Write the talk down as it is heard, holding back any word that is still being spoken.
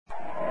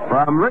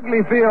From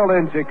Wrigley Field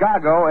in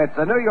Chicago, it's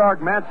the New York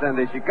Mets and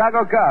the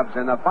Chicago Cubs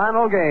in the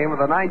final game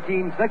of the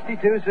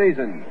 1962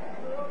 season.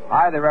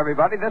 Hi there,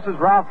 everybody. This is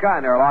Ralph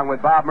Kiner along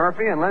with Bob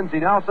Murphy and Lindsey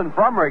Nelson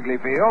from Wrigley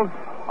Field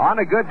on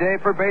a good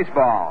day for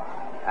baseball.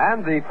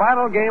 And the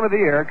final game of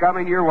the year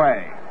coming your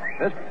way.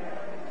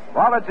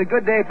 Well, it's a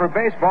good day for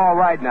baseball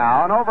right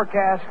now. An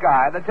overcast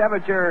sky, the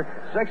temperature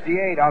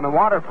 68 on the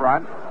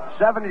waterfront,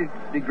 70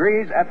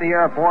 degrees at the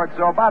airport,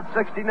 so about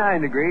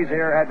 69 degrees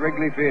here at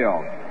Wrigley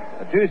Field.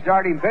 The two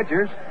starting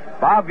pitchers,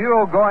 Bob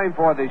Buell going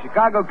for the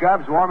Chicago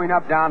Cubs, warming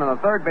up down on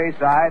the third base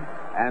side,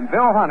 and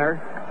Bill Hunter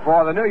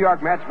for the New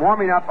York Mets,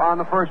 warming up on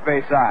the first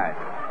base side.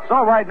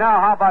 So right now,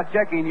 how about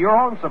checking your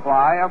own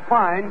supply of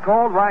fine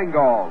cold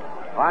Rheingold?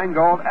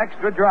 Rheingold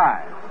Extra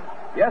Dry.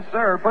 Yes,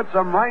 sir, put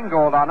some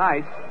Rheingold on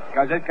ice,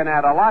 because it can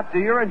add a lot to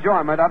your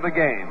enjoyment of the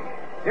game.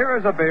 Here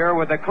is a beer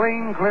with a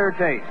clean, clear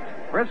taste,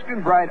 brisk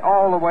and bright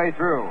all the way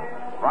through.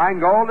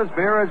 Rheingold is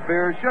beer as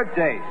beer should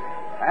taste,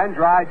 and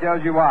dry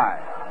tells you why.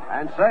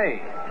 And say,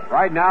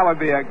 right now would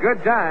be a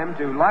good time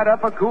to light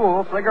up a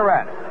cool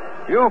cigarette.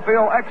 You'll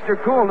feel extra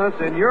coolness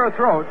in your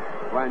throat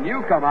when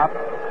you come up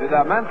to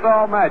the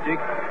menthol magic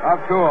of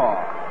cool.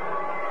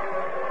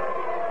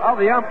 Well,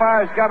 the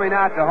umpires coming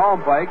out to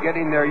home plate,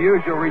 getting their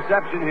usual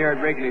reception here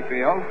at Wrigley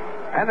Field,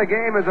 and the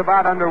game is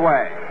about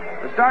underway.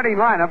 The starting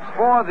lineups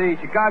for the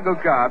Chicago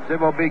Cubs,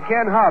 it will be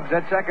Ken Hubbs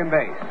at second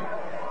base.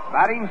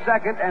 Batting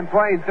second and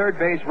playing third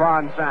base,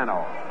 Ron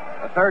Santo.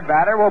 The third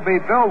batter will be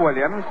Bill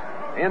Williams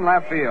in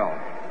left field.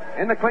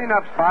 In the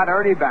cleanup spot,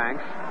 Ernie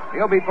Banks.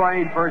 He'll be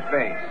playing first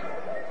base.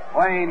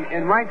 Playing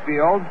in right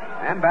field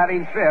and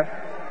batting fifth,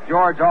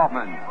 George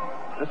Altman.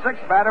 The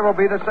sixth batter will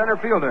be the center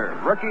fielder,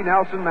 rookie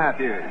Nelson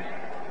Matthews.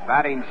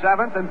 Batting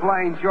seventh and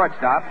playing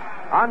shortstop,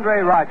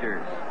 Andre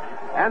Rogers.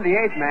 And the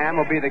eighth man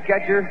will be the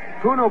catcher,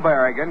 Kuno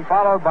Berrigan,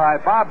 followed by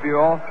Bob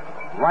Buell,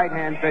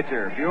 right-hand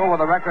pitcher. Buell with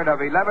a record of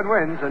 11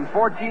 wins and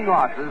 14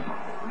 losses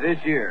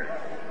this year.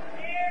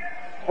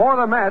 For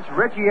the Mets,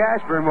 Richie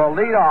Ashburn will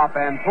lead off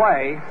and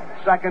play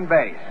second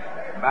base.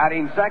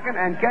 Batting second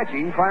and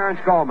catching,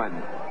 Clarence Coleman.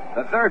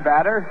 The third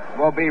batter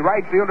will be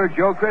right fielder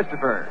Joe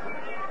Christopher.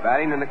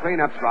 Batting in the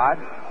cleanup spot,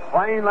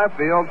 playing left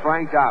field,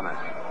 Frank Thomas.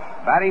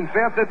 Batting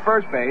fifth at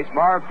first base,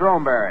 Marv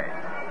Throneberry.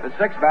 The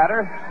sixth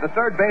batter, the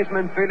third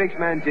baseman, Felix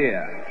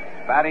Mantilla.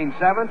 Batting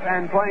seventh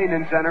and playing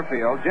in center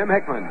field, Jim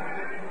Hickman.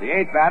 The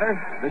eighth batter,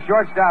 the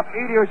shortstop,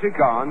 Elio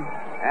Chacon.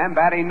 And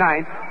batting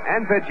ninth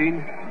and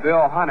pitching,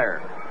 Bill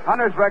Hunter.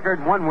 Hunter's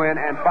record, 1 win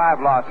and 5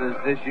 losses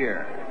this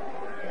year.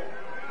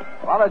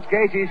 Well, it's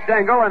Casey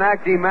Stengel and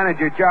acting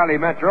manager Charlie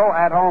Metro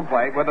at home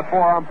plate with the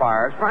 4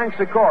 umpires. Frank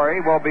Sikori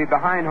will be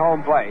behind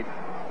home plate.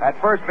 At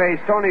first base,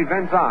 Tony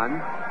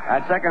Vinzon.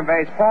 At second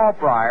base, Paul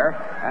Pryor.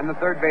 And the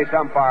third base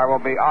umpire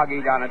will be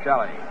Augie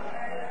Donatelli.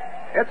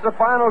 It's the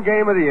final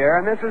game of the year,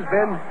 and this has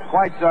been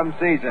quite some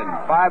season.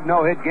 5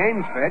 no-hit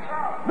games pitched.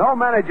 No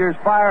managers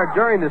fired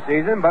during the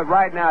season, but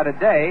right now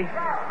today,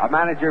 a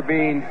manager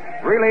being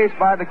released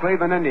by the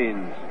Cleveland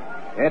Indians.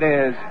 It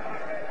is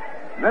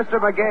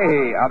Mr.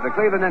 McGahee of the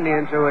Cleveland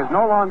Indians, who is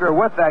no longer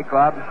with that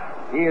club.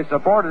 He is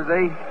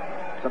supposedly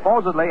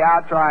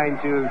out trying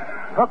to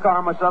hook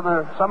on with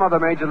some other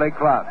major league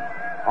club.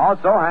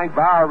 Also, Hank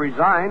Bauer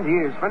resigned. He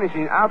is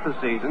finishing out the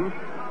season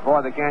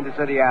for the Kansas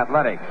City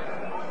Athletics.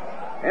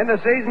 In the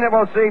season, it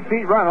will see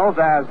Pete Reynolds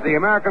as the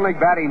American League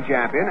batting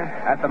champion.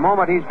 At the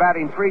moment, he's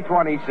batting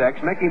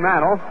 .326. Mickey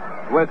Mantle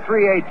with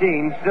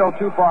 .318, still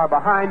too far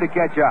behind to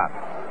catch up.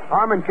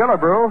 Harmon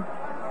Killebrew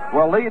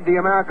will lead the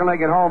American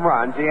League in home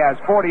runs. He has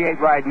 48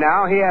 right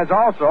now. He has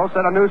also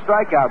set a new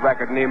strikeout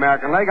record in the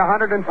American League,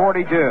 142.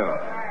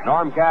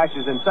 Norm Cash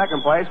is in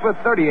second place with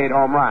 38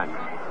 home runs.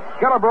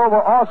 Killebrew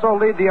will also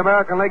lead the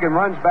American League in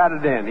runs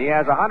batted in. He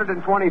has 125.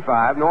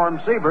 Norm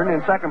Seaburn in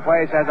second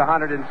place has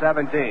 117.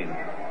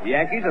 The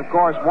Yankees, of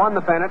course, won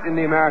the pennant in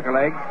the American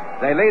League.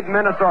 They lead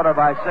Minnesota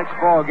by 6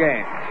 full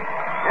games.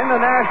 In the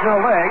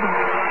National League,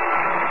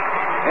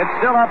 it's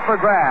still up for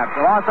grabs.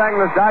 The Los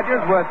Angeles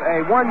Dodgers with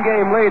a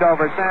 1-game lead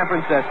over San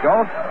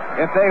Francisco.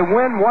 If they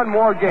win one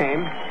more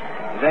game,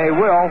 they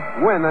will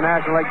win the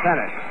National League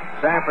pennant.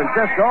 San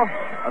Francisco,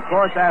 of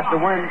course, has to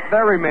win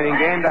their remaining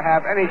game to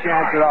have any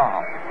chance at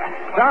all.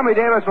 Tommy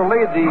Davis will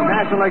lead the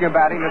National League in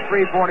batting at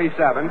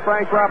 .347.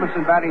 Frank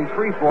Robinson batting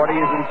 .340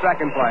 is in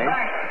second place.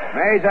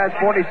 Mays has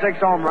 46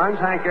 home runs.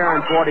 Hank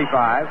Aaron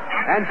 45.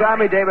 And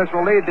Tommy Davis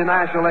will lead the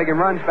National League in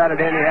runs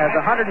batted in. He has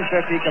 150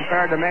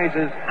 compared to Mays'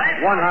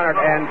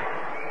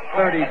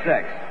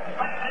 136.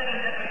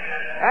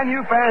 And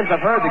you fans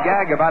have heard the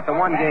gag about the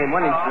 1-game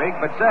winning streak,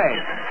 but say,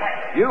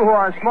 you who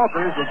are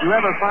smokers, did you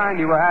ever find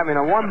you were having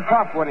a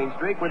 1-puff winning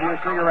streak with your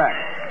cigarette?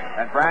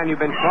 That brand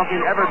you've been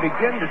smoking ever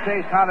begin to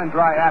taste hot and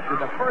dry after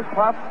the first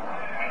puff?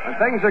 When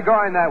things are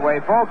going that way,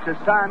 folks, it's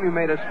time you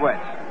made a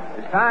switch.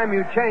 It's time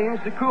you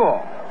changed to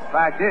Cool.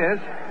 Fact is,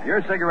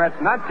 your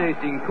cigarette's not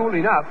tasting cool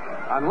enough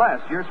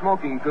unless you're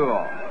smoking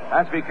Cool.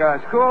 That's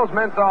because Cool's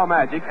menthol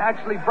magic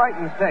actually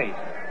brightens taste.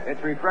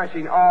 It's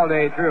refreshing all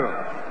day through.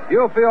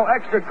 You'll feel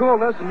extra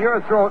coolness in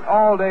your throat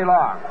all day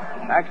long.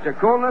 Extra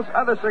coolness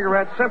other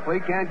cigarettes simply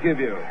can't give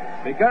you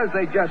because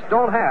they just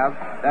don't have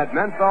that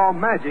menthol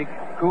magic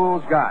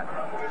Kool's got.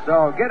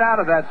 So get out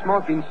of that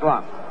smoking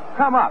slump.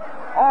 Come up,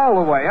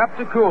 all the way up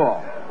to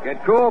Kool.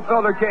 Get Kool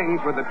Filter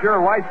Kings with the pure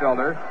white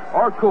filter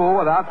or Kool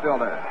without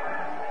filter.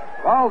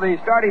 Well, the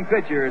starting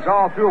pitcher is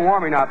all through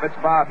warming up. It's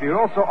Bob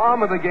Buell, so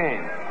on with the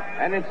game.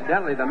 And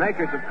incidentally, the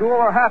makers of Kool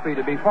are happy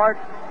to be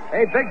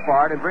a big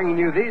part in bringing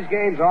you these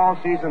games all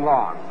season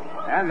long.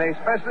 And they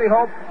especially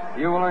hope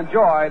you will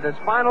enjoy this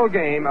final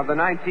game of the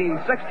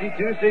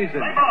 1962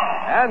 season.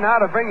 And now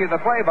to bring you the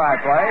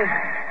play-by-play,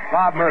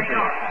 Bob Murphy.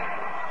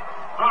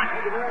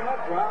 Thank you very much,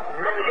 Rob.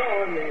 Here we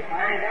go in the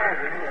final ball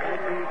game of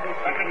the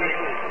 1962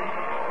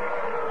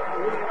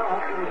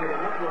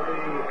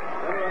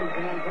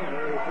 season.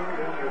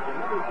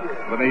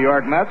 The New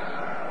York Mets,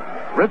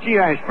 Richie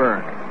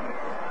Ashburn.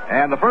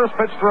 And the first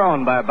pitch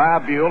thrown by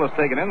Bob Buell is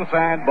taken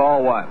inside,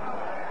 ball one.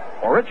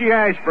 For Richie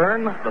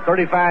Ashburn, the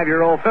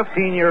 35-year-old,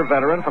 15-year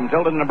veteran from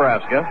Tilden,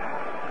 Nebraska,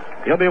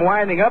 he'll be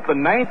winding up the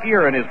 9th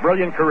year in his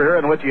brilliant career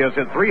in which he has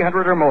hit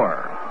 300 or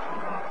more.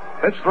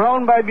 Pitch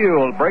thrown by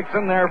Buell, breaks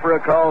in there for a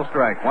call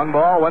strike. 1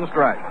 ball, 1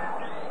 strike.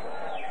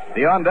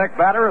 The on-deck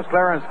batter is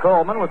Clarence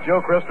Coleman with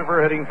Joe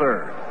Christopher hitting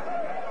third.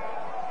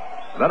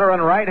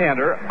 Veteran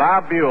right-hander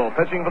Bob Buell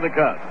pitching for the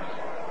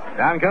Cubs.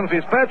 Down comes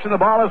his pitch and the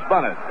ball is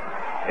bunted.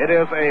 It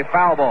is a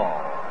foul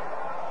ball.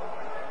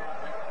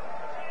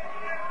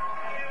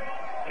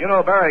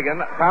 Kuno Berrigan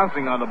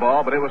pouncing on the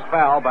ball, but it was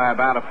foul by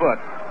about a foot.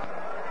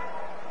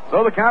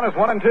 So the count is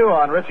 1-2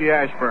 on Richie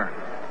Ashburn.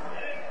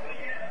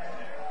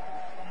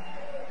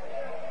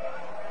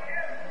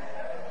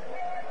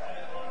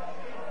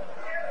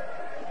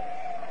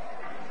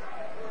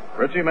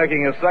 Richie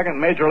making his second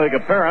Major League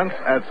appearance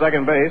at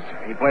second base.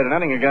 He played an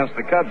inning against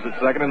the Cubs at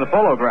second in the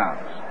Polo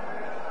Grounds.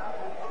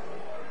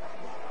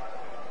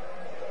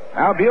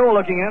 Now Buell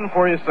looking in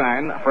for his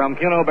sign from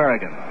Kuno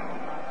Berrigan.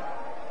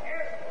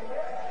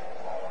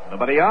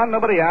 Nobody on,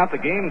 nobody out. The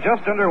game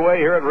just underway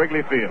here at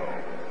Wrigley Field.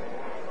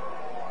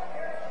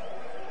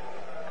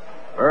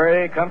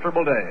 Very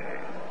comfortable day.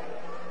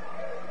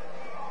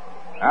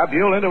 Now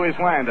Buell into his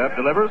windup,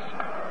 delivers.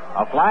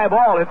 A fly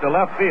ball hit to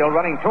left field,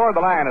 running toward the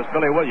line is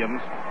Billy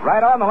Williams.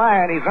 Right on the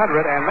line, he's under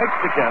it and makes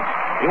the catch.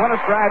 He went a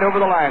stride over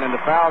the line into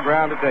foul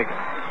ground to take it.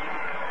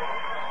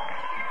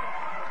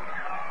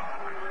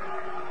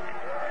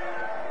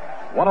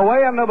 One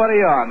away and nobody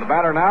on. The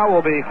batter now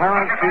will be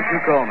Clarence Choo-Choo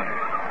Coleman.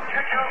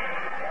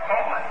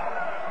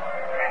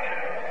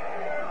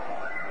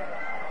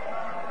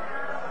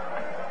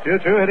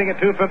 2-2 hitting at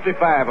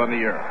 .255 on the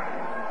year.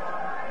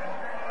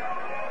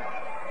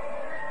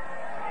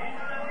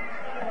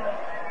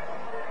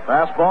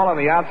 Fastball on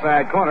the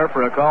outside corner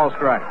for a call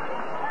strike.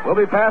 We'll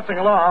be passing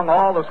along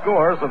all the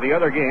scores of the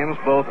other games,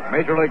 both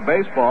Major League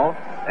Baseball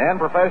and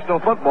professional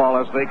football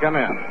as they come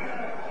in.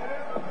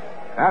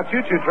 Now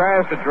Choo-Choo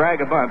tries to drag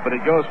a bunt, but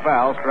it goes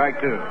foul,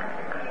 strike two.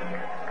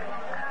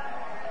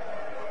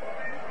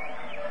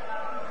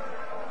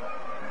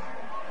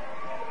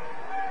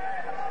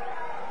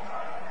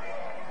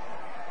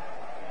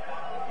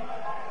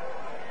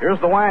 Here's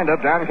the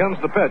windup. Down comes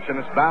the pitch, and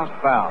it's bounced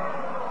foul.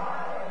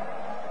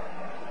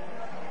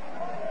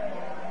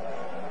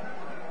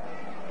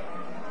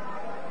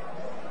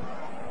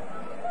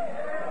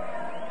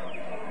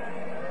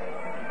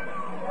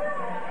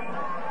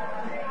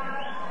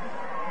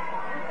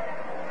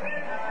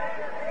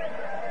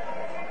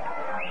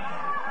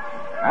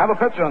 Now the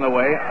pitch on the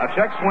way. A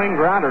check swing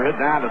grounder hit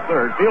down to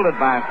third, fielded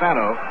by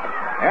Sano.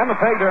 And the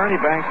peg to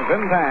Ernie Banks is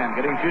in time,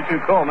 getting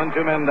Choo-Choo Coleman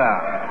 2 men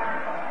down.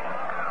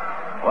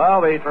 Well,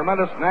 the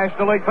tremendous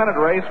National League pennant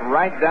race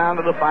right down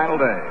to the final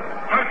day.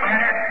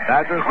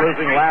 Dodgers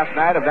losing last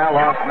night have now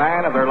lost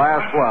 9 of their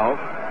last 12.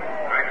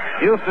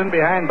 Houston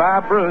behind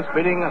Bob Bruce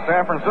beating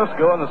San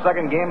Francisco in the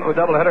second game of a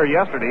doubleheader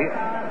yesterday,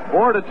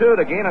 4-2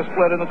 to gain a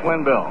split in the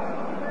Twin Bill.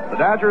 The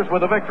Dodgers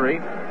with a victory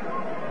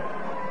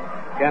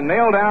can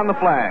nail down the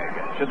flag.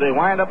 Should they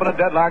wind up in a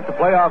deadlock, the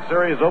playoff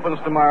series opens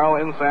tomorrow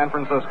in San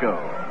Francisco.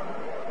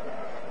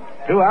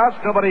 2 outs,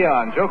 nobody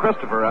on. Joe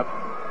Christopher up.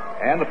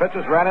 And the pitch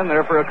is right in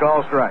there for a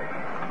call strike.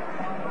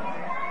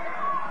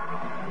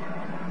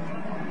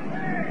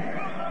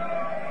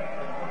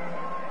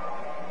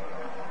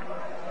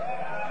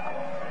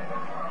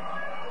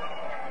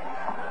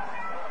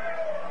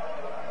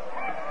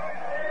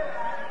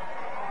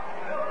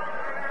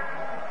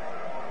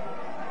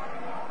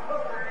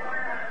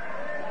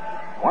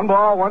 One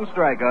ball, 1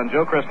 strike on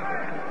Joe Christopher.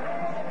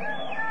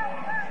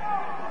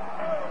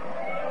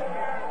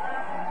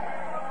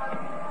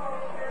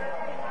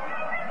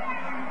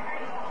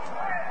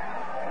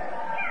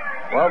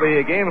 Well,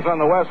 the games on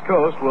the West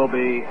Coast will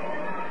be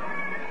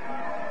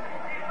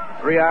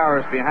 3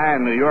 hours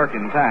behind New York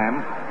in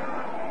time.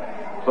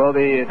 So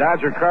the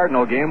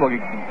Dodger-Cardinal game will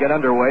get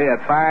underway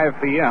at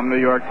 5 p.m. New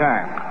York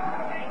time.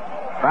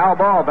 Foul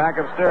ball back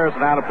upstairs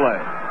and out of play.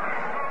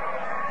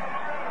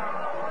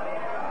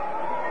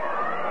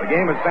 The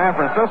game at San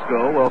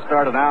Francisco will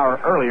start an hour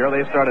earlier.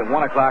 They start at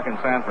 1 o'clock in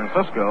San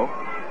Francisco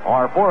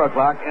or 4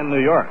 o'clock in New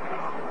York.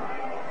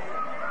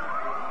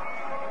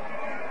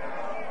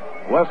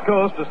 West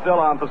Coast is still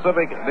on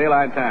Pacific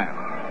Daylight Time.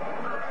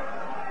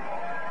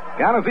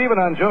 Count is even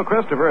on Joe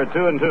Christopher at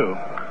 2-2.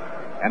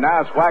 And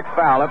now it's whacked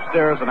foul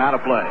upstairs and out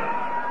of play.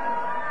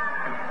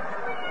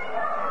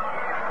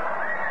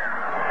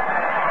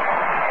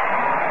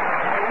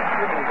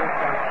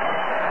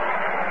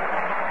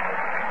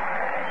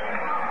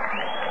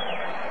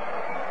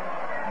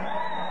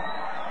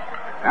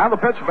 Now the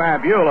pitch by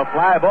Buell, a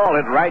fly ball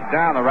hit right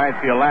down the right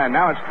field line.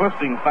 Now it's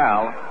twisting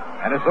foul,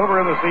 and it's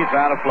over in the seats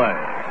out of play.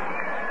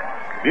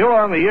 Buell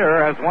on the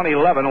year has won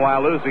 11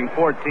 while losing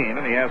 14,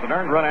 and he has an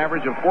earned run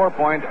average of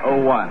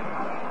 4.01.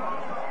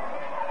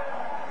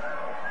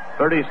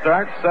 30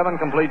 starts, 7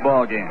 complete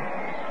ball games.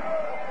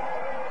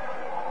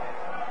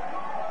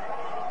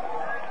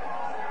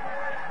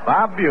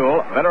 Bob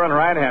Buell, veteran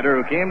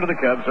right-hander who came to the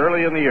Cubs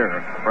early in the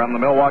year from the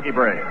Milwaukee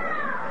Braves.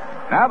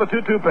 Now the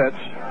 2-2 pitch.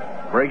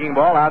 Breaking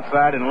ball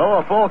outside and low,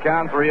 a full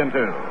count, 3-2.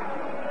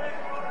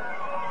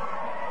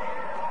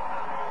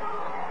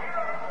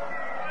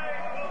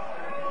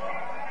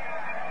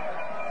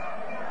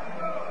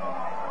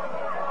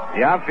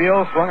 The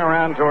outfield swung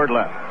around toward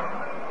left.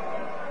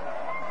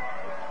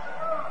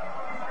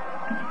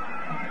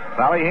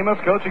 Sally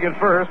Hemus coaching at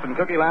first and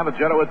Cookie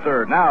Lambagetto at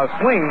third. Now a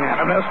swing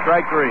and a miss,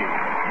 strike 3.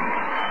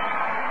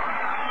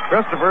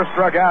 Christopher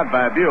struck out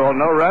by Buell.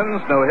 No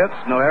runs, no hits,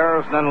 no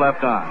errors, none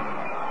left on.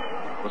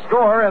 The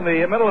score in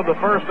the middle of the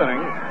first inning,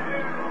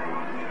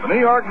 the New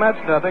York Mets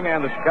nothing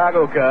and the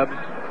Chicago Cubs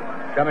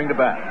coming to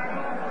bat.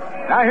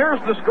 Now here's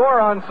the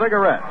score on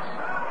cigarettes.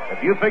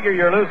 If you figure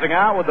you're losing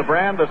out with the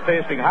brand that's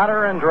tasting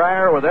hotter and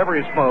drier with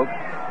every smoke,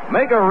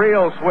 make a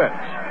real switch.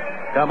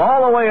 Come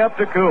all the way up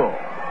to Cool.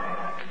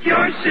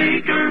 Your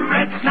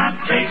cigarette's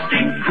not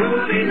tasting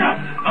cool enough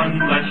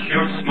unless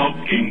you're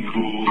smoking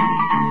Cool.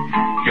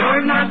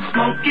 You're not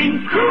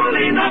smoking cool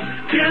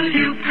enough till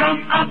you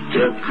come up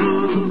to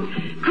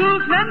Cool.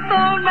 Cool's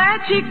menthol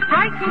magic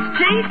brightens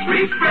taste,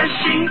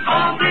 refreshing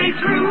all day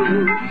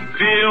through.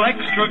 Feel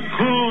extra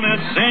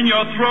coolness in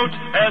your throat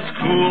as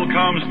Cool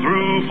comes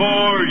through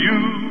for you.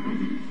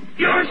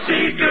 Your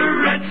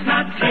cigarette's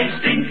not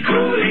tasting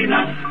cool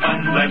enough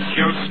unless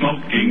you're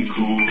smoking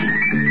Cool.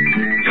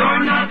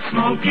 You're not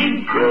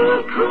smoking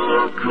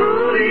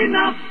cool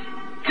enough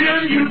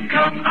till you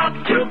come up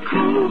to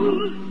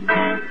Cool.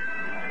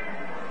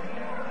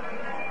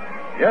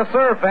 Yes,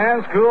 sir,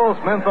 fans. Cool's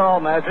menthol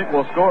magic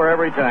will score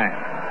every time.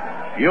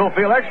 You'll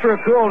feel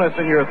extra coolness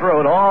in your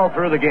throat all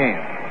through the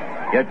game.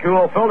 Get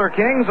Cool Filter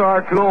Kings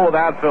or Cool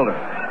without filter.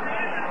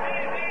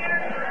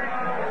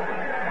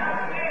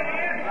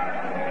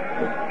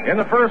 In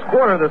the first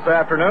quarter this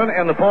afternoon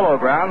in the Polo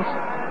Grounds,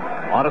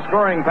 on a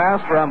scoring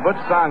pass from Butch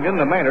Songin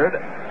to Maynard,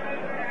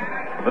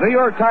 the New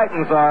York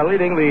Titans are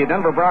leading the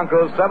Denver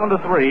Broncos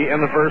 7-3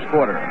 in the first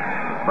quarter.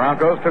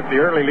 Broncos took the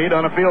early lead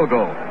on a field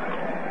goal.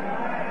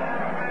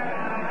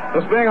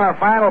 This being our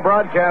final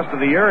broadcast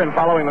of the year and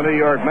following the New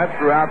York Mets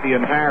throughout the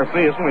entire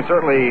season, we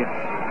certainly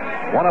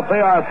want to pay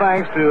our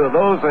thanks to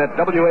those at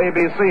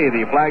WABC,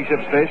 the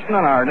flagship station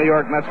on our New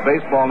York Mets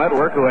baseball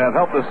network, who have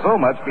helped us so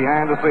much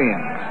behind the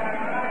scenes.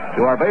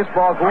 To our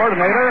baseball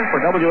coordinator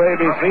for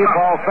WABC,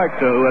 Paul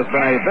Fecto, who has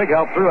been a big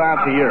help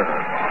throughout the year.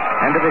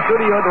 And to the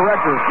studio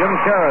directors, Jim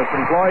Karras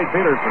and Floyd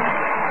Peterson.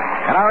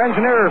 And our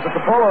engineers at the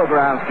Polo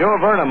Grounds, Joe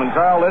Burnham and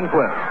Carl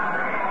Lindquist.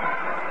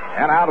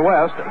 And out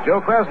west,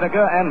 Joe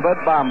Kresnica and Bud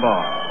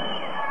Bombaugh.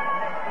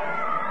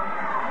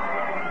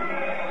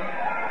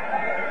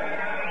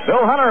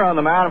 Bill Hunter on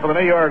the mound for the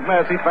New York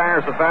Mets. He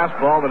fires the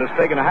fastball that is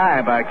taken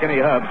high by Kenny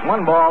Hubbs.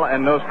 1 ball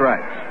and no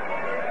strikes.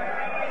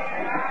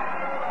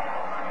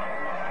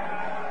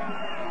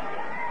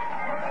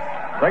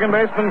 Second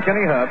baseman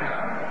Kenny Hubbs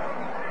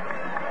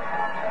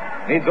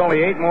needs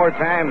only 8 more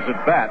times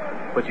at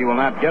bat, which he will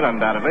not get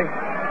undoubtedly,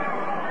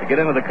 to get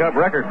into the Cub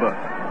record book.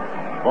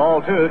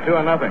 Ball 2,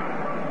 2-0.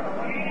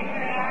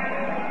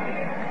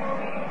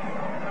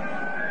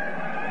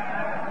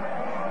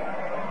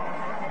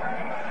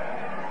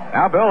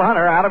 Now Bill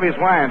Hunter out of his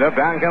windup.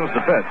 Down comes the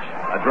pitch.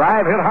 A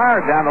drive hit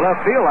hard down the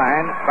left field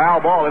line.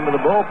 Foul ball into the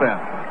bullpen.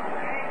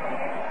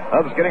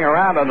 Hubbs getting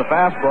around on the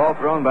fastball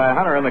thrown by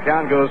Hunter, and the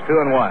count goes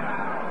 2-1.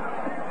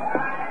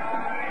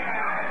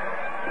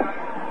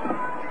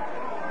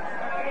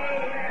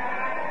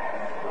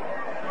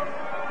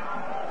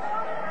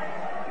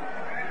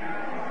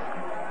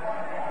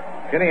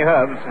 Kenny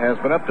Hubbs has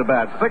been up to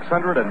bat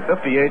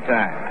 658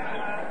 times.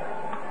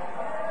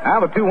 Now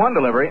the 2-1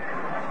 delivery.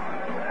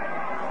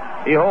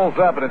 He holds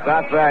up, and it's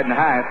outside and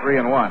high,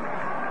 3-1.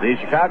 The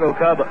Chicago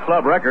Cub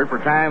club record for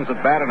times at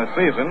bat in a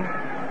season,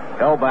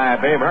 held by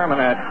Babe Herman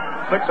at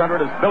 600,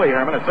 is Billy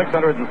Herman at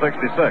 666.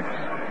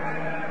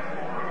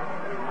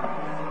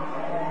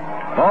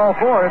 Ball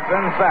 4, it's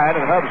inside,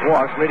 and Hubbs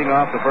walks, leading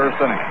off the first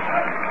inning.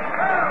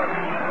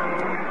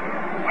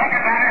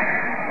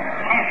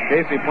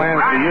 Casey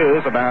plans to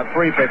use about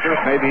 3 pitchers,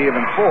 maybe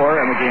even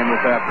 4 in the game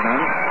this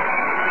afternoon.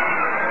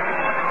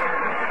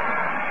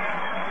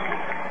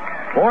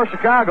 For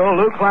Chicago,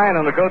 Lou Klein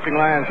on the coaching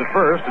lines at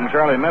first, and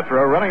Charlie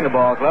Metro running the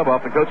ball club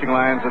off the coaching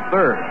lines at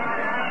third.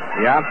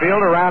 The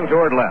outfield around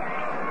toward left.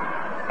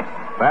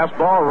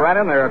 Fastball right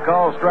in there, a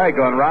called strike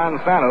on Ron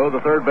Santo,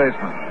 the third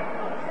baseman.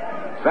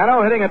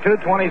 Santo hitting a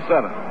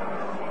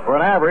 .227. For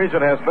an average,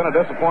 it has been a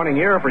disappointing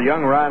year for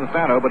young Ron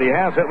Santo, but he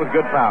has hit with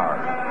good power.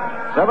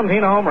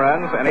 17 home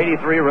runs and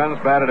 83 runs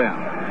batted in.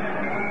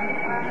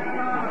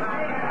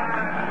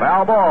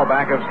 Foul ball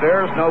back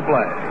upstairs, no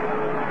play.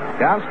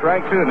 Count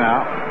strike 2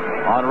 now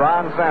on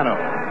Ron Santo.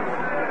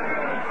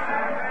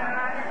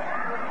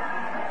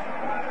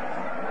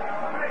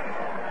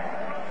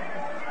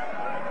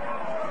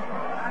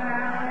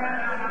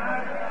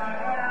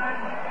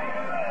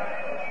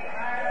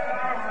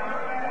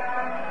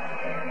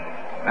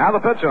 Now the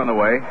pitch on the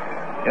way.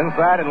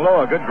 Inside and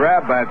low, a good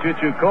grab by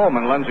Choo-Choo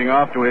Coleman, lunging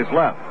off to his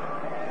left.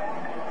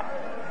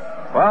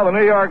 Well, the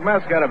New York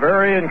Mets got a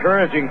very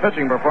encouraging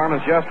pitching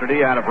performance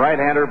yesterday out of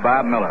right-hander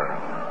Bob Miller.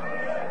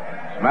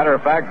 As a matter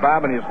of fact,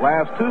 Bob in his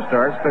last 2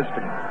 starts pitched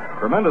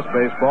tremendous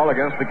baseball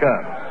against the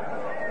Cubs.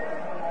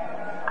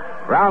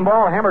 Ground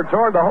ball hammered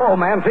toward the hole.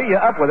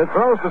 Mantilla up with it,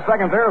 throws to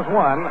second. There's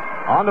one.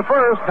 On to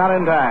first, not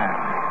in time.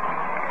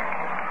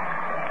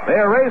 They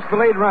erased the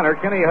lead runner,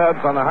 Kenny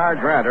Hubbs, on the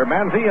hard grounder.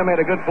 Mantilla made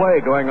a good play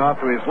going off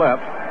to his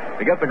left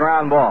to get the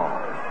ground ball.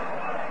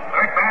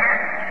 Third batter,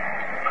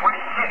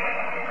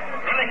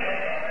 26, Billy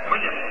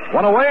Williams.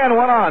 One away and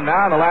one on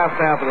now in the last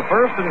half of the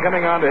first, and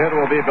coming on to hit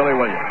will be Billy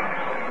Williams.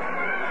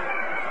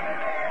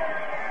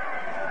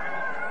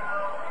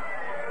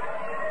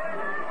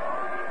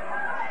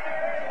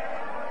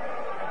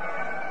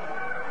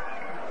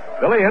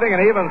 Billy hitting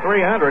an even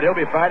 .300. He'll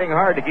be fighting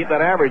hard to keep that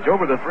average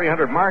over the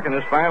 .300 mark in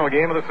this final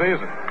game of the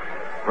season.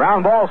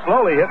 Ground ball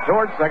slowly hit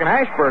towards second.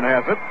 Ashburn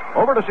has it.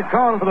 Over to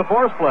Chacon for the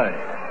force play.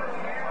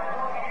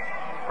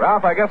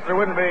 Ralph, I guess there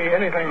wouldn't be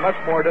anything much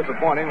more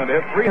disappointing than to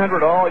hit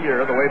 .300 all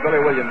year the way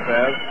Billy Williams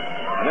has,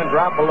 and then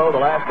drop below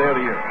the last day of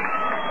the year.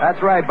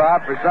 That's right,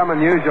 Bob. For some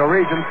unusual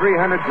reason,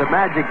 300's a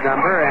magic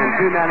number, and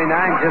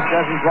 299 just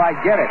doesn't quite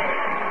get it.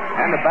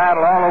 And the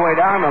battle all the way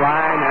down the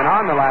line, and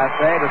on the last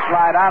day, to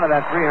slide out of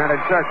that 300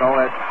 circle,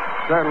 it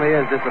certainly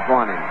is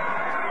disappointing.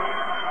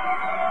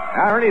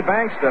 Now Ernie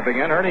Banks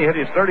stepping in. Ernie hit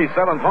his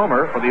 37th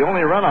homer for the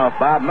only run off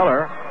Bob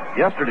Miller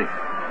yesterday.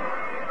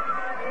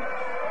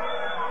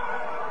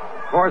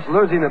 Of course,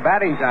 losing the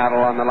batting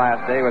title on the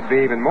last day would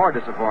be even more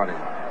disappointing.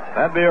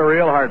 That'd be a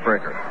real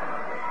heartbreaker.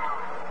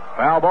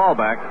 Foul ball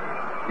back.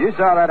 You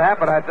saw that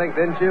happen, I think,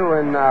 didn't you,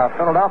 in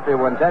Philadelphia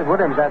when Ted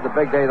Williams had the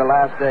big day the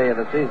last day of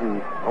the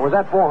season? Or was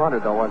that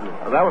 400, though, wasn't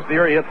it? Well, that was the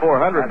year he hit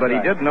 400, but right.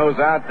 He did nose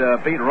out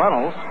Pete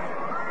Runnels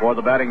for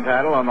the batting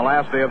title on the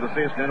last day of the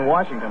season in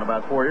Washington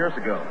about 4 years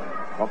ago.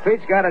 Well,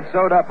 Pete's got it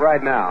sewed up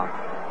right now.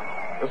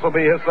 This will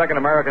be his second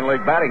American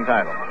League batting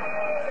title.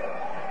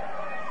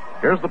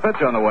 Here's the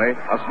pitch on the way.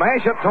 A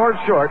smash up towards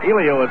short.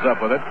 Elio is up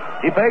with it.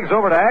 He begs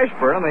over to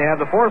Ashburn, and they have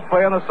the force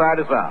play on the side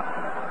is out.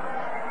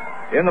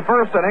 In the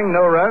first inning,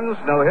 no runs,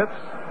 no hits,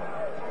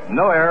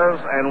 no errors,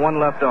 and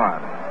one left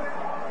on.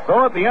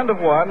 So at the end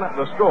of one,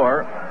 the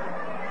score,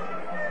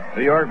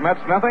 New York Mets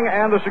nothing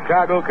and the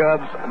Chicago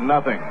Cubs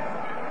nothing.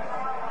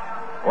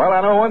 Well, I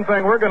know one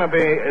thing we're going to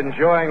be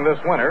enjoying this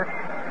winter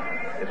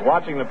is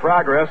watching the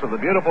progress of the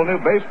beautiful new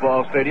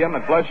baseball stadium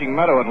at Flushing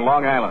Meadow in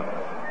Long Island.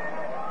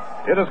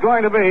 It is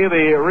going to be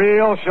the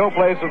real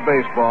showplace of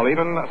baseball,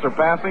 even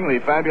surpassing the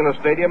fabulous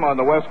stadium on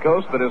the West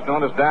Coast that is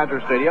known as Dodger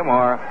Stadium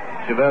or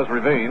Chavez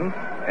Ravine,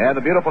 and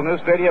the beautiful new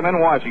stadium in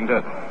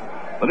Washington.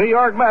 The New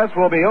York Mets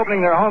will be opening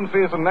their home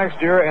season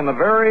next year in the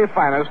very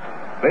finest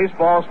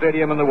baseball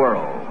stadium in the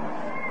world.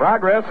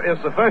 Progress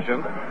is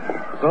sufficient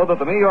so that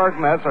the New York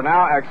Mets are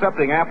now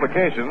accepting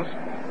applications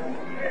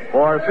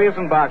for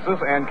season boxes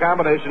and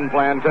combination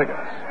plan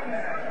tickets.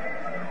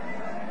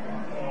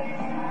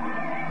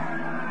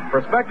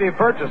 Prospective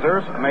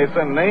purchasers may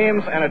send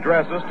names and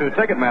addresses to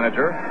Ticket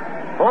Manager,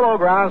 Polo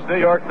Grounds, New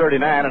York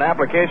 39, and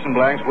application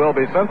blanks will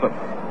be sent them.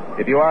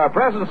 If you are a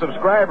present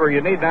subscriber,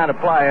 you need not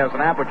apply, as an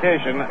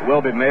application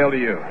will be mailed to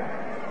you.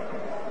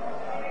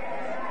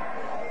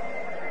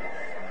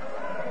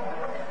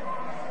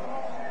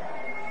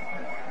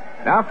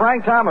 Now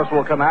Frank Thomas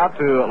will come out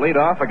to lead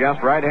off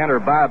against right-hander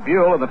Bob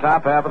Buell in the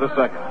top half of the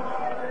second.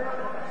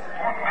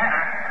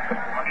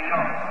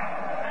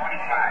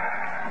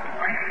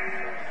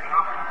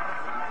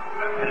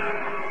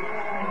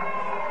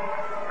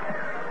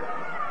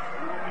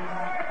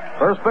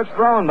 First pitch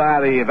thrown by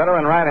the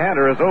veteran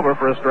right-hander is over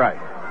for a strike.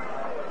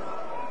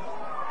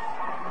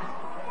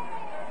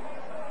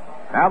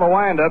 Now the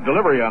wind-up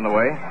delivery on the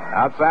way.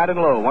 Outside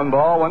and low. 1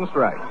 ball, 1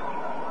 strike.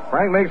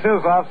 Frank makes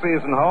his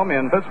off-season home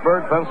in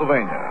Pittsburgh,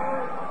 Pennsylvania.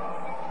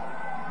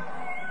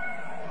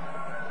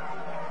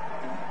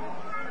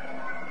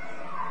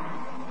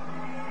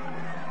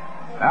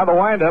 Now the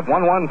wind-up,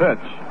 1-1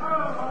 pitch.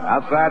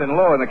 Outside and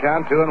low in the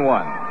count,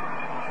 2-1.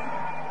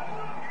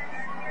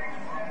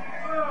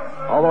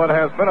 Although it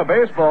has been a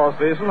baseball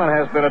season and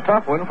has been a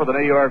tough one for the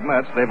New York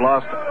Mets, they've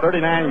lost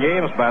 39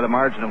 games by the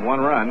margin of 1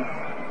 run.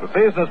 The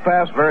season has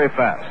passed very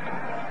fast.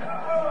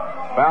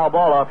 Foul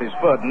ball off his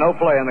foot. No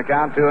play in the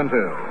count, 2-2.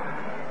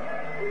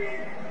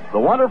 The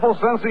wonderful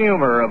sense of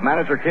humor of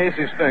manager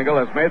Casey Stengel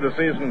has made the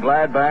season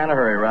glide by in a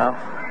hurry, Ralph.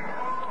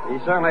 He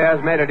certainly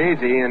has made it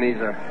easy, and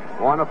he's a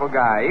wonderful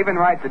guy. Even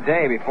right the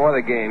day before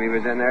the game, he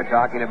was in there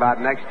talking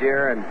about next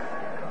year and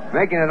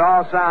making it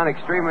all sound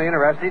extremely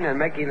interesting and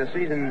making the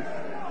season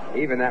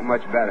even that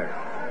much better.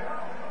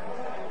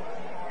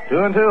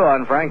 2-2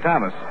 on Frank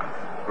Thomas.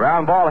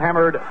 Ground ball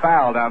hammered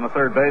foul down the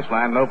third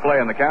baseline. No play,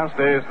 and the count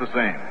stays the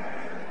same.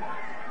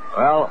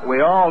 Well,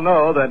 we all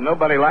know that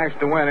nobody likes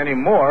to win any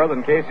more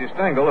than Casey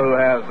Stengel, who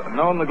has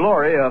known the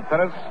glory of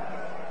pennants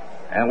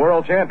and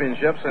world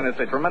championships, and it's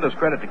a tremendous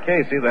credit to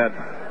Casey that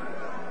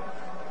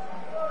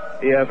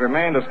he has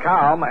remained as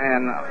calm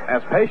and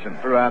as patient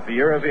throughout the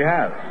year as he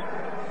has.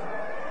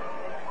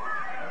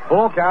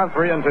 Full count,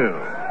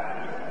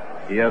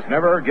 3-2. He has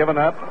never given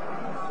up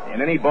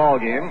in any ball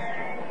game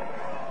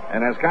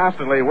and has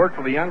constantly worked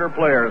with the younger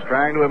players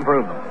trying to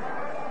improve them.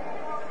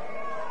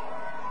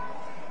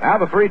 Now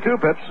the 3-2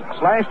 pitch,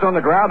 slashed on the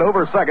ground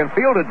over second,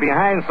 fielded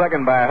behind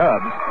second by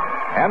Hubbs,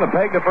 and the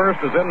peg to first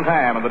is in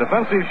time, and the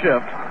defensive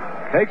shift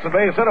takes a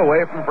base hit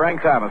away from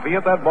Frank Thomas. He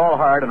hit that ball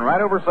hard and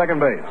right over second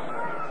base.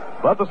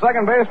 But the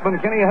second baseman,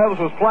 Kenny Hubbs,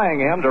 was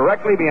playing him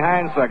directly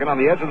behind second on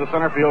the edge of the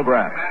center field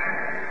grass.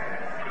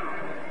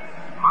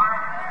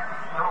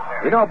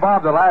 You know,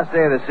 Bob, the last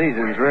day of the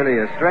season is really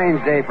a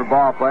strange day for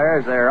ball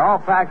players. They're all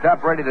packed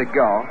up, ready to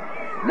go.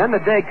 And then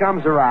the day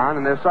comes around,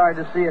 and they're sorry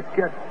to see it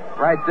kick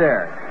right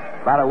there.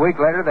 About a week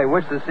later, they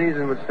wish the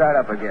season would start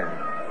up again.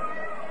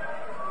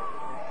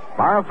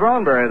 Marv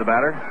Throneberry, the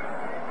batter.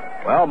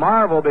 Well,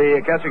 Marv will be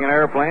catching an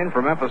airplane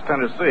from Memphis,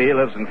 Tennessee. He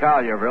lives in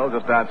Collierville,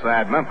 just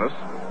outside Memphis.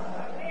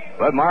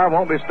 But Marv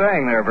won't be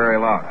staying there very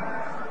long.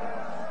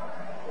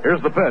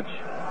 Here's the pitch.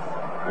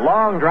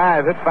 Long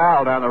drive hit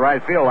foul down the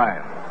right field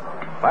line.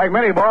 Like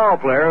many ball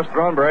players,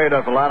 Throneberry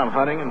does a lot of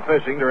hunting and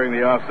fishing during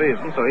the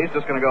off-season, so he's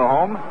just going to go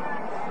home,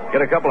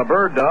 get a couple of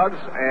bird dogs,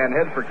 and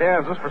head for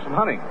Kansas for some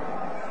hunting.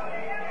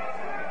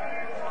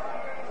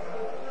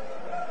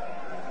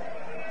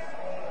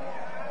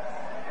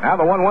 Now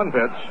the 1-1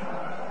 pitch.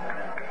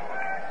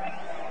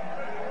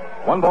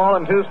 1 ball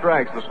and 2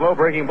 strikes. The slow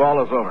breaking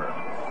ball is over.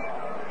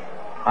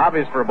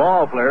 Hobbies for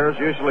ball players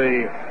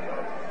usually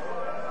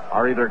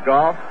are either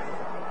golf,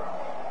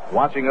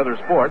 watching other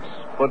sports,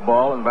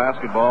 football and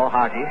basketball,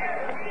 hockey,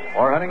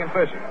 or hunting and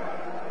fishing.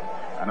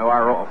 I know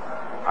our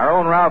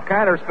own Ralph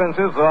Kiner spends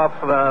his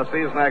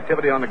off-season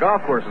activity on the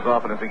golf course as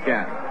often as he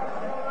can.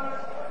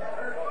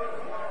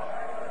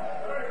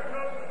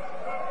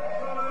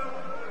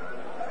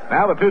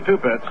 Now the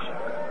 2-2 pitch.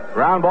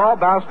 Ground ball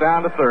bounced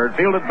down to third,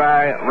 fielded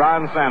by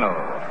Ron Santo.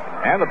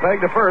 And the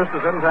peg to first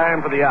is in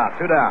time for the out.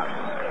 2 down.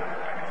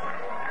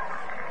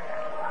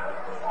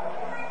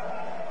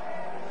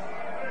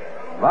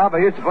 Bob, I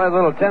used to play a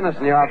little tennis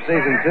in the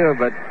off-season, too,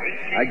 but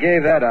I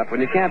gave that up.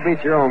 When you can't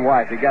beat your own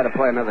wife, you got to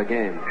play another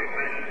game.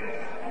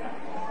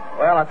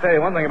 Well, I'll tell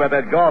you one thing about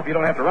that golf. You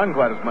don't have to run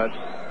quite as much.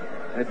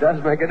 It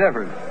does make a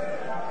difference.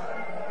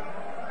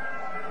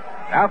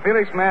 Now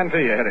Felix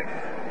Mantilla hitting.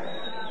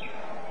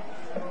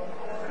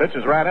 Pitch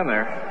is right in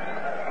there.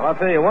 Well, I'll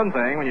tell you one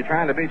thing. When you're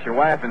trying to beat your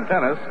wife in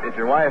tennis, if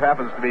your wife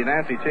happens to be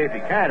Nancy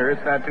Chafee Kiner,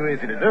 it's not too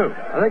easy to do.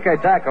 I think I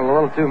tackled a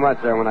little too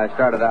much there when I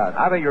started out.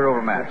 I think you're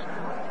overmatched.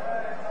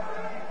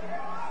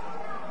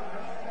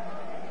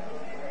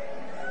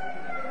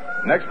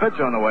 Next pitch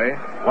on the way.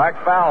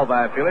 Whacked foul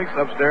by Felix,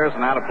 upstairs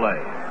and out of play.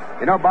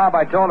 You know, Bob,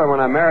 I told her when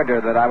I married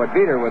her that I would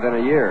beat her within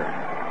a year.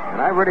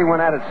 And I really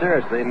went at it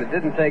seriously, and it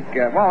didn't take,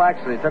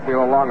 actually, it took me a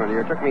little longer than a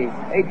year. It took me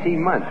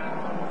 18 months.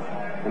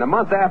 And a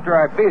month after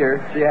I beat her,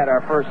 she had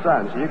our first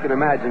son, so you can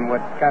imagine what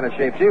kind of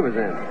shape she was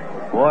in.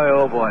 Boy,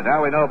 oh boy,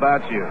 now we know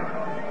about you.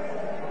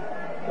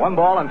 1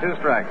 ball and 2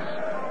 strikes.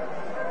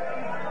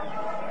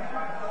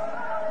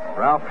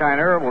 Ralph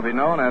Kiner will be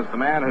known as the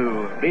man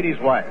who beat his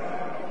wife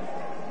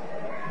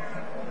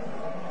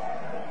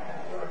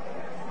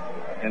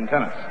in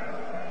tennis.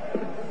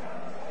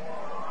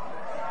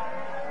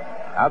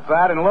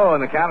 Outside and low,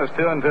 and the count is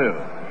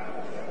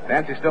 2-2.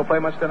 Nancy still play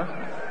much tennis?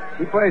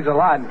 She plays a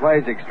lot and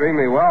plays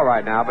extremely well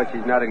right now, but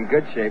she's not in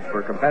good shape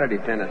for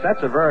competitive tennis.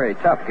 That's a very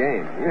tough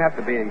game. You have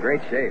to be in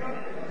great shape.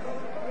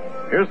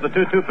 Here's the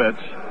 2-2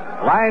 pitch.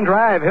 Line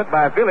drive hit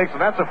by Felix, and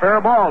that's a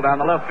fair ball down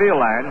the left field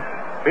line.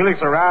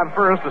 Felix around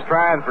first is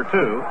trying for 2.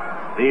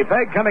 The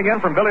peg coming in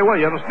from Billy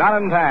Williams,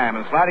 not in time,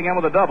 and sliding in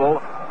with a double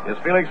is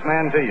Felix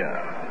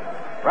Mantilla.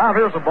 Well,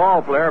 here's a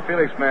ball player,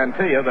 Felix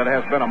Mantilla, that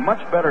has been a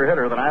much better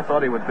hitter than I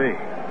thought he would be.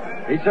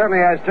 He certainly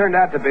has turned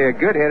out to be a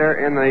good hitter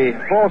in the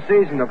full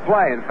season of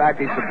play. In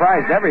fact, he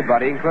surprised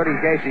everybody, including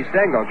Casey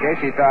Stengel.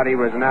 Casey thought he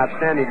was an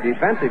outstanding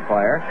defensive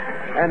player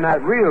and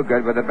not real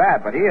good with the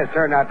bat, but he has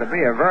turned out to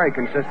be a very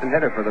consistent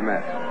hitter for the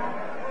Mets.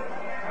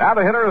 Now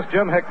the hitter is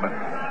Jim Hickman.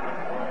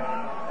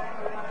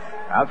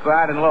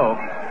 Outside and low.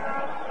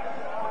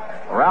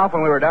 Ralph,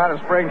 when we were down in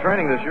spring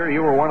training this year,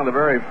 you were one of the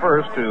very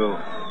first to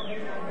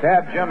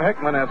Tab Jim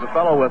Hickman as a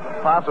fellow with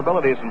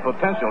possibilities and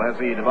potential.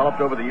 Has he developed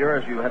over the year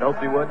as you had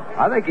hoped he would?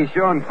 I think he's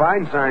showing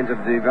fine signs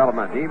of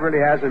development. He really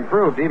has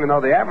improved, even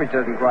though the average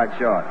isn't quite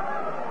short.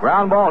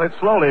 Ground ball hit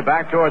slowly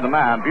back toward the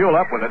mound. Buell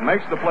up with it,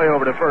 makes the play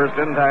over to first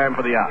in time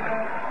for the out.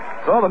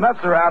 So the Mets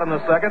are out in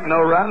the second.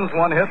 No runs,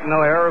 1 hit,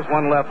 no errors,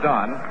 1 left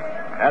on.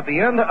 At the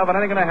end of an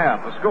inning and a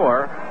half, the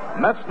score,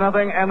 Mets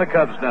nothing and the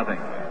Cubs nothing.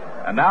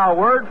 And now a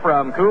word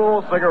from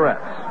Cool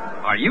Cigarettes.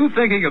 Are you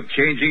thinking of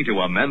changing to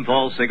a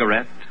menthol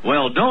cigarette?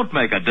 Well, don't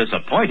make a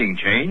disappointing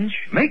change.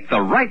 Make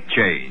the right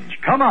change.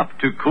 Come up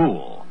to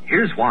Cool.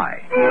 Here's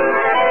why.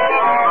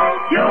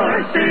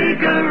 Your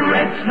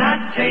cigarette's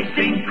not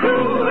tasting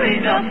cool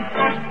enough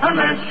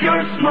unless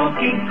you're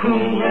smoking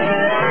cool.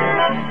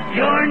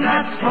 You're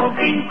not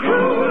smoking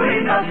cool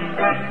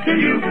enough till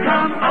you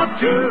come up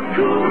to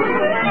Cool.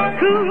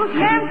 Cool's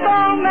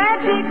menthol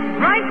magic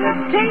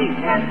brightens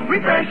taste,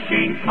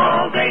 refreshing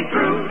all day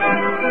through.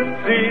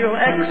 Feel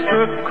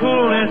extra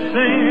coolness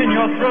in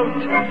your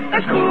throat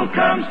as Cool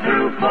comes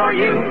through for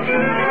you.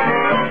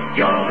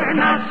 You're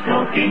not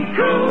smoking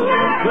cool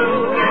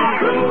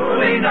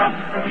enough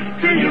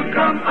till you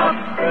come up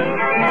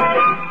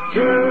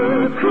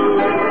to Cool.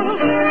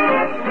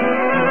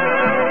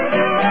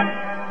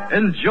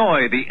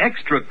 Enjoy the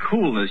extra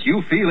coolness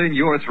you feel in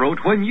your throat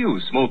when you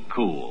smoke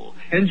Cool.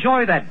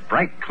 Enjoy that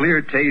bright,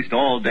 clear taste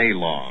all day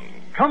long.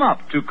 Come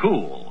up to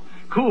Cool.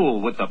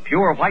 Cool with the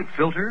pure white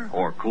filter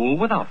or Cool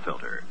without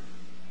filter.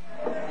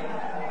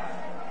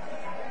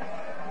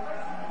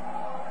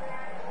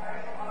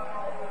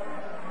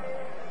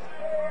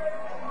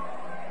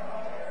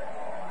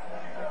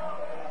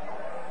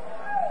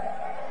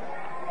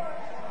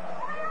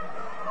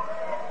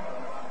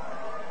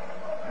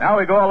 Now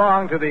we go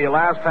along to the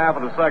last half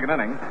of the second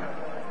inning.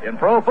 In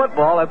pro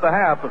football, at the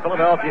half, the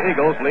Philadelphia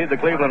Eagles lead the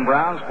Cleveland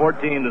Browns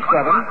 14-7.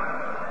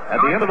 At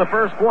the end of the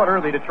first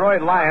quarter, the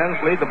Detroit Lions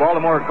lead the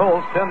Baltimore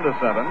Colts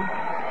 10-7.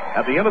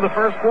 At the end of the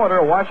first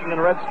quarter, Washington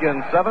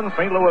Redskins 7,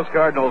 St. Louis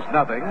Cardinals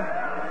nothing.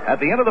 At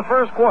the end of the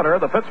first quarter,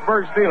 the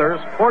Pittsburgh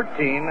Steelers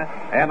 14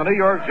 and the New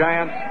York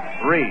Giants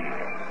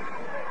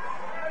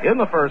 3. In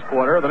the first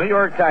quarter, the New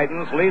York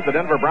Titans lead the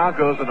Denver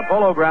Broncos at the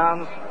Polo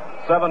Grounds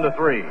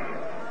 7-3.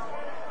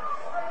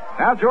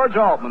 Now George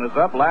Altman is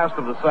up last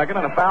of the second,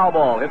 and a foul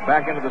ball hit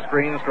back into the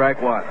screen,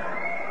 strike 1.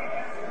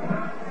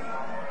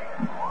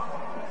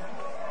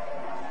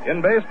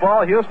 In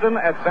baseball, Houston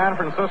at San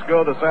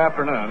Francisco this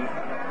afternoon.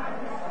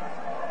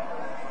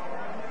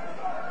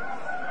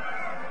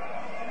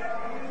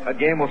 That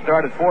game will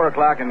start at 4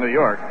 o'clock in New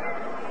York.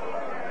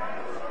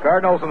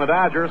 Cardinals and the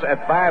Dodgers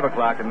at 5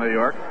 o'clock in New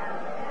York.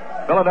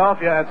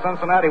 Philadelphia at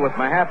Cincinnati with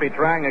Mahaffey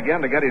trying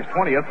again to get his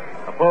 20th,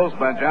 opposed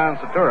by John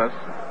Saturas.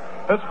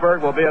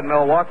 Pittsburgh will be at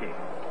Milwaukee.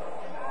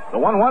 The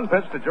 1-1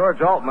 pitch to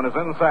George Altman is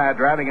inside,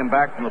 driving him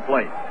back from the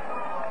plate.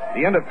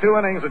 The end of 2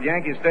 innings at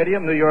Yankee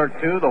Stadium, New York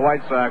 2, the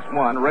White Sox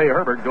 1. Ray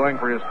Herbert going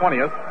for his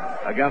 20th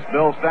against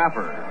Bill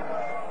Stafford.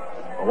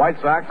 The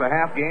White Sox a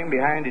half game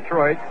behind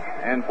Detroit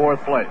and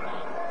 4th place.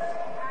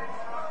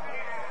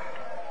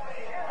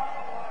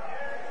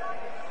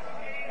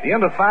 The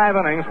end of 5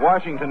 innings,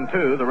 Washington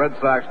 2, the Red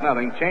Sox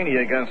nothing. Cheney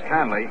against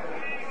Conley.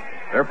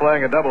 They're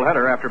playing a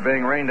doubleheader after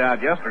being rained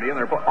out yesterday, and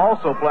they're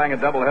also playing a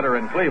doubleheader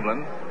in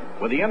Cleveland,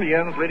 with the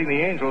Indians leading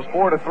the Angels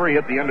 4-3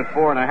 at the end of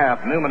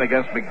 4.5. Newman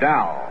against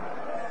McDowell.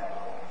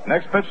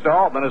 Next pitch to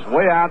Altman is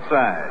way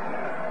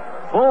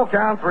outside. Full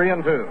count,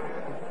 3-2.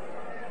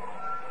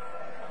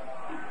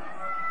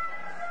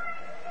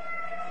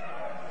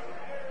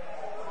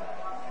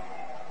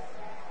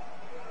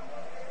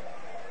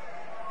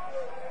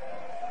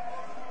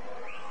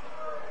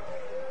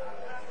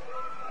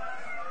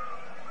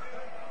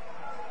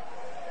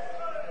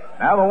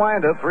 Now the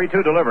windup,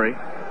 3-2 delivery.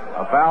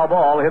 A foul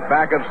ball hit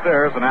back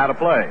upstairs and out of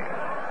play.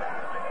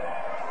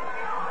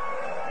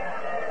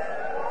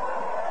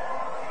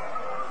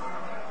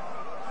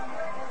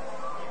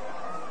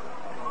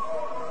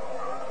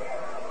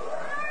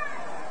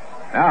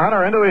 Now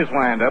Hunter into his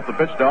windup, the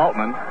pitch to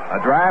Altman. A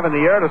drive in the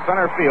air to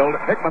center field.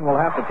 Hickman will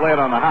have to play it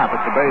on the hop.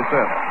 It's a base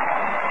hit.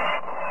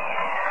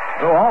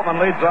 So Altman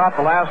leads off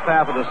the last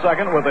half of the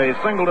second with a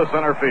single to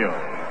center field.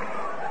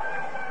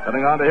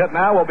 Heading on to hit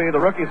now will be the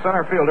rookie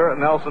center fielder,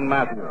 Nelson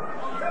Matthews.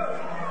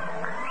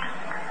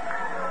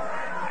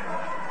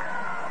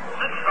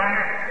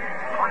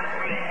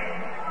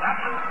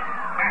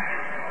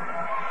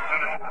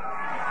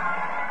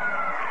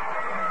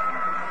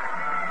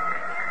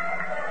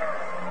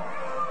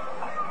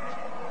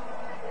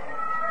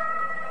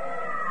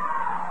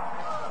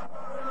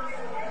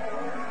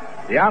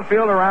 The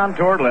outfield around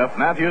toward left.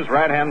 Matthews,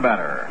 right-hand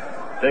batter.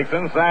 Takes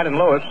inside and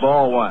low. It's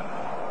ball 1.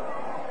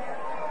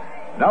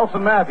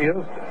 Nelson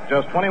Matthews,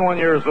 just 21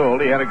 years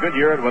old. He had a good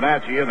year at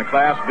Wenatchee in the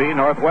Class B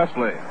Northwest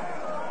League.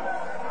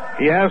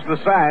 He has the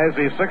size.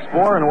 He's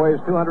 6'4" and weighs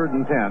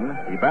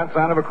 210. He bats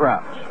out of a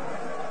crouch.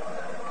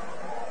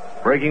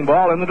 Breaking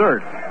ball in the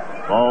dirt.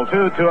 Ball 2,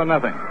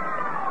 2-0.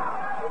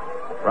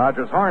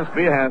 Rogers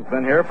Hornsby has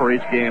been here for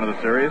each game of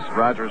the series.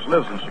 Rogers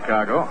lives in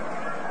Chicago.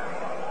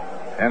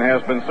 and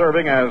has been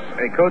serving as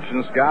a coach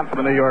and scout for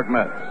the New York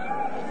Mets.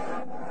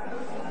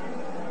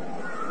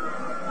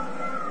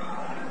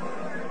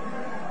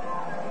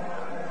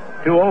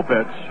 Two 0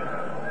 pitch.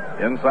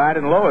 Inside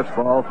and low, it's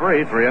ball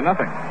 3, 3-0.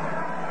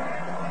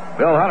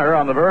 Bill Hunter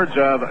on the verge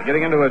of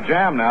getting into a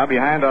jam now,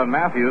 behind on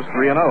Matthews,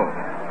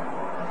 3-0.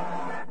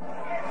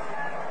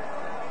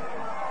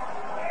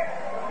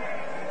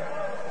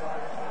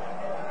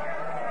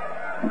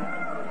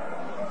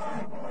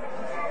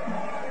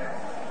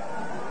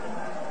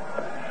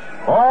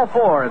 Ball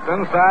 4, it's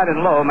inside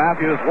and low.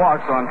 Matthews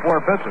walks on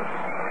 4 pitches.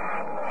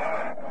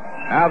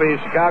 Now the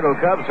Chicago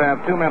Cubs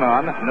have 2 men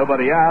on,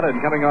 nobody out,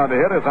 and coming on to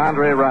hit is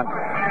Andre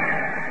Rogers.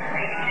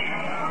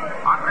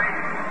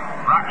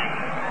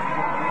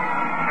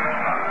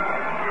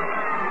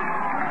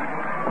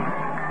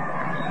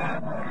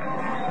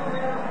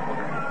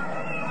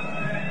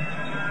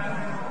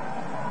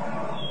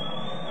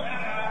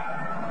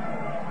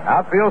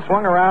 Outfield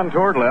swung around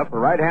toward left for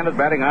right-handed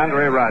batting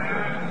Andre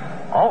Rogers.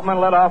 Altman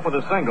led off with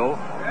a single.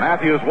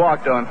 Matthews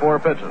walked on 4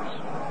 pitches.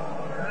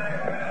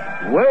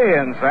 Way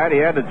inside, he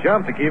had to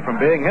jump to keep from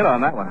being hit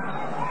on that one.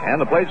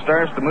 And the plate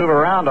starts to move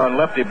around on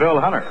lefty Bill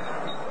Hunter.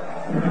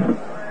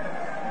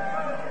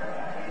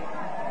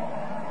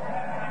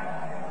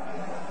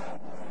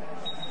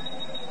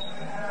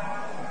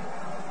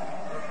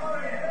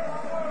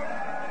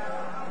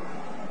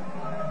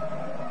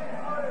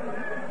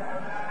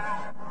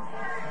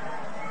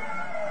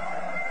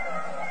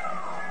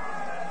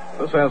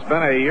 This has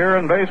been a year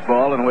in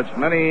baseball in which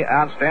many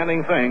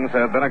outstanding things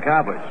have been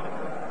accomplished.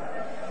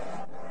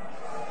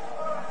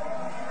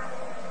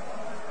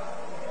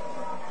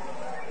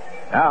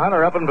 Now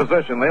Hunter up in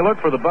position. They look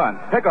for the bunt.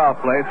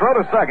 Pickoff play. Throw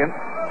to second.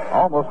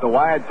 Almost a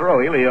wide throw.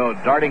 Elio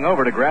darting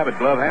over to grab it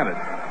glove-handed.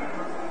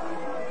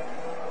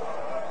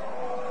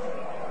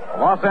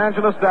 Los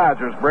Angeles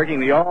Dodgers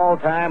breaking the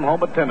all-time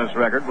home attendance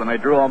record when they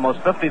drew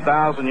almost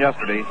 50,000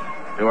 yesterday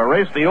to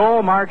erase the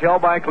old mark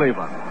held by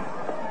Cleveland.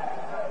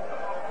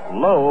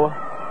 Low,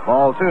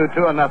 ball 2,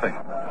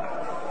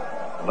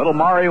 2-0. Little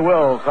Maury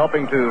Wills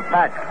helping to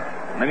pack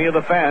many of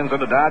the fans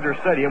into Dodger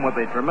Stadium with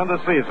a tremendous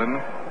season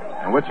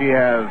in which he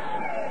has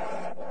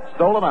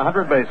stolen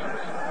 100 bases.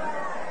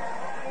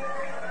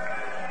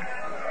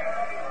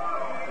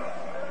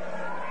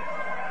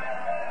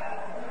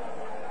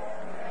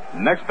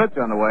 Next pitch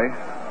on the way.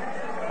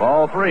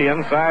 Ball 3,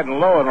 inside and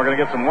low, and we're going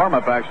to get some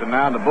warm-up action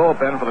now in the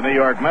bullpen for the New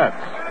York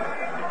Mets.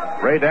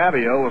 Ray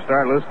Davio will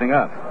start loosening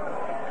up.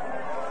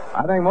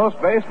 I think most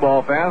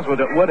baseball fans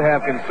would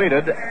have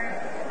conceded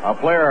a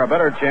player a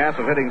better chance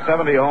of hitting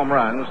 70 home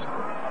runs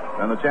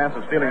than the chance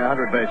of stealing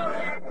 100 bases.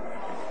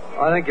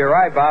 I think you're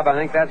right, Bob. I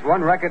think that's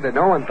one record that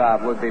no one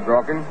thought would be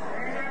broken.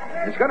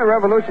 It's going to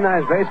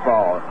revolutionize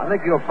baseball. I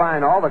think you'll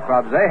find all the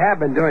clubs, they have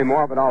been doing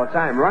more of it all the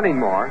time, running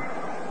more,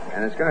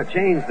 and it's going to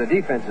change the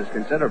defenses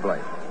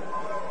considerably.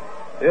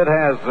 It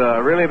has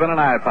really been an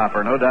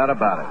eye-popper, no doubt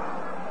about it.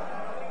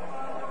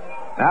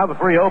 Now the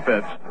 3-0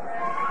 pitch.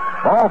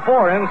 Ball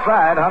 4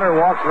 inside. Hunter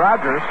walks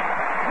Rogers,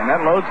 and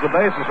that loads the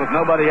bases with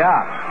nobody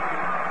out.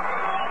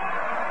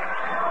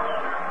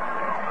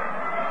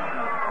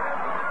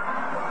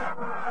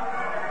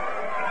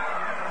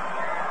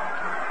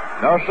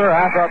 No, sir,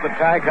 I thought the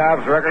Ty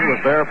Cobb's record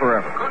was there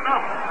forever. Good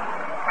enough.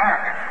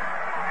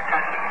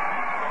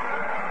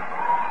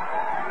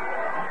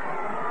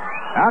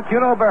 Now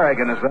Cuno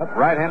Berrigan is up,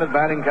 right-handed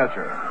batting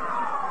catcher.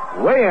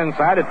 Way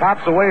inside, it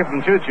pops away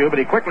from Choo-Choo, but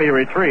he quickly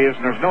retrieves,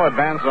 and there's no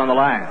advance on the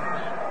lines.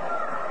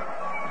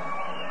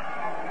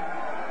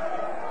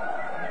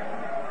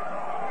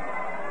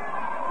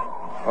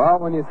 Well,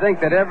 when you think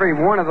that every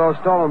one of those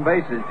stolen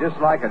bases, just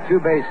like a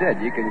 2-base hit,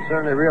 you can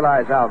certainly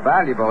realize how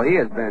valuable he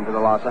has been to the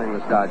Los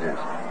Angeles Dodgers.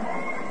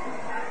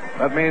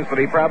 That means that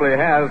he probably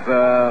has,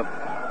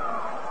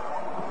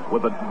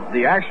 with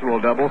the actual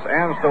doubles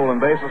and stolen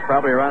bases,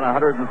 probably around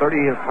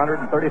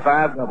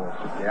 135 doubles.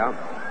 Yeah.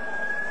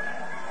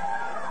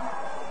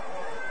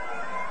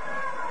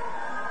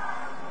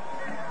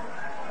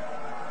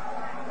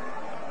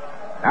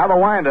 Now the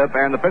windup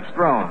and the pitch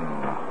thrown.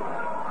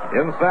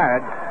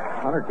 Inside.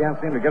 Hunter can't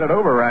seem to get it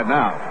over right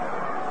now.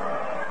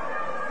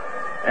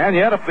 And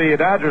yet, if the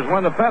Dodgers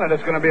win the pennant,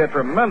 it's going to be a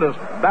tremendous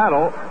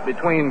battle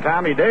between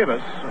Tommy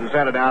Davis, who's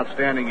had an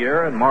outstanding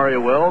year, and Mario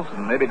Wills,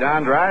 and maybe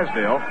Don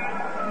Drysdale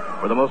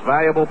for the most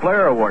valuable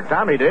player award.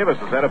 Tommy Davis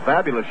has had a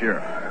fabulous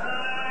year.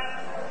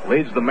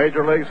 Leads the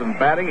major leagues in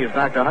batting. He's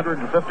knocked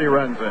 150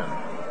 runs in.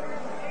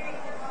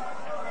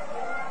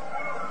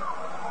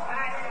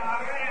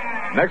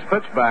 Next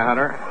pitch by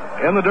Hunter.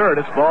 In the dirt,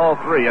 it's ball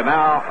 3, and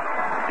now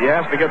he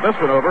has to get this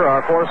one over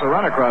or force a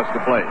run across the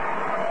plate.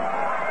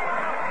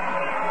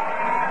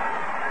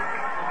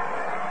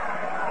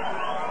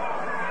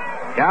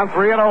 Count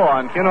 3-0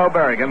 on Cuno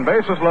Berrigan.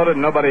 Bases loaded,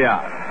 nobody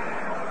out.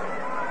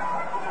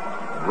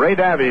 Ray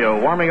Davio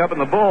warming up in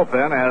the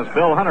bullpen as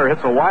Bill Hunter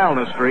hits a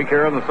wildness streak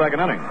here in the second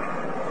inning.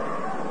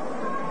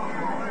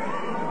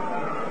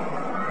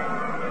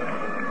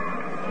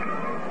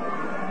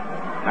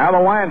 Now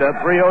the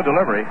windup, 3-0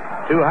 delivery.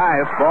 Too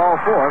high, it's ball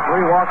 4,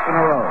 3 walks in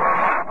a row.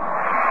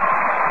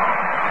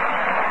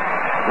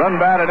 Run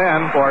batted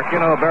in for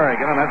Keno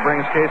Berrigan, and that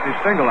brings Casey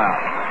Stengel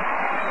out.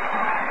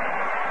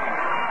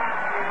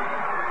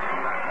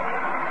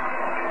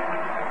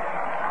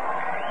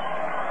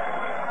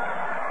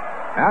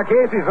 Now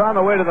Casey's on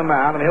the way to the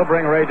mound, and he'll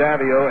bring Ray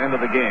Davio into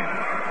the game.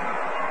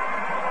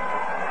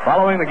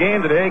 Following the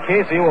game today,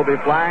 Casey will be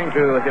flying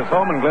to his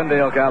home in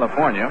Glendale,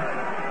 California.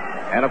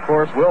 And, of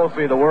course, we'll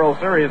see the World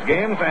Series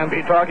games and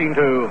be talking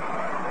to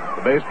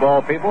the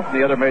baseball people from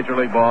the other Major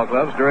League ball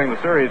clubs during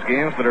the series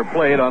games that are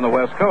played on the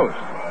West Coast,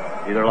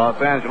 either Los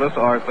Angeles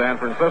or San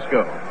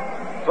Francisco.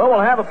 So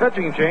we'll have a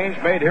pitching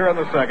change made here in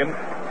the second.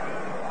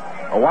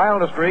 A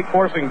wild streak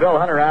forcing Bill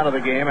Hunter out of the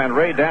game, and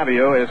Ray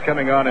Davio is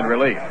coming on in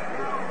relief.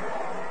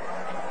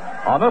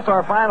 On this,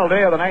 our final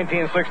day of the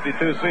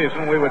 1962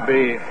 season, we would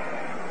be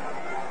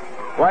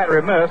quite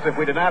remiss if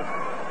we did not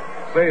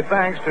say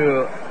thanks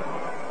to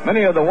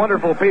many of the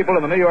wonderful people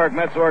in the New York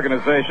Mets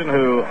organization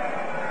who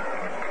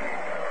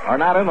are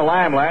not in the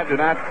limelight, do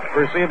not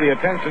receive the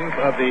attentions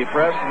of the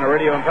press and the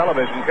radio and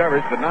television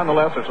coverage, but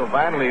nonetheless are so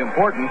vitally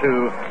important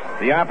to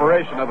the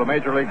operation of a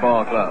Major League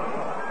ball club.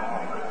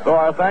 So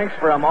our thanks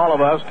from all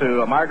of us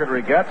to Margaret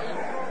Rigetz,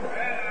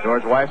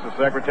 George Weiss, the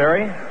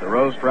secretary, to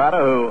Rose Strata,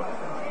 who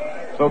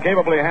so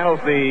capably handles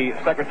the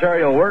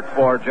secretarial work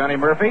for Johnny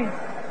Murphy,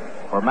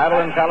 for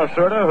Madeline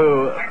Calasurda,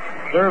 who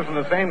serves in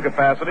the same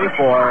capacity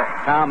for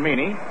Tom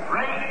Meany,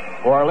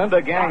 for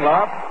Linda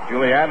Gangloff,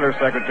 Julie Adler's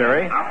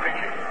secretary,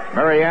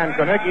 Mary Ann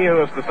Konicki,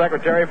 who is the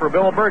secretary for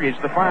Bill Burgage,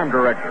 the farm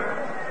director.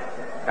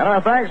 And our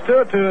thanks,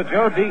 too, to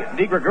Joe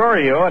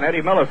DiGregorio and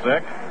Eddie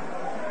Millicek,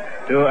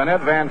 to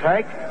Annette Van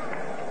Dyke,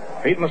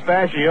 Pete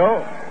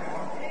Mustachio,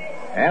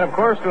 and, of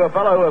course, to a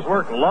fellow who has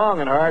worked long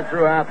and hard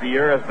throughout the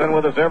year, has been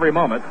with us every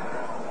moment,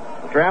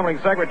 the traveling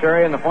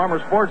secretary and the former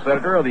sports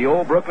editor of the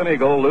old Brooklyn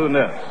Eagle, Lou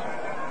Ness.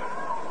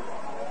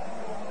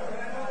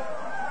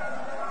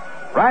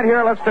 Right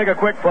here, let's take a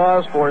quick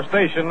pause for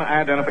station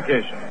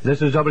identification.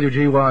 This is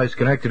WGY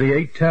Schenectady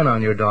 810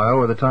 on your dial,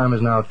 where the time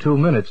is now 2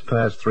 minutes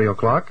past 3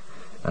 o'clock,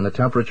 and the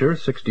temperature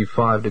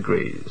 65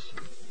 degrees.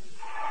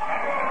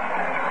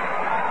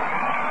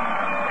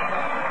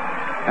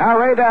 Now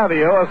Ray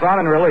Davio is on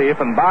in relief,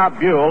 and Bob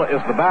Buell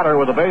is the batter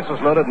with the bases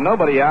loaded,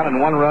 nobody out,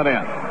 and 1 run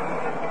in.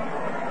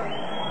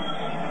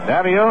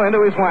 Davio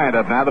into his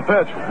windup. Now the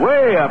pitch,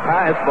 way up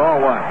high, it's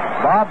ball 1.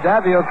 Bob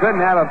Davio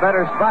couldn't have a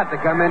better spot to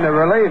come in to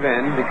relieve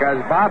in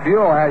because Bob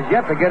Buell has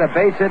yet to get a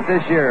base hit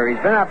this year. He's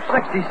been up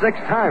 66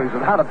 times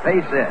without a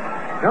base hit.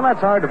 You know,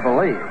 that's hard to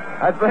believe.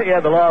 I think he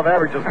had the law of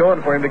averages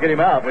going for him to get him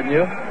out, wouldn't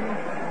you?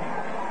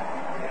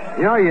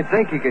 You know, you'd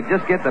think he could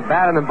just get the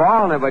bat and the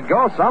ball and it would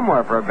go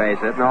somewhere for a base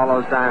hit and all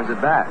those times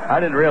at bat.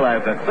 I didn't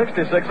realize that.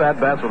 66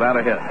 at-bats without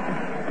a hit.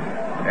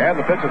 And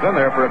the pitch is in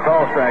there for a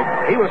call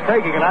strike. He was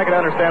taking, and I can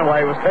understand why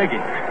he was taking.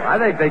 I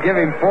think they give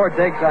him 4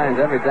 take signs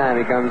every time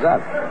he comes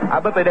up. I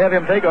bet they'd have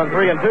him take on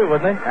 3 and 2,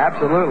 wouldn't they?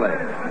 Absolutely.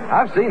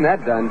 I've seen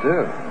that done,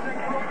 too.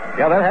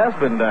 Yeah, that has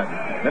been done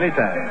many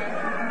times.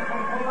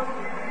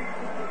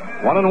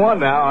 1-1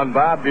 now on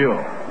Bob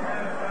Buell.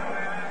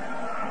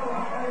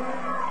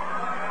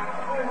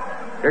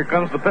 Here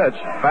comes the pitch.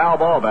 Foul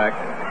ball back.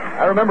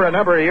 I remember a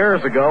number of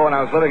years ago when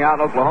I was living out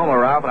in Oklahoma,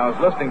 Ralph, and I was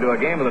listening to a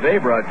Game of the Day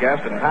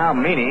broadcast, and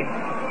Tom Meany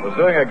was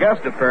doing a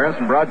guest appearance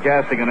and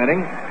broadcasting an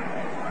inning,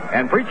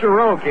 and Preacher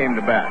Rowe came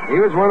to bat. He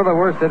was one of the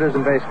worst hitters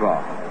in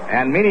baseball.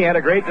 And Meany had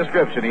a great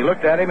description. He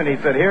looked at him and he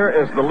said, "Here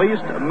is the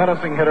least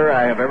menacing hitter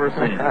I have ever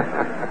seen."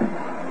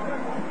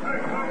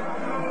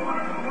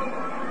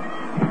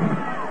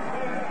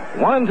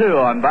 1-2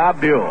 on Bob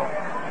Buell.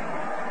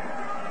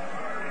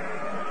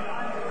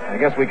 I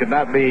guess we could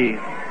not be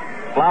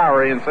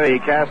flowery and say he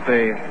cast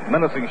a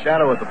menacing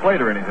shadow at the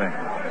plate or anything.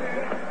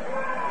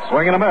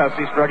 Swing and a miss.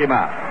 He struck him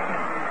out.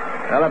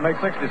 Well, that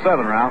makes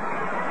 67, Ralph.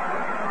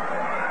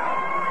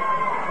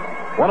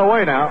 1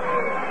 away now.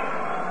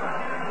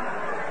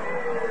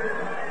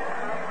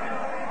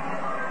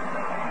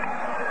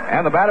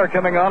 And the batter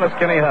coming on is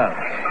Kenny Hubbs.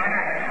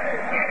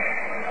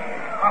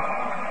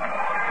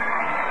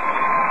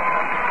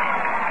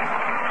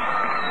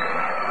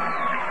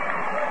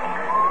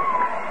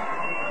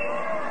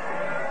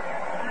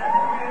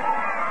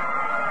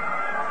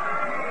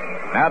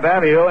 Now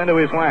Davio into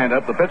his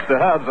windup. The pitch to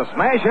Hubbs. A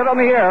smash hit on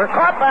the air.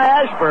 Caught by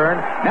Ashburn.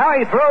 Now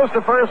he throws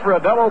to first for a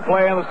double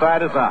play, and the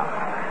side is out.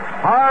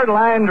 Hard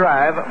line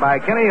drive by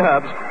Kenny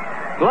Hubbs.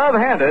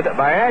 Glove-handed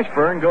by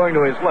Ashburn going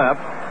to his left.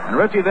 And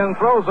Ritchie then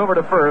throws over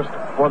to first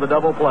for the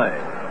double play.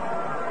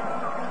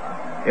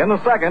 In the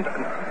second,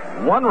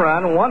 1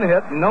 run, 1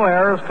 hit, no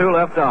errors, 2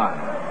 left on.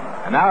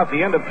 And now at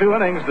the end of 2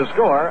 innings to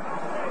score,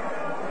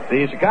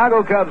 the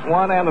Chicago Cubs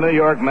 1 and the New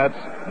York Mets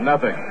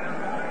nothing.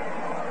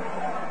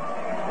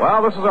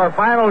 Well, this is our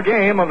final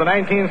game of the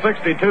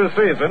 1962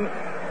 season.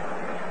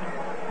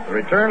 The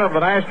return of the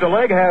National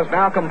League has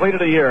now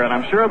completed a year, and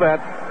I'm sure that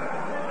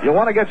you'll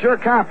want to get your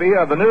copy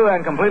of the new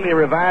and completely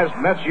revised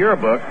Mets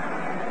yearbook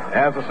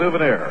as a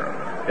souvenir.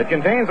 It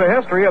contains a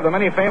history of the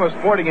many famous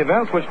sporting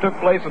events which took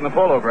place in the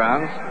Polo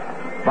Grounds,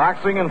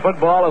 boxing and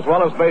football as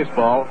well as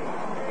baseball,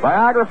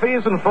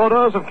 biographies and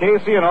photos of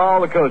Casey and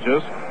all the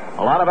coaches,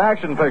 a lot of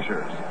action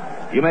pictures.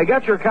 You may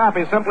get your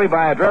copy simply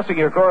by addressing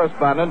your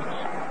correspondence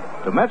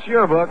to Mets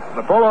Yearbook,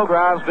 the Polo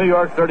Grounds, New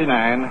York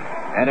 39,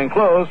 and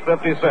enclose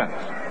 50 cents.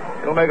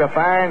 It'll make a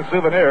fine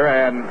souvenir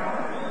and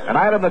an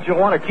item that you'll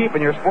want to keep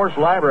in your sports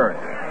library.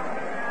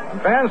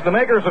 And fans, the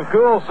makers of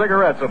Cool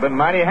cigarettes have been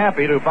mighty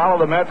happy to follow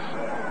the Mets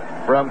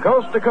from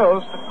coast to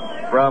coast,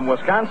 from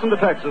Wisconsin to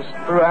Texas,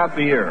 throughout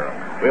the year.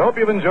 We hope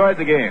you've enjoyed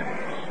the games.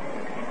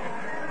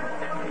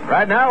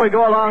 Right now, we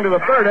go along to the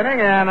third inning,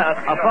 and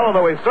a fellow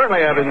that we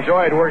certainly have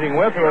enjoyed working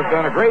with, who has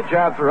done a great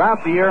job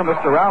throughout the year,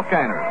 Mr. Ralph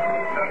Kiner.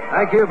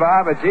 Thank you,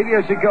 Bob. It's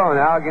Elio Chico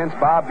now against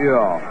Bob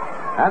Buell.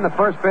 And the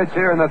first pitch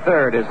here in the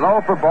third is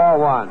low for ball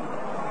one.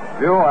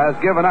 Buell has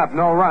given up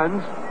no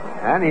runs,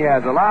 and he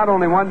has allowed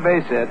only one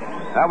base hit.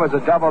 That was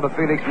a double to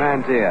Felix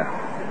Mantilla.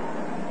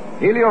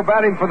 Elio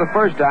batting for the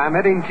first time,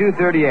 hitting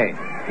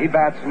 .238. He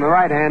bats from the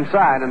right-hand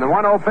side, and the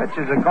 1-0 pitch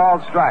is a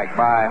called strike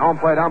by home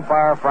plate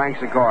umpire Frank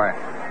Sikora.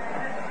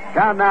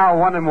 Count now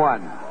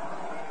 1-1.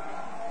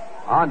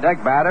 On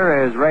deck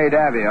batter is Ray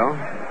Davio.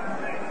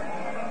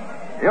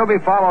 He'll be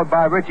followed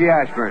by Richie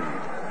Ashburn.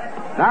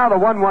 Now the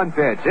 1-1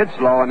 pitch. It's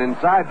low and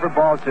inside for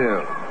ball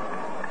two.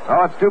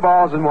 So it's 2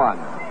 balls and 1.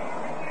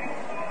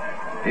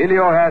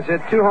 Elio has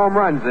hit 2 home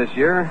runs this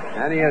year,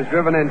 and he has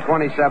driven in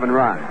 27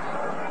 runs.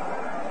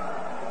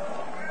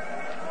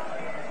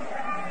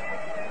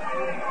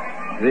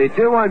 The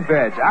 2-1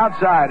 pitch.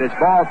 Outside, it's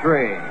ball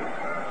 3.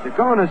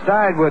 Chacon is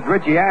tied with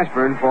Richie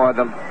Ashburn for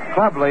the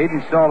club lead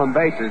in stolen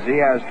bases. He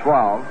has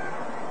 12.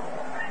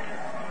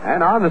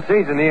 And on the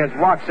season, he has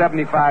walked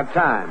 75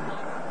 times.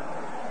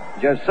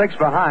 Just 6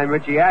 behind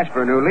Richie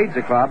Ashburn, who leads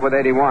the club with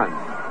 81.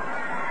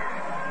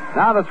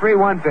 Now the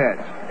 3-1 pitch.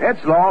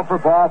 It's low for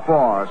ball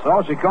 4.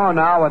 So Chacon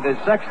now with his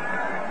 6th.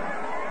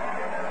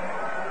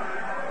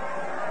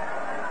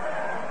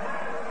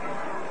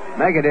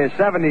 Make it his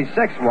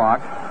 76th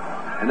walk.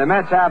 And the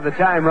Mets have the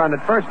tying run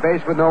at first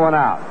base with no one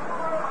out.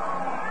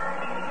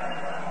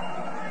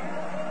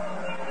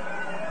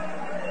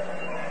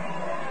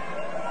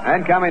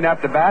 And coming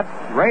up to bat,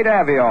 Ray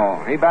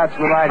Davio. He bats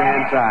from the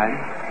right-hand side.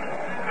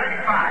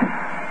 35.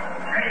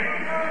 Ready.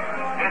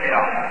 Hand it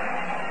off.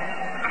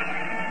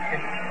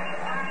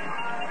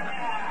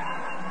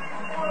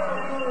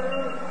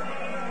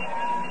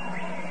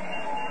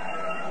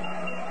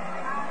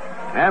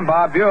 And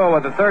Bob Buell,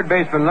 with the third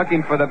baseman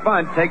looking for the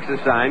bunt, takes the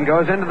sign,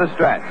 goes into the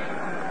stretch.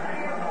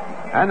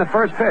 And the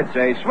first pitch,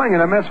 a swing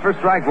and a miss for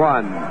strike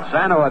 1.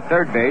 Sano at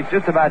third base,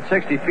 just about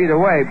 60 feet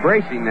away,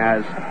 bracing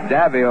as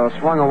Davio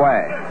swung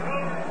away.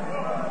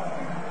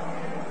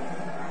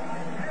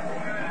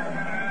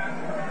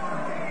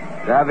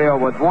 Davio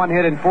with 1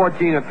 hit in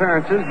 14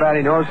 appearances,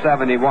 batting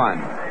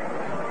 .071.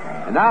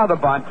 And now the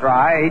bunt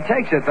try. He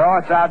takes it, though.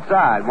 It's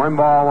outside. 1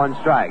 ball, 1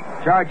 strike.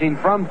 Charging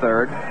from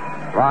third,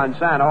 Ron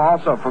Sano.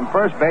 Also from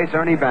first base,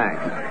 Ernie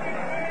Banks.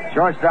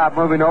 Shortstop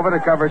moving over to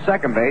cover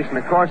second base, and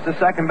of course the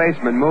second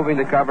baseman moving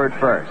to cover at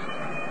first.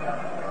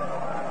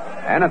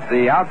 And if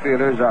the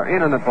outfielders are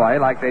in on the play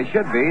like they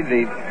should be,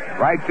 the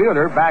right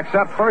fielder backs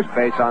up first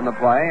base on the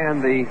play,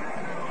 and the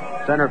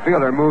center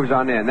fielder moves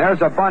on in.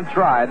 There's a bunt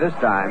try this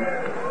time.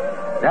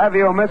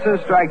 Davio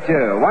misses, strike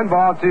 2. 1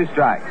 ball, 2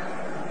 strikes.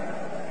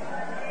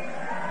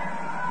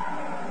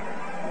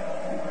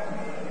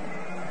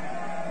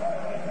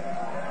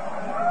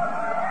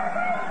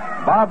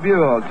 Bob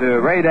Buell to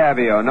Ray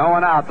Davio. No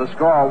one out. The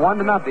score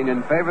 1-0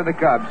 in favor of the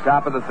Cubs.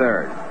 Top of the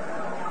third.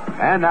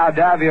 And now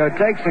Davio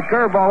takes the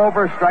curveball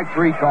over. Strike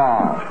 3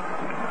 call.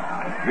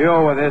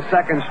 Buell with his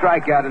second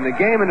strikeout in the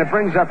game, and it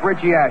brings up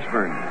Richie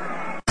Ashburn.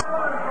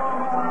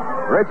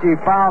 Richie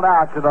fouled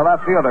out to the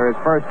left fielder his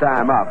first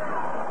time up.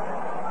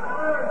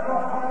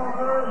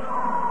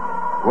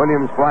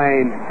 Williams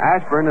playing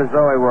Ashburn as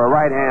though he were a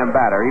right-hand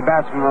batter. He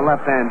bats from the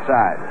left-hand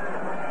side.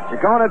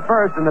 Chacon at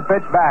first, and the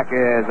pitch back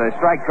is a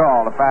strike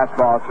call, a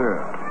fastball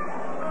through.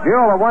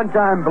 Buell, a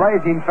one-time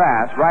blazing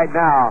fast. Right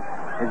now,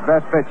 his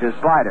best pitch is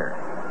slider.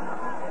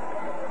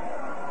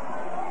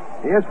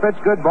 He has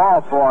pitched good ball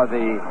for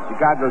the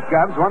Chicago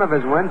Cubs. One of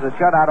his wins, a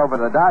shutout over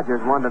the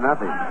Dodgers, 1-0.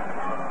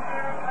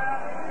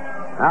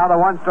 Now the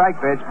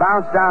 1-strike pitch,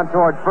 bounced down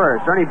toward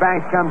first. Ernie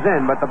Banks comes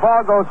in, but the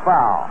ball goes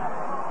foul.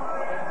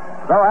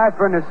 So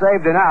Ashburn has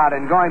saved an out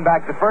and going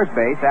back to first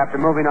base after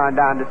moving on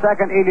down to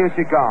second, Elio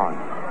Chacon.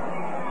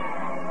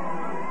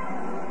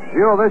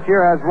 Buell this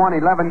year has won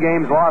 11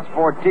 games, lost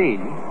 14.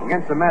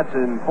 Against the Mets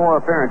in 4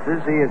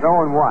 appearances, he is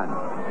 0-1.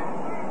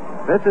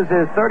 This is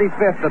his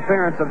 35th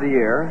appearance of the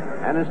year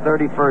and his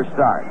 31st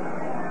start.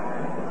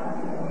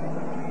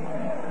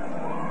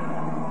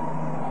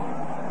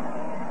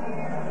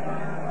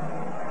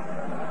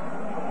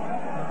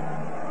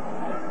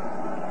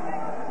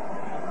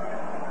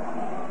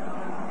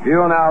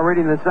 Buell now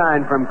reading the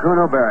sign from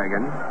Kuno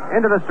Berrigan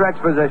into the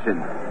stretch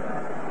position.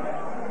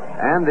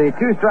 And the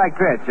 2-strike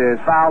pitch is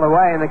fouled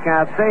away, and the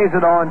count stays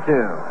at 0-2.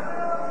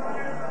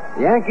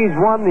 The Yankees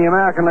won the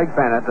American League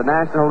pennant. The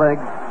National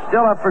League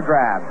still up for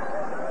grabs.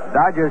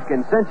 Dodgers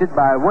can cinch it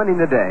by winning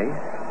today,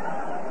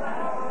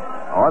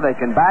 or they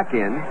can back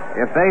in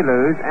if they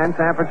lose and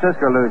San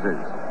Francisco loses.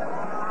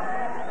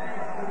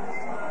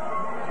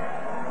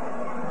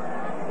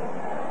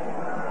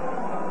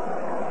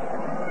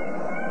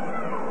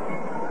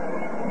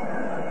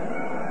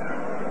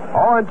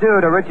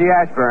 1-2 to Richie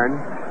Ashburn.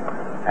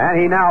 And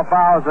he now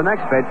fouls the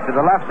next pitch to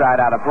the left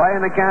side out of play,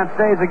 and the count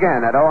stays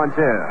again at 0-2.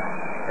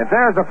 If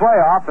there's a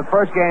playoff, the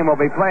first game will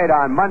be played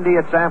on Monday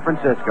at San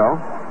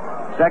Francisco.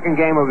 Second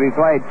game will be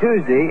played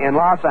Tuesday in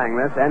Los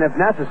Angeles, and if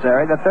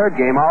necessary, the third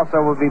game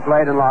also will be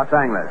played in Los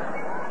Angeles.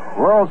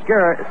 World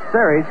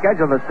Series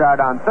scheduled to start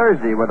on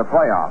Thursday with a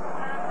playoff.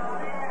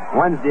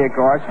 Wednesday, of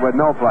course, with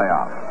no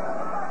playoff.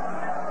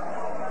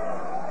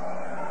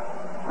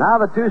 Now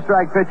the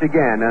two-strike pitch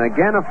again, and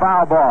again a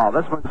foul ball.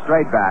 This one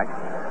straight back.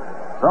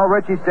 So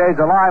Richie stays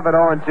alive at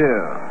 0-2.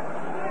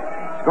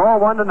 Score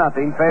 1-0,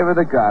 favor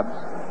the Cubs.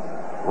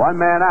 One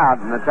man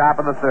out in the top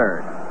of the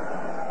third.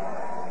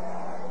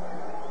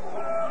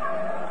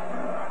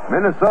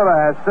 Minnesota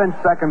has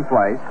cinched second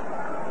place.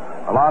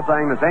 The Los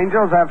Angeles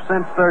Angels have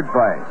cinched third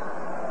place.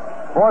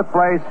 Fourth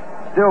place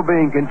still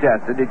being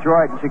contested.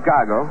 Detroit and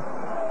Chicago.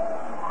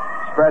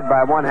 Spread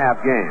by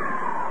 1/2 game.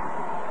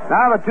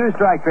 Now the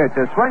two-strike pitch.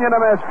 A swing and a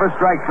miss for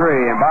strike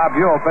 3. And Bob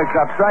Buell picks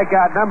up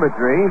strikeout number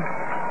 3.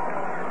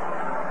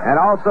 And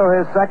also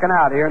his second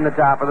out here in the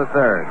top of the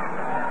third.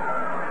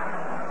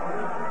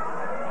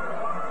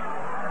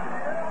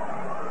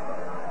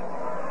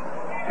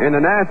 In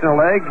the National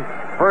League,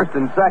 first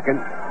and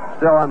second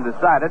still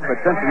undecided, but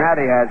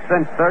Cincinnati has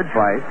cinched third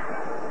place.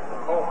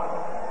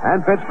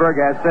 And Pittsburgh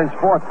has cinched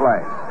fourth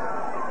place.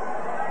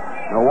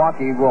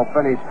 Milwaukee will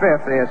finish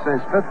fifth. They have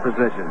cinched fifth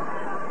position.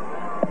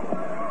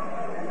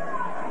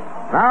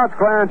 Now it's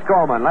Clarence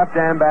Coleman,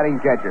 left-hand batting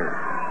catcher.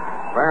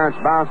 Clarence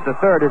bounced to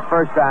third his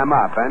first time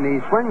up, and he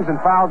swings and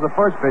fouls the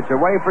first pitch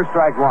away for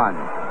strike 1.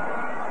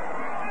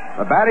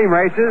 The batting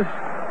races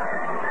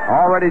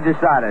already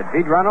decided.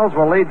 Pete Reynolds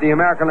will lead the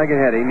American League in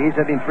hitting. He's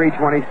hitting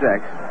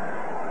 .326.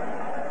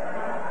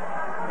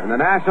 In the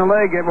National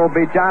League, it will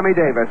be Tommy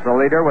Davis, the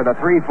leader, with a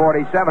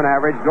 .347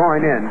 average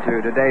going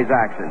into today's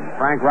action.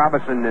 Frank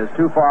Robinson is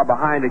too far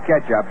behind to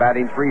catch up,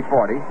 batting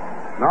 .340.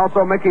 And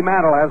also Mickey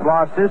Mantle has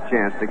lost his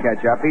chance to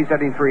catch up. He's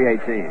hitting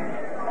 .318.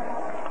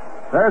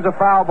 There's a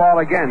foul ball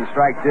again,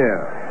 strike 2.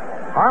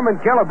 Harmon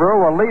Killebrew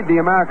will lead the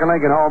American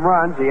League in home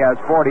runs. He has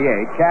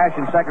 48. Cash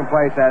in second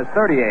place has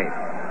 38.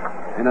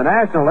 In the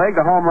National League,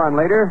 the home run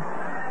leader,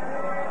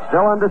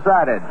 still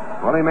undecided.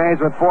 Willie Mays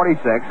with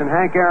 46, and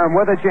Hank Aaron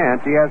with a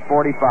chance. He has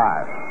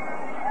 45.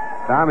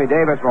 Tommy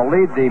Davis will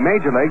lead the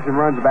major leagues in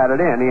runs batted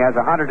in. He has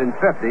 150.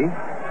 In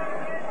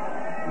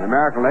the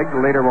American League, the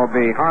leader will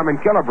be Harmon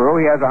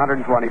Killebrew. He has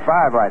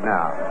 125 right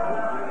now.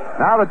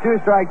 Now the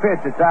two-strike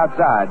pitch. It's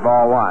outside.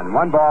 Ball 1.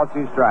 1 ball,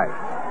 2 strikes.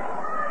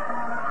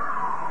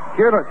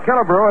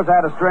 Killebrew has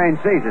had a strange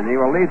season. He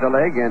will lead the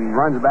league in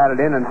runs batted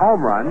in and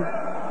home runs.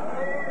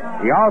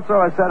 He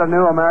also has set a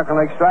new American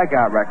League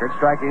strikeout record,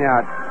 striking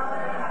out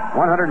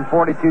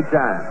 142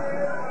 times.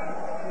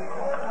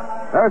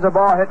 There's a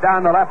ball hit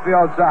down the left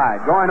field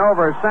side. Going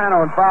over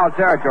Sano in foul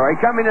territory.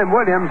 Coming in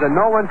Williams, and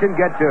no one can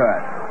get to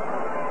it.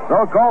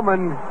 So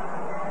Coleman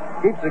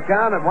keeps the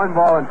count at 1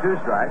 ball and 2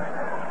 strikes.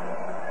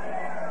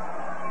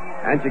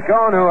 And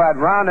Chacon, who had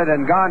rounded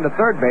and gone to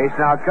third base,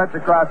 now cuts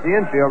across the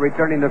infield,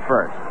 returning to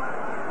first.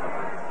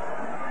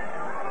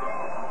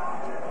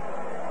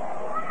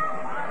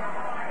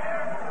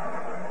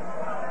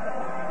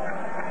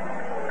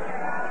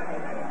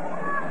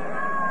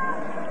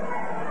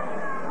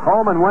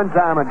 Coleman, one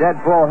time a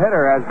dead pull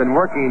hitter, has been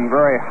working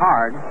very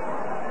hard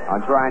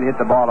on trying to hit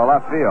the ball to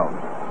left field.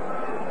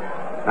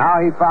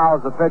 Now he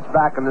fouls the pitch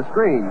back on the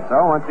screen.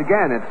 So once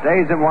again, it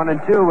stays at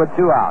 1-2 with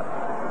 2 outs.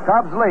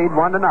 Cubs lead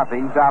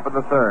 1-0, top of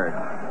the third.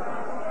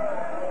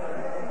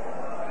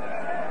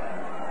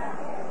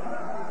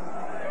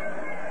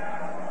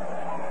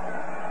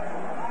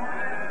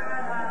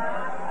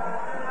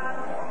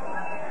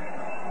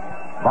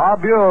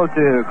 Bob Buell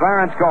to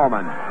Clarence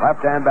Coleman,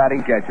 left-hand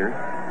batting catcher.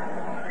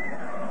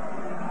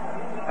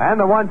 And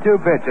the 1-2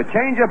 pitch, a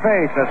change of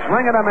pace, a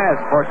swing and a miss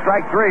for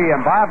strike 3,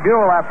 and Bob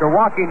Buell, after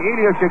walking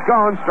Elio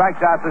Chacon,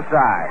 strikes out the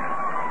side.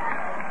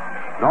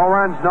 No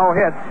runs, no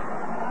hits,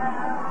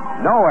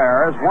 no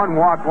errors, 1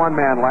 walk, 1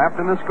 man left,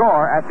 and the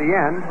score at the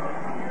end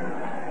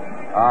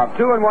of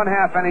 2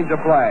 1/2 innings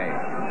of play.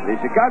 The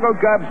Chicago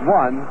Cubs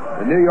 1,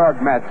 the New York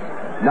Mets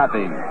 0.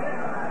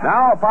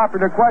 Now a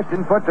popular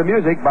question put to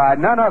music by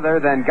none other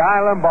than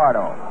Guy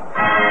Lombardo.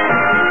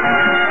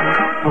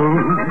 Who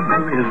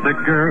is the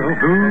girl?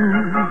 Who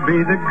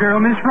be the girl?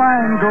 Miss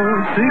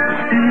Rheingold,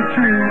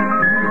 63.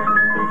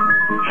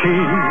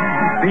 She'd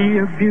be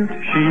a beaut.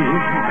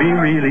 She'd be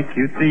really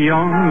cute. The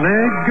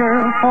only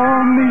girl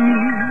for me.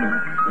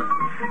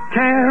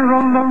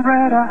 Carol,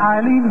 Loretta,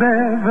 Eileen,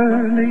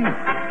 Beverly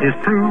is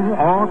Prue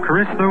or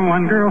Carissa,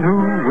 one girl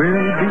who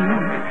will be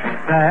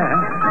that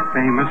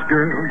famous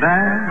girl,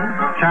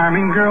 that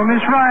charming girl,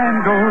 Miss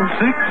Rheingold,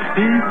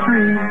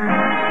 63.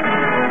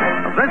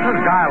 This is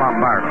Guy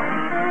Lombardo.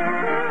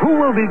 Who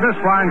will be Miss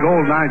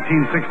Rheingold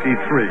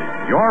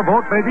 1963? Your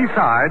vote may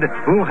decide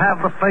who'll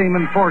have the fame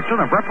and fortune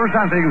of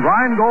representing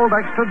Rheingold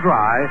Extra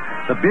Dry,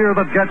 the beer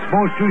that gets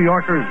most New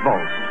Yorkers'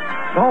 votes.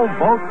 So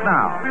vote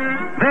now.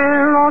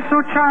 They're all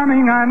so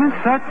charming, I'm in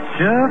such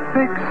a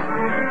fix.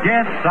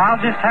 Yes,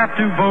 I'll just have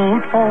to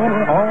vote for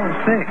all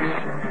six.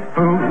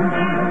 Who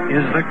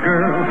is the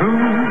girl who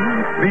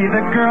be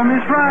the girl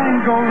Miss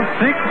Rheingold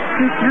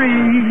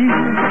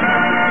 63?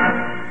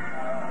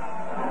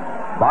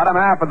 Bottom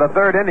half of the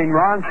third inning,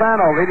 Ron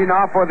Santo leading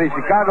off for the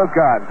Chicago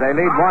Cubs. They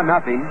lead 1-0.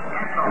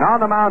 And on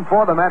the mound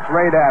for the Mets,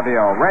 Ray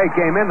Davio. Ray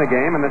came in the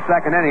game in the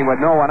second inning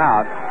with no one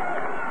out.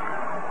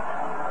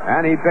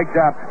 And he picked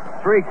up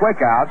 3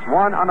 quick outs,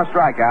 1 on a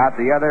strikeout,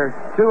 the other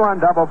 2 on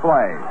double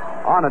plays,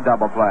 on a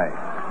double play.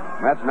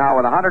 Mets now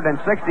with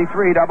 163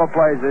 double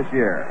plays this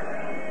year.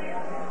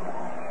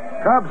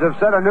 Cubs have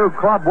set a new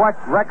club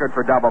record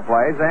for double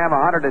plays. They have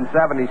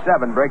 177,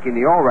 breaking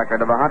the old record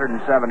of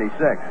 176.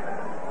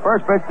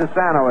 First pitch to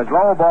Sano is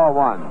low, ball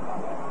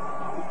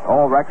 1.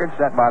 Old record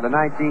set by the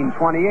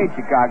 1928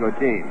 Chicago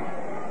team.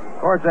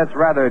 Of course, that's a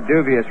rather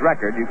dubious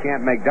record. You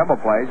can't make double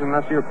plays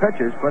unless your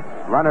pitchers put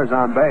runners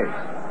on base.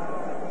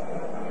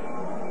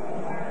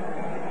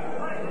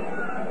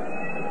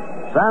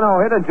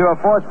 Sano hit into a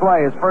forced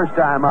play his first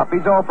time up.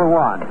 He's 0 for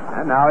 1.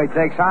 And now he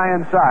takes high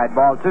inside,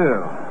 ball 2.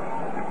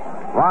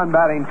 Ron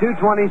batting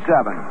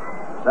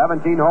 .227.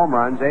 17 home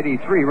runs,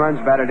 83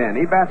 runs batted in.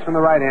 He bats from the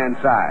right-hand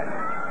side.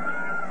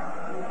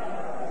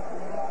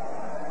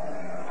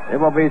 It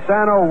will be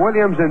Sano,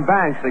 Williams, and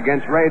Banks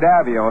against Ray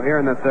Davio here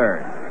in the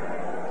third.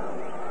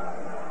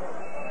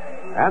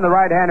 And the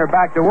right-hander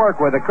back to work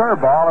with a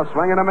curveball, a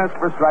swing and a miss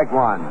for strike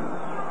 1.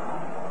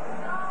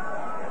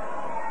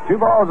 2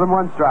 balls and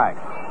 1 strike.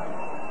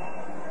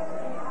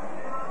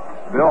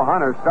 Bill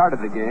Hunter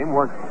started the game,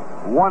 worked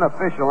 1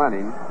 official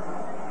inning,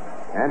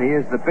 and he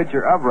is the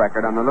pitcher of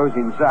record on the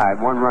losing side.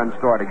 1 run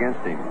scored against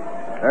him.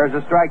 There's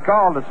a strike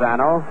called to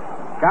Sano.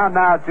 Count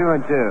now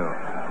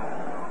 2-2.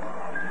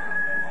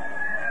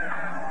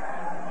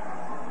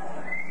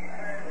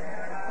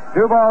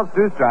 2 balls,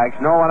 2 strikes,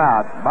 no one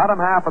out. Bottom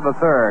half of the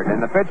third,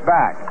 and the pitch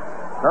back.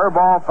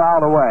 Curveball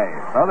fouled away.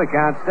 So the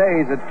count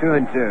stays at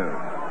 2-2.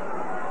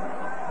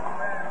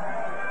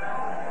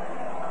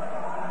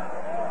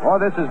 Well,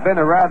 this has been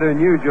a rather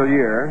unusual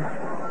year.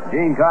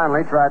 Gene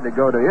Conley tried to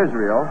go to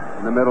Israel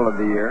in the middle of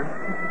the year.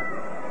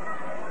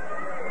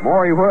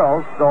 Maury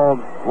Wills stole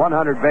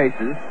 100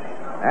 bases.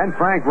 And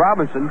Frank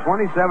Robinson,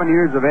 27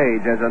 years of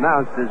age, has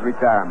announced his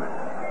retirement.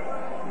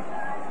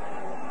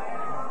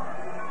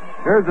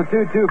 Here's the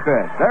 2-2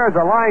 pitch. There's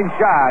a line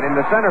shot in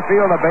the center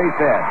field, a base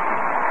hit.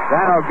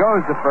 Sano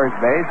goes to first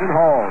base and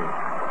holds.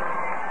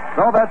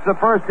 So that's the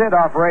first hit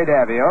off Ray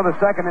Davio, the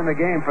second in the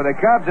game for the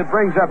Cubs. It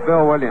brings up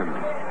Bill Williams.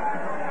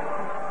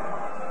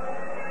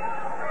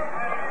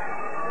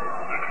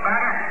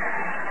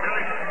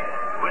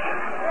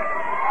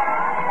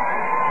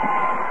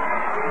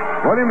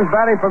 Williams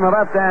batting from the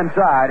left-hand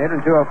side, hit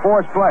into a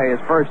forced play his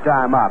first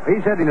time up.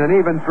 He's hitting an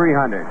even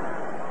 .300.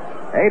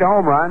 8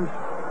 home runs.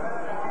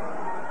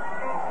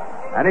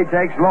 And he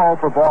takes low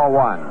for ball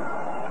 1.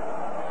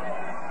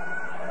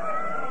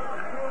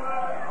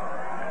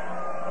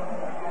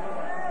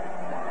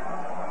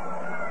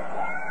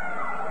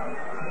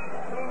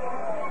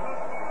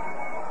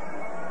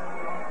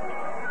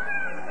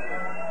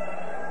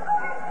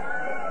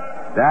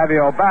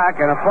 Davio back,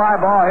 and a fly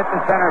ball hit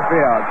the center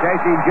field.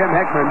 Chasing Jim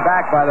Hickman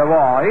back by the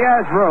wall. He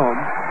has room,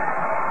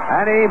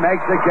 and he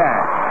makes the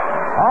catch.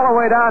 All the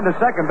way down to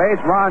second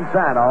base, Ron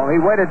Santo. He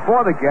waited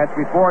for the catch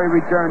before he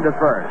returned to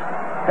first.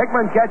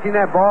 Hickman catching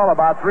that ball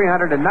about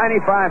 395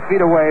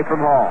 feet away from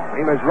home.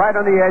 He was right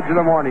on the edge of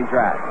the warning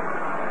track.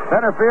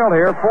 Center field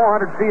here,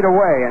 400 feet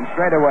away in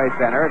straightaway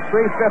center. It's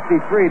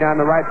 353 down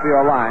the right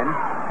field line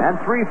and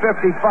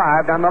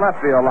 355 down the left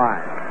field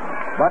line.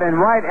 But in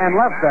right and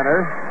left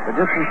center, the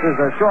distances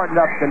are shortened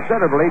up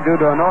considerably due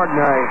to an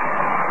ordinary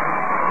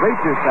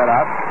bleacher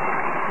setup.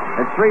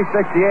 It's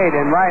 368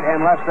 in right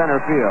and left center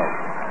field.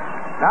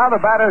 Now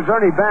the batter is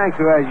Ernie Banks,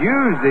 who has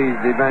used these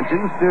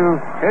dimensions to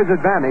his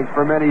advantage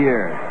for many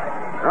years.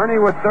 Ernie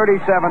with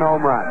 37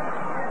 home runs.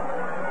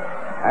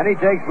 And he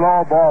takes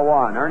low, ball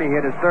 1. Ernie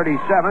hit his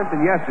 37th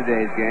in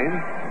yesterday's game.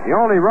 The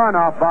only run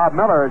off Bob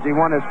Miller as he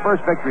won his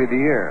first victory of the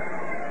year.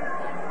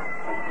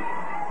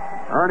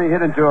 Ernie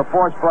hit into a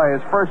forced play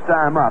his first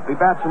time up. He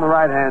bats from the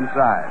right-hand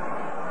side.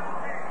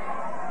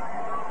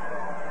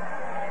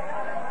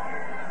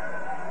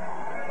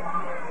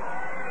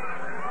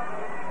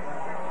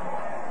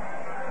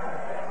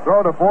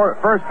 Throw to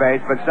first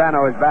base, but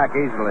Sano is back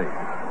easily.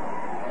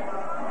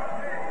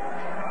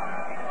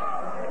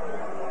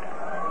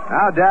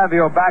 Now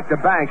Davio back to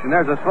Banks, and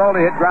there's a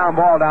slowly hit ground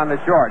ball down the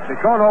short.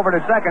 Chacon over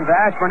to second to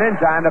Ashburn in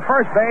time. To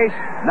first base,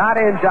 not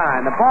in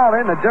time. The ball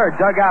in the dirt,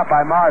 dug out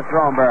by Mars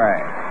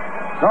Throneberry.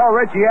 So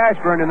Richie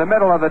Ashburn in the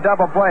middle of the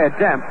double play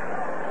attempt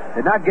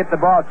did not get the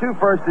ball to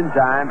first in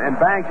time, and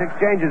Banks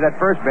exchanges at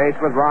first base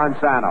with Ron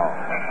Sano.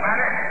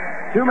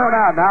 2 men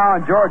out now,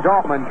 and George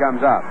Allman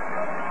comes up.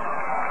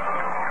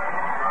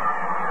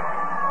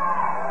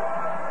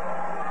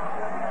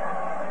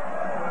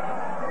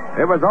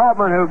 It was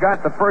Altman who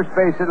got the first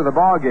base hit of the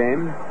ball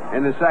game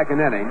in the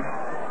second inning.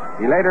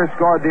 He later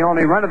scored the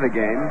only run of the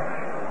game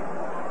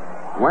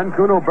when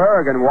Kuno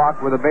Berrigan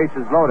walked with the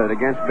bases loaded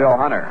against Bill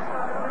Hunter.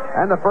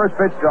 And the first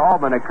pitch to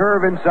Altman, a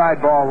curve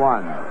inside, ball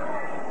one.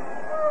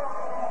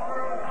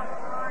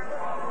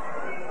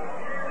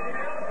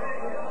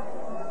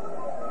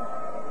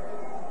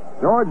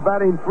 George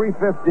batting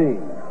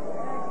 .315.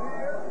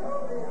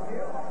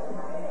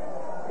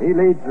 He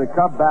leads the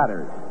Cub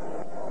batters.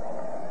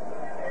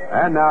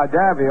 And now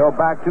Davio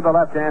back to the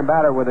left-hand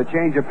batter with a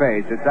change of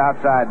pace. It's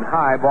outside and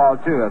high, ball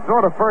two. A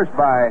throw to first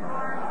by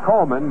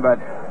Coleman, but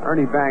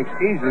Ernie Banks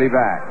easily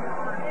back.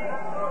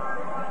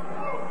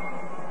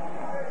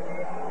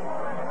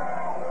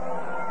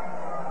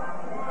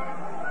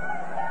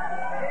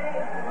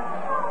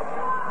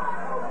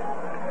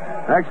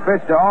 Next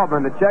pitch to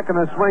Altman, the check and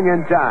the swing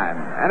in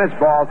time. And it's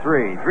ball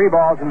three. 3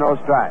 balls and no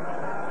strikes.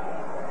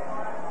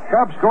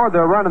 Cubs scored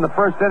their run in the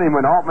first inning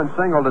when Altman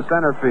singled to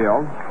center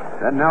field.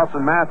 Then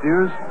Nelson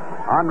Matthews,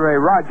 Andre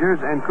Rogers,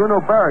 and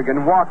Kuno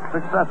Berrigan walked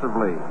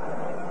successively.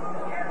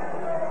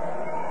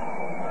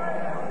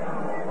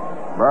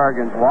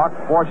 Berrigan's walk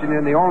forcing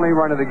in the only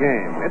run of the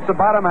game. It's the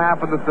bottom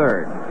half of the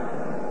third.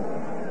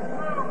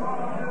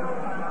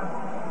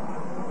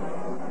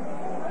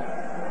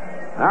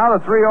 Now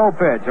the 3-0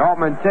 pitch.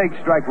 Altman takes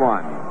strike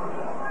one.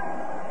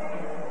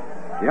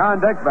 The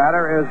on-deck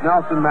batter is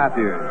Nelson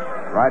Matthews,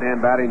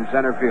 right-hand batting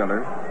center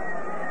fielder.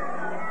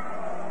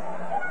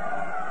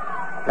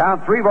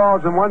 Count 3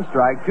 balls and 1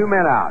 strike, 2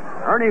 men out.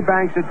 Ernie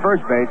Banks at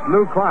first base,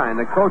 Lou Klein,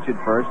 the coach at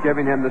first,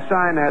 giving him the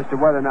sign as to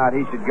whether or not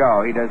he should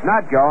go. He does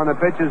not go, and the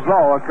pitch is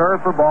low, a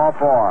curve for ball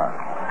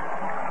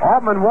 4.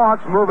 Altman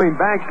walks, moving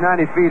Banks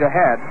 90 feet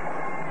ahead.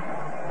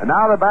 And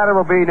now the batter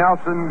will be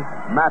Nelson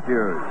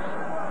Matthews.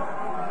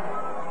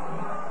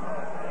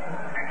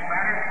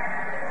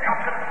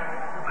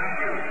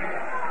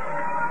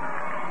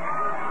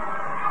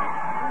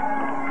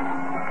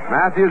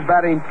 Matthews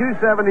batting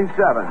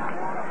 .277.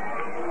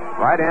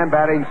 Right-hand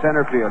batting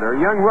center fielder.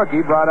 Young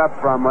rookie brought up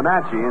from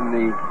Wenatchee in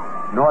the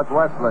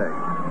Northwest League.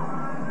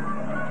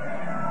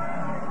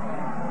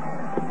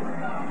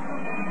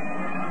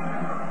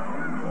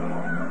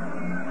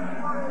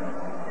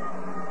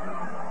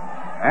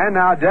 And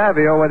now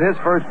Davio with his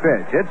first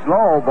pitch. It's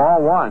low,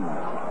 ball 1.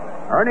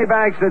 Ernie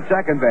Banks at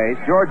second base.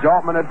 George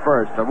Altman at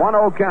first. A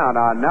 1-0 count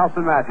on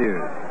Nelson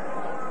Matthews.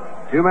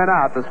 2 men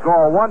out. The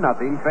score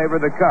 1-0 favor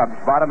the Cubs,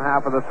 bottom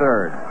half of the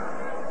third.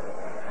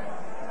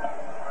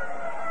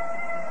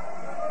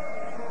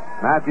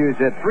 Matthews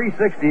hit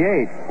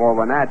 .368 for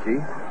Wenatchee,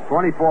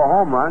 24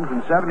 home runs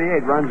and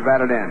 78 runs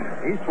batted in.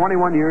 He's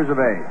 21 years of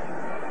age.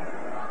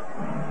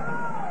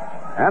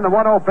 And the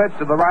 1-0 pitch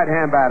to the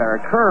right-hand batter. A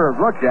curve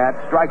looked at,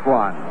 strike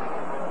one.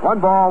 1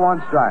 ball,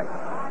 1 strike.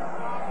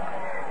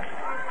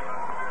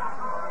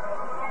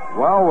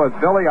 Well, with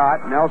Billy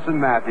Ott,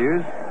 Nelson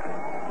Matthews,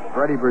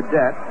 Freddie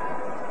Burdette,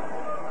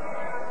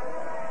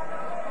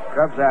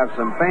 Cubs have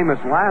some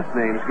famous last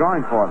names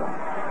going for them.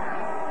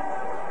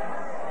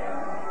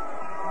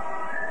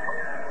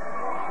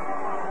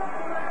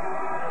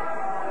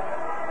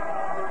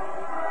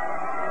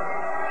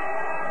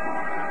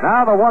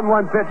 Now the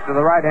 1-1 pitch to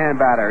the right-hand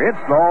batter. It's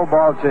low,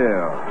 ball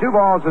 2. 2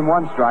 balls and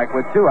 1 strike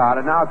with 2 out,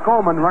 and now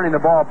Coleman running the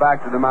ball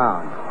back to the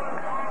mound.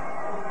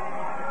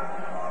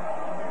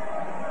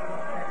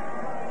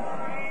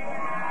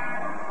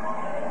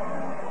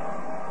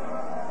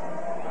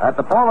 At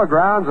the Polo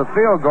Grounds, a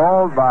field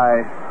goal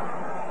by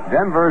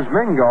Denver's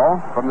Mingo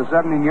from the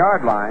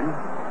 17-yard line,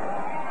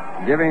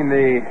 giving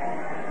the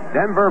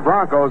Denver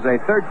Broncos a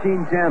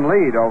 13-10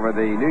 lead over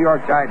the New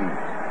York Titans.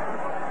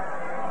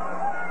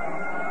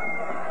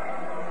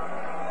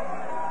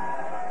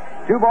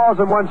 Two balls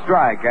and 1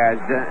 strike as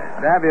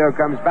Davio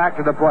comes back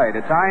to the plate.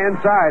 It's high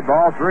inside,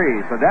 ball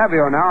 3. So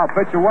Davio now a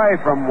pitch away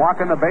from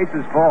walking the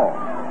bases full.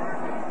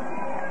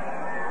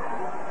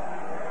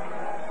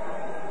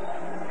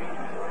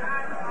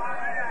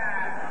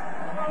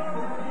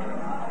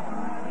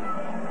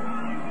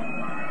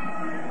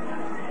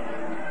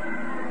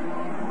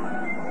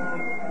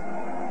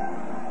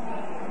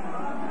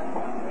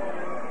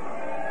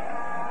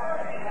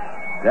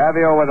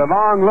 Davio with a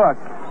long look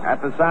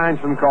at the signs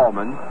from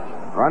Coleman.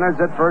 Runners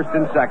at first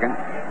and second.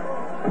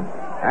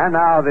 And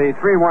now the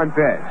 3-1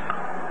 pitch.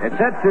 It's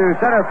hit to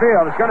center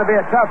field. It's going to be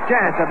a tough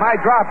chance. It might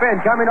drop in.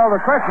 Coming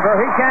over Christopher.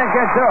 He can't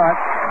get to it.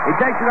 He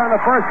takes it on the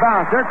first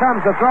bounce. Here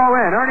comes the throw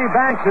in. Ernie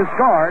Banks has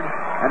scored.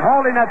 And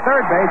holding at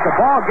third base, the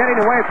ball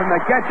getting away from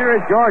the catcher is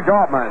George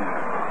Altman.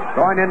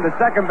 Going into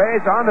second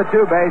base on the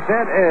 2-base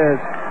hit is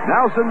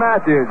Nelson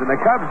Matthews. And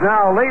the Cubs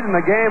now leading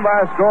the game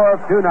by a score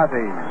of 2-0.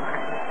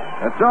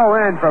 The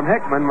throw-in from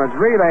Hickman was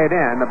relayed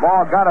in. The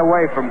ball got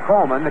away from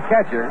Coleman, the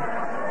catcher.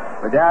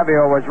 But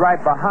Davio was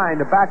right behind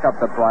to back up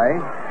the play.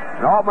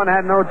 And Altman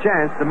had no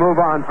chance to move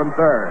on from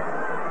third.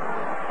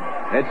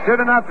 It's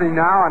 2-0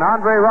 now, and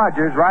Andre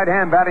Rogers,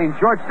 right-hand batting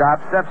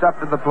shortstop, steps up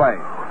to the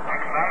plate. Andre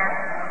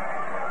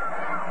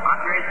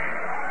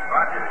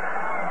Rogers.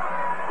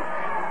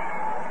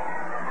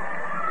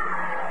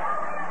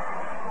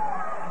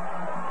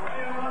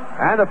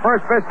 And the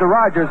first pitch to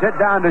Rogers hit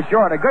down to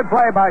short. A good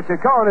play by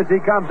Chacon as he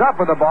comes up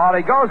with the ball.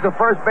 He goes to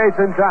first base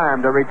in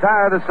time to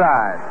retire the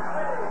side.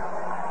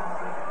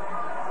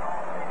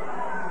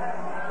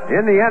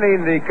 In the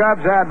inning, the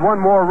Cubs had one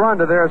more run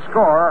to their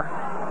score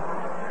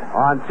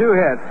on 2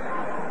 hits.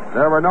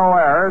 There were no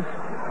errors,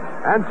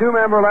 and 2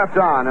 men were left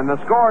on. And the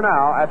score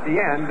now at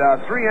the end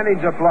of 3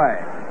 innings of play.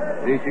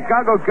 The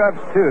Chicago Cubs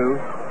 2,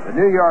 the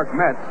New York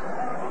Mets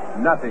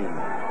nothing.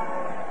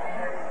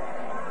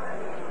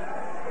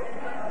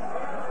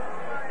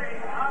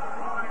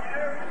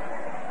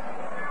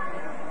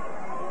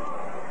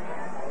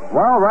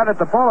 Well, right at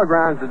the Polo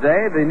Grounds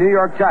today, the New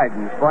York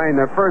Titans playing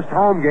their first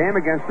home game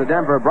against the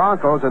Denver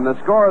Broncos, and the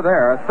score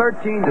there,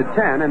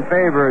 13-10 in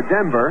favor of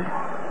Denver,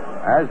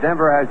 as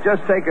Denver has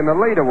just taken the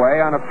lead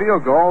away on a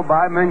field goal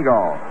by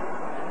Mingo.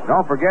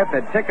 Don't forget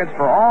that tickets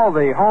for all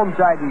the home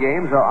Titan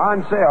games are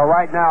on sale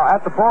right now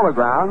at the Polo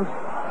Grounds,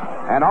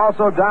 and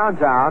also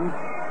downtown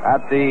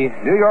at the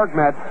New York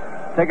Mets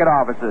ticket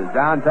offices.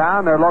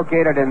 Downtown, they're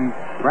located in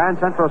Grand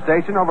Central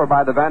Station over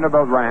by the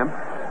Vanderbilt ramp,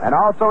 and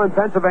also in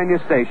Pennsylvania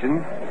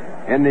Station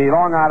in the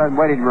Long Island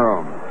waiting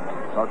room.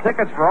 So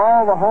tickets for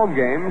all the home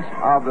games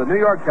of the New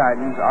York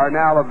Titans are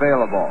now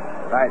available.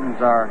 Titans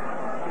are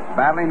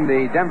battling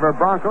the Denver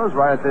Broncos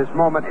right at this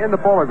moment in the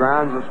Polo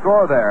Grounds. The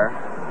score there,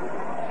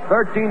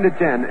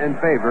 13-10 in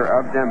favor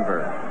of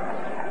Denver.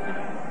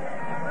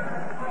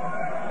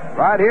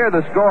 Right here,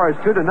 the score is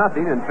 2-0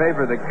 in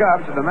favor of the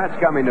Cubs, with the Mets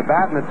coming to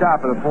bat in the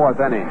top of the 4th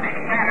inning.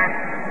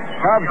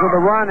 Cubs with a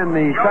run in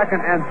the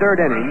 2nd and 3rd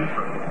innings.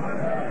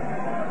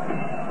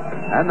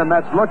 And the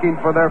Mets looking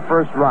for their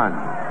first run.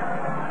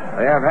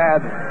 They have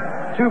had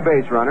 2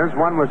 base runners.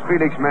 One was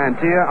Felix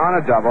Mantilla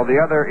on a double, the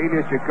other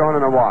Elias Chacon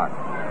on a walk.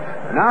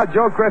 And now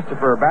Joe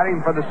Christopher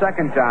batting for the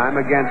 2nd time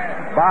against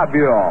Bob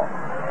Buell.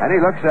 And he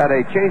looks at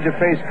a change of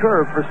pace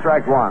curve for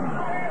strike 1.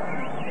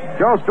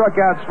 Joe struck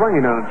out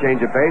swinging on a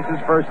change of pace his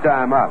first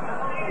time up.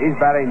 He's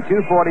batting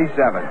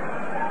 .247.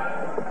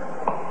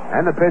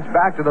 And the pitch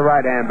back to the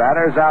right-hand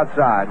batter is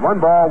outside. 1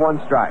 ball,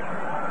 1 strike.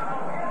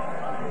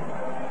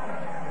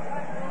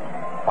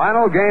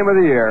 Final game of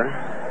the year.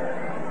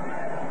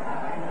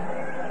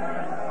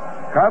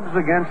 Cubs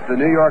against the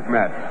New York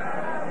Mets.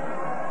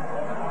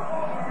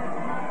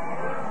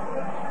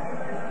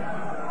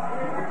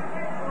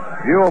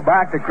 Buell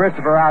back to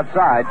Christopher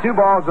outside. 2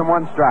 balls and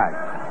 1 strike.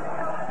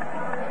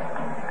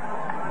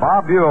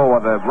 Bob Buell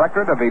with a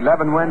record of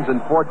 11 wins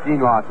and 14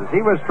 losses.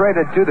 He was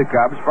traded to the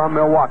Cubs from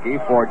Milwaukee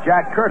for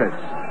Jack Curtis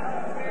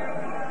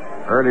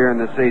earlier in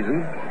the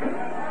season.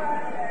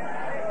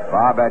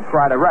 Bob had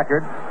quite a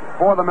record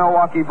for the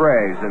Milwaukee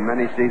Braves in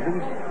many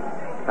seasons.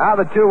 Now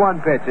the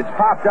 2-1 pitch. It's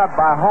popped up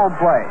by home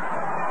plate.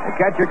 The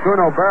catcher,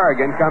 Kuno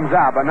Berrigan, comes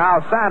out, but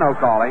now Sano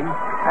calling,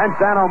 and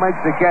Sano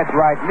makes the catch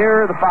right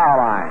near the foul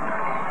line.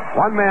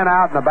 1 man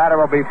out, and the batter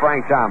will be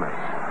Frank Thomas.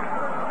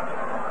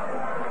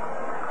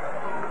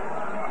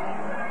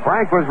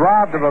 Frank was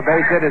robbed of a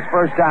base hit his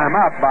first time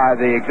up by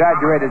the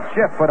exaggerated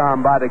shift put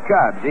on by the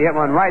Cubs. He hit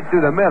one right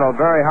through the middle,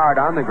 very hard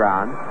on the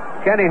ground.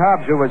 Kenny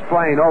Hubbs, who was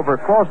playing over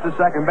close to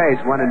second base,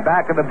 went in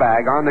back of the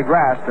bag on the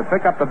grass to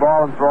pick up the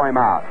ball and throw him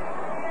out.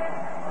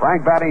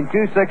 Frank batting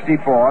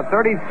 .264,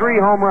 33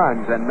 home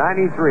runs, and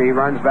 93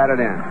 runs batted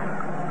in.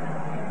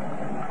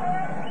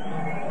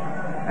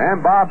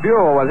 And Bob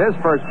Buell with his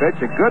first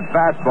pitch, a good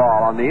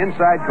fastball on the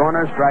inside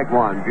corner, strike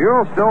 1.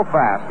 Buell still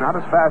fast, not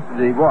as fast as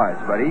he was,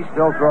 but he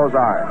still throws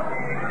hard.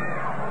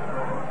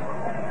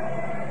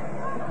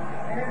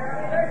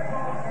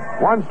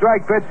 1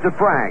 strike pitch to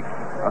Frank.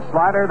 A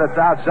slider that's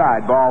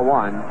outside, ball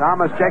 1.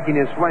 Thomas checking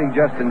his swing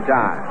just in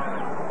time.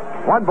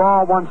 1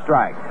 ball, 1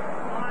 strike.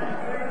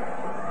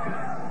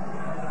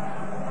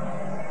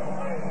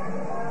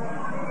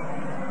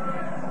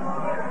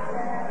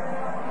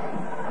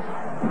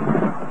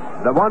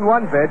 The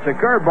 1-1 pitch, a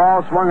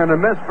curveball swung and a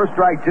miss for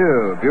strike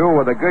 2. Buell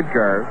with a good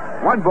curve.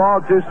 1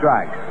 ball, 2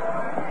 strikes.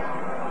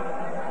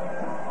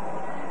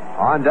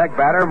 On deck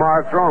batter,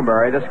 Mark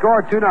Throneberry. The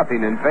score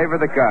 2-0 in favor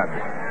of the Cubs.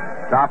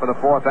 Top of the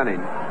 4th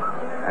inning.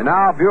 And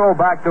now Buell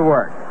back to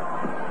work.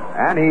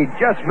 And he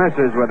just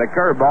misses with a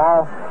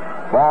curveball.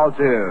 Ball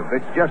 2.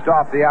 Pitch just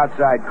off the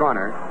outside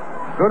corner.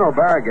 Kuno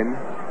Berrigan,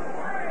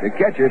 the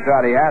catcher,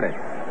 thought he had it.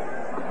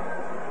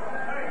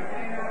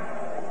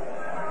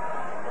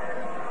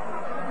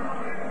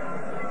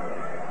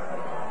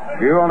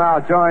 Buell now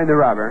towing the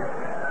rubber.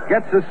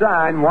 Gets the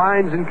sign,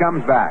 winds, and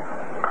comes back.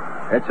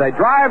 It's a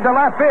drive to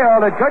left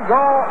field. It could go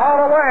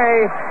all the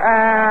way.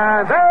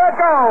 And there it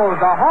goes,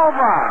 a home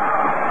run.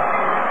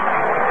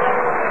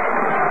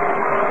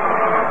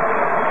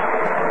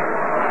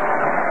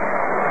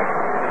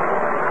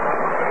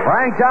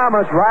 Frank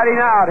Thomas riding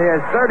out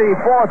his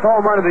 34th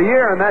home run of the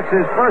year, and that's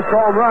his first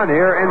home run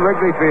here in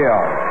Wrigley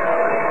Field.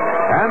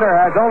 And there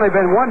has only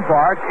been 1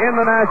 park in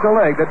the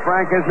National League that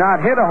Frank has not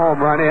hit a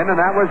home run in, and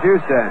that was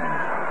Houston.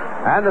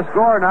 And the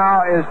score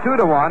now is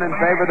 2-1 in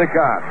favor of the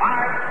Cubs.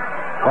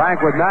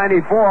 Frank with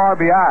 94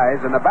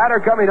 RBIs, and the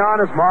batter coming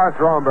on is Mark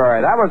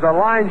Throneberry. That was a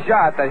line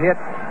shot that hit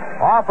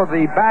off of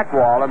the back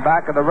wall and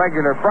back of the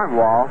regular front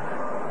wall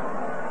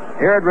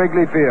here at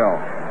Wrigley Field.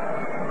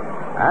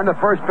 And the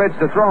first pitch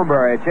to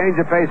Throneberry. Change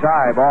of pace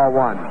high, ball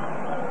one.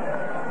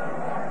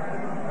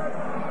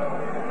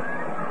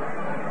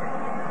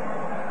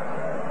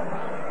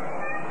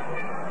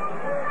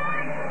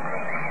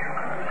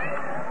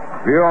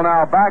 Buell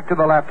now back to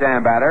the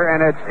left-hand batter,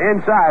 and it's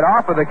inside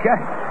off of the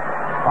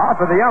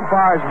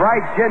umpire's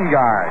right shin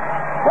guard.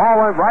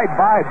 Ball went right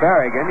by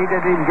Berrigan. He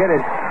didn't even get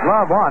his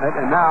glove on it,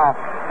 and now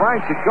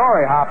Frank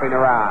Sikori hopping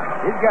around.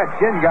 He's got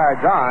shin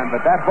guards on,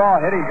 but that ball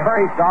hit him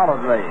very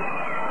solidly.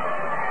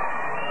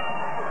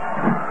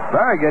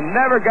 Berrigan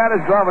never got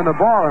his glove on the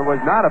ball, and was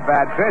not a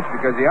bad pitch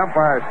because the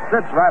umpire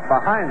sits right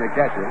behind the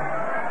catcher.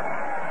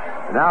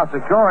 And now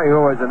Sikori,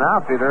 who is an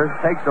outfielder,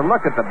 takes a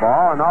look at the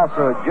ball and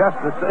also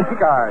adjusts the shin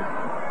guard.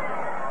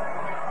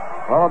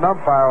 Well, an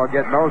umpire will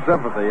get no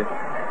sympathy.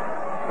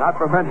 Not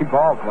from any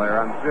ball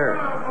player, I'm sure.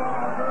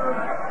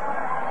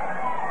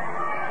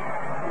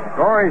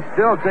 Corey's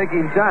still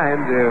taking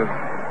time to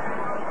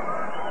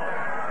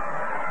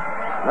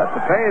let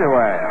the pain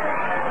away.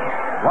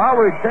 While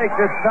we take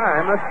this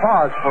time, let's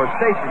pause for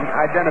station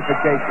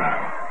identification.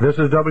 This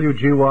is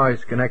WGY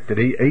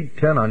Schenectady,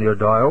 810 on your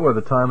dial, where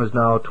the time is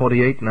now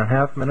 28 and a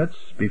half minutes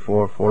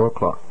before 4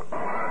 o'clock.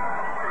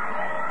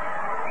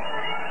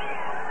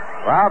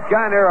 Ralph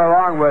Kiner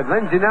along with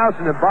Lindsey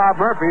Nelson and Bob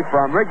Murphy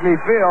from Wrigley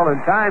Field,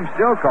 and time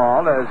still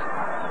called as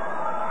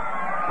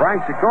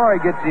Frank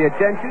Sikori gets the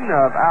attention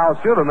of Al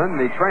Suleiman,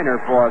 the trainer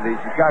for the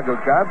Chicago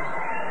Cubs,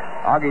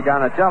 Augie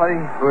Donatelli,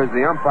 who is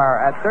the umpire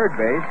at third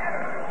base,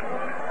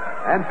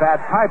 and Pat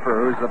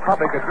Piper, who's the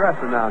public address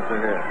announcer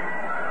here.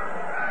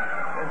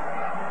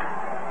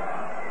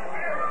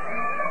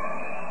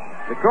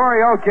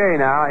 Sikori okay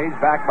now. He's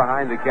back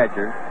behind the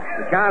catcher.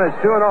 The count is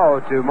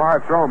 2-0 to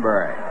Marv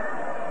Throneberry.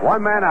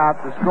 One man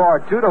out. The score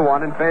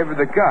 2-1 in favor of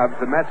the Cubs.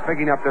 The Mets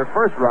picking up their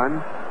first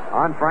run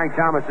on Frank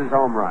Thomas's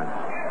home run.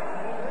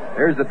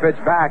 Here's the pitch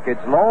back.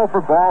 It's low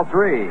for ball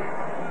three.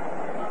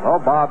 Oh,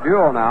 Bob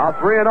Buell now.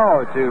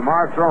 3-0 to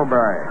Marv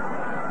Throneberry.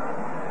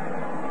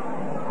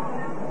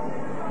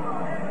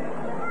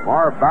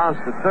 Marv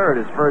bounced to third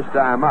his first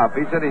time up.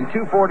 He's hitting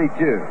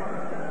 .242.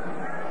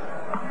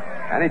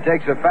 And he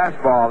takes a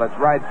fastball that's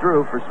right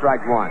through for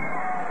strike one.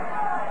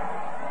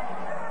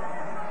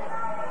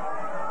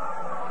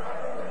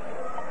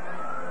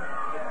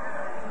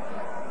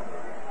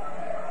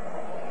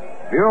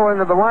 Buell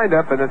into the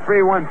windup and the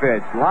 3-1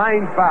 pitch.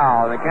 Line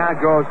foul. The count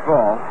goes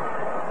full.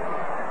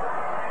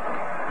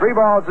 3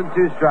 balls and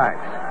 2 strikes.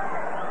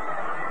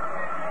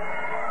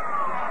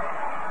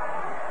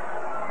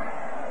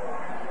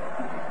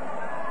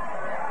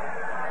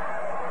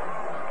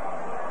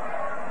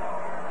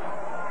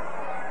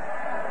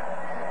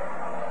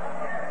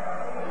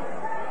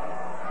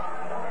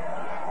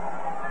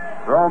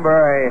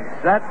 Throneberry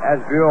set as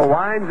Buell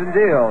winds and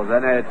deals,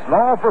 and it's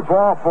low for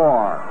ball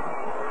 4.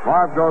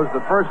 Marv goes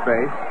to first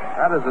base.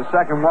 That is the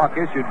second walk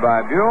issued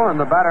by Buell, and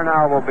the batter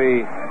now will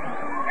be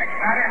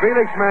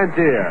Felix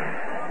Mantilla.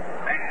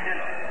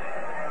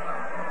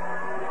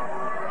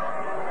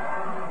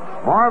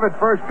 Marv at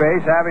first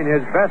base having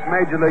his best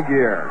major league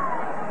year.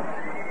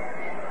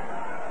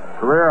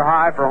 Career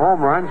high for home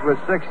runs with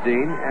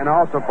 16, and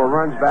also for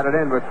runs batted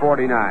in with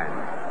 49.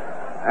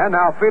 And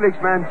now Felix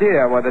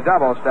Mantilla with a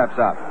double steps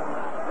up.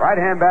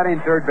 Right-hand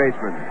batting third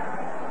baseman.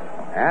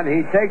 And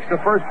he takes the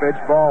first pitch,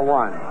 ball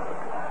 1.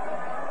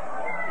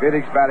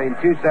 Felix batting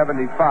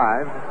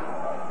 .275.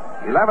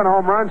 11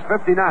 home runs,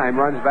 59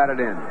 runs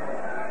batted in.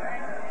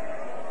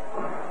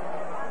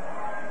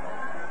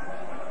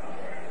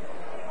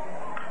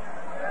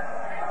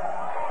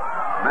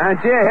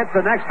 Mantilla hits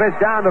the next pitch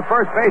down to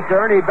first base to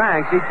Ernie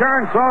Banks. He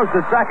turns, throws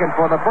to second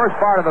for the first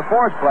part of the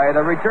force play.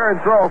 The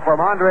return throw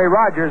from Andre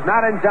Rogers,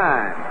 not in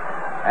time.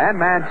 And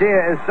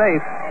Mantilla is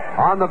safe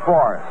on the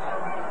force.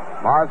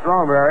 Marv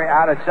Throneberry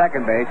out at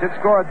second base. It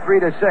scored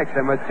 3-6,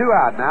 and with 2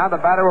 out now, the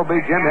batter will be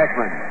Jim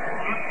Hickman.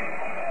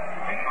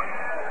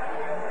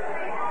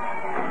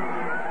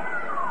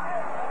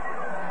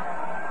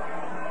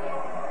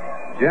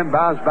 Jim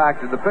bounced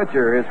back to the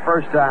pitcher his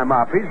first time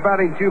up. He's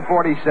batting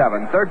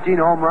 .247, 13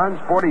 home runs,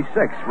 46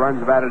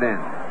 runs batted in.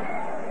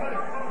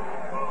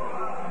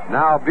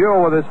 Now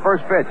Buell with his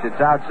first pitch. It's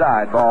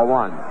outside, ball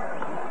 1.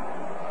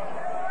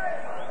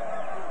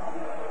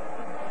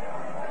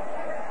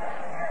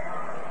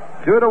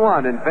 Two to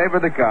 1 in favor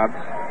of the Cubs.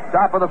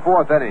 Top of the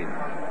 4th inning.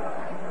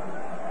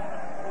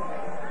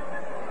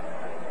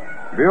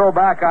 Buell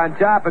back on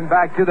top and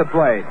back to the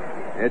plate.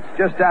 It's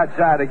just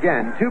outside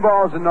again. 2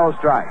 balls and no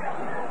strikes.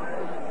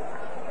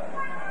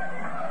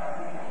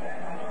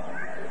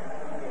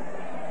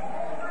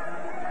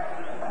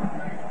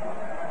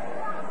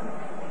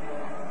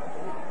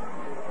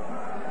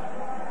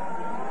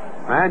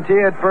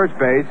 Mantilla at first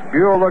base.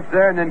 Buell looks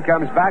there and then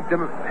comes back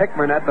to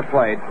Hickman at the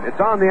plate. It's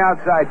on the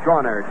outside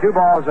corner. 2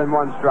 balls and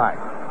 1 strike.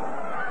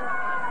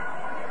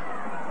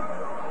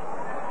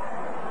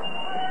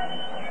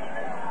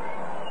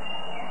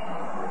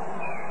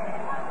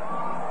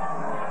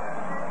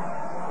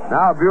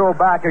 Now Buell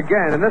back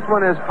again, and this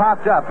one is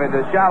popped up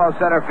into shallow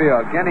center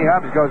field. Kenny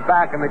Hubbs goes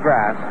back in the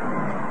grass.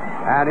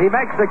 And he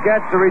makes the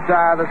catch to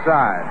retire the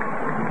side.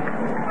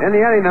 In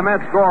the inning, the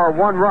Mets score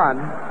 1 run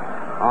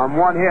on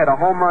 1 hit, a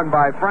home run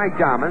by Frank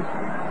Thomas.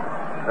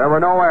 There were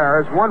no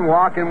errors, 1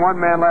 walk, and 1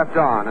 man left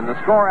on. And the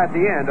score at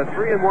the end, a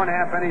 3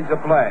 1/2 innings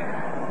of play.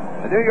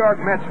 The New York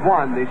Mets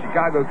won, the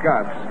Chicago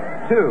Cubs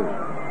 2.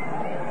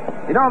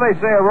 You know, they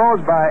say a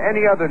rose by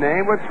any other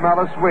name would smell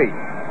as sweet.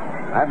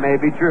 That may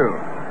be true.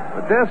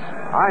 But this,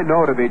 I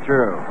know to be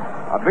true.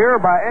 A beer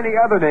by any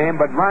other name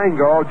but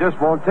Rheingold just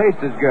won't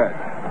taste as good.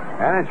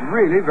 And it's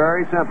really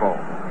very simple.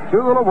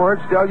 2 little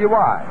words tell you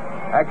why.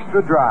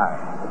 Extra dry.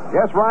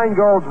 Yes,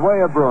 Rheingold's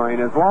way of brewing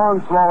is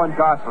long, slow, and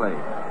costly.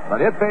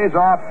 But it pays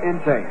off in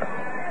taste.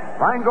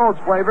 Rheingold's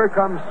flavor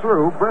comes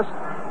through brisk,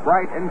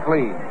 bright, and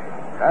clean.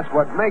 That's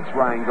what makes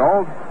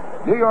Rheingold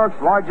New York's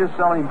largest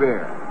selling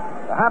beer.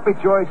 The happy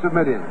choice of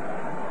millions.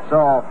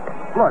 So,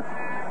 look,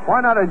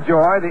 why not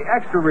enjoy the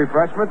extra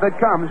refreshment that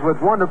comes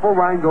with wonderful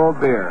Rheingold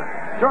beer?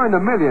 Join the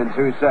millions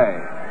who say,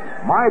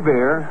 my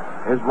beer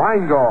is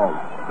Rheingold,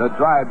 the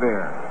dry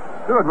beer.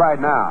 Do it right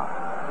now.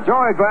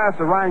 Enjoy a glass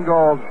of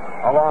Rheingold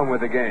along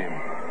with the game.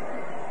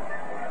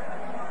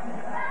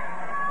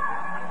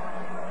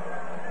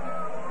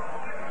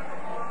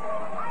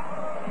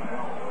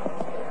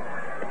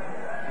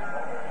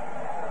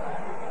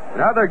 In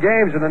other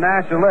games in the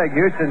National League,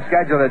 Houston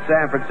scheduled at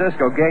San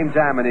Francisco, game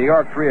time in New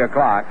York, 3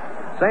 o'clock.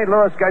 St.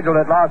 Louis scheduled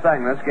at Los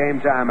Angeles,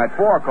 game time at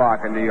 4 o'clock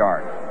in New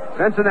York.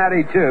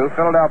 Cincinnati 2,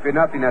 Philadelphia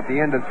nothing at the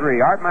end of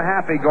 3. Art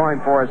Mahaffey going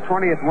for his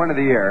 20th win of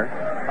the year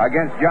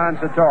against John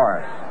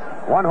Satoris.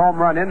 1 home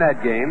run in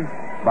that game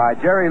by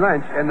Jerry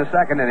Lynch in the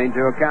second inning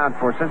to account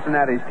for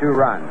Cincinnati's 2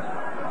 runs.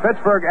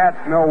 Pittsburgh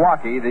at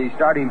Milwaukee, the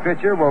starting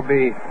pitcher will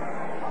be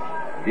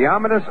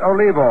Diomedes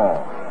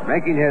Olivo,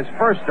 making his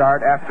first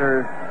start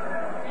after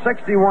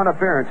 61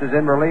 appearances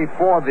in relief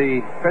for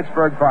the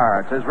Pittsburgh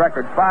Pirates. His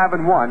record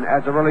 5-1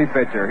 as a relief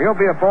pitcher. He'll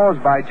be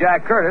opposed by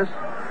Jack Curtis,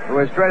 who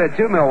is traded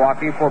to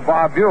Milwaukee for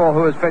Bob Buell,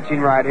 who is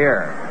pitching right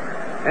here.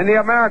 In the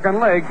American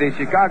League, the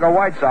Chicago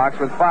White Sox,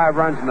 with 5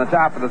 runs in the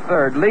top of the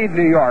third, lead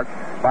New York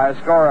by a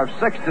score of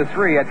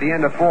 6-3 at the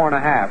end of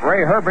 4.5.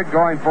 Ray Herbert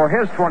going for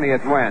his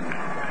 20th win.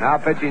 Now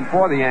pitching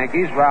for the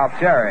Yankees, Ralph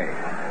Terry.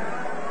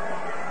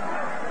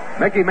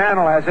 Mickey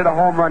Mantle has hit a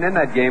home run in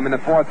that game in the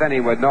 4th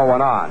inning with no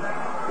one on.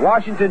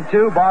 Washington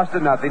 2,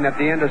 Boston nothing at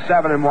the end of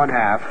 7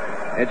 1/2.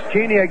 It's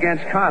Cheney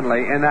against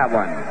Conley in that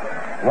one.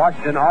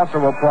 Washington also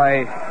will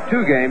play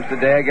 2 games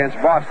today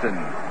against Boston.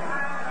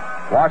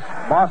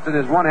 Boston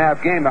is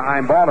 1/2 game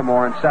behind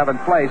Baltimore in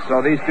 7th place,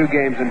 so these 2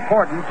 games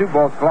important to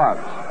both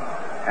clubs.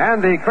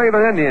 And the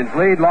Cleveland Indians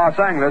lead Los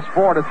Angeles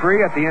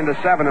 4-3 at the end of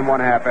 7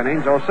 1/2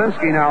 innings.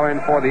 Osinski now in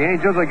for the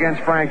Angels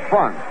against Frank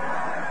Funk.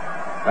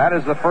 That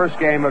is the first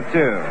game of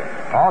 2.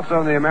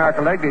 Also in the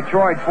American League,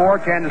 Detroit 4,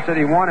 Kansas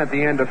City 1 at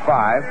the end of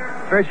 5.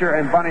 Fisher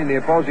and Bunning, the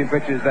opposing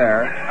pitchers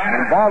there.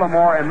 And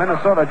Baltimore and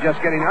Minnesota just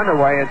getting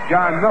underway. It's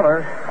John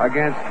Miller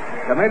against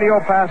Emilio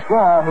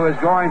Pasquale, who is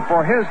going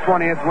for his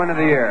 20th win of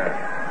the year.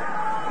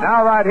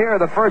 Now right here,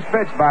 the first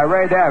pitch by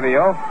Ray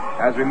Davio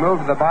as we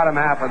move to the bottom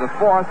half of the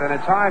 4th, and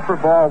it's high for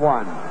ball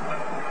 1.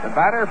 The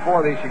batter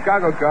for the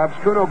Chicago Cubs,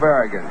 Kuno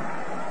Berrigan.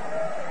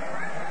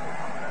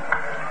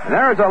 And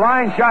there's a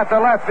line shot to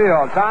left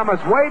field. Thomas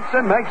waits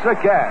and makes the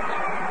catch.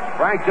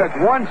 Frank took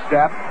 1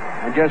 step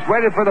and just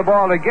waited for the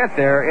ball to get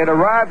there. It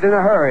arrived in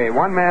a hurry.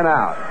 1 man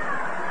out.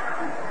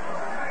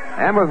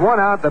 And with 1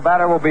 out, the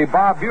batter will be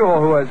Bob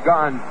Buell, who has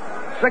gone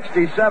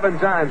 67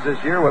 times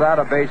this year without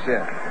a base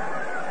hit. Next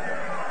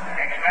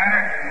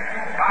batter,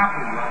 Bob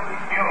Buell.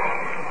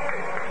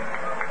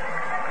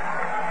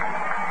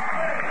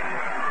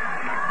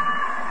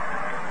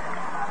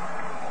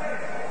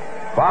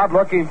 Bob,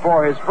 looking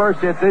for his first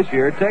hit this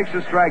year, takes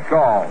a strike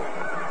call.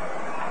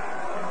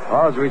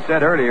 Well, as we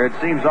said earlier, it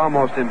seems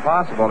almost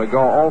impossible to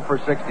go 0 for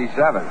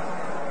 67.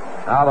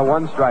 Now the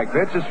 1 strike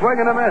pitch, a swing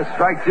and a miss,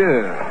 strike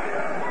 2.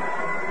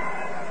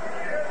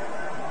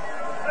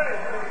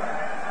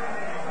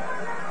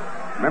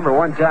 Remember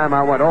one time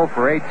I went 0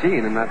 for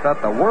 18 and I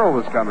thought the world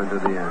was coming to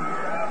the end.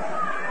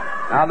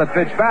 Now the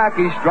pitch back,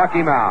 he struck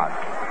him out.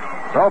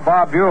 So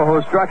Bob Buell,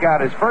 who struck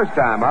out his first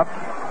time up,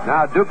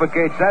 now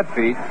duplicates that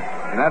feat.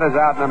 And that is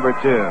out number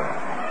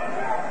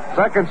 2.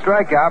 Second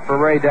strikeout for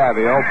Ray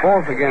Davio,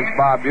 both against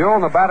Bob Buell,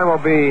 and the batter will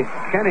be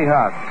Kenny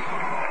Hubbs.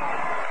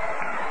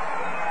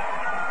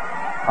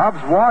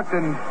 Hubbs walked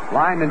and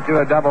lined into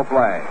a double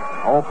play.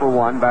 0 for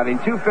 1, batting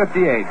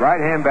 .258,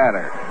 right-hand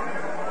batter.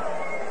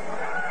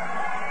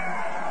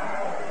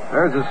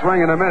 There's a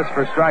swing and a miss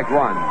for strike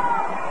 1.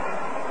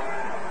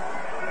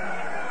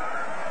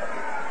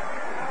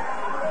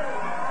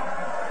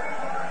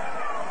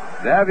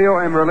 Davio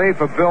in relief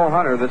of Bill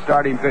Hunter, the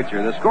starting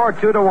pitcher. The score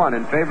 2-1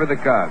 in favor of the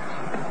Cubs.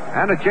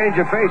 And a change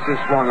of pace is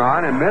swung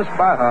on and missed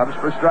by Hubbs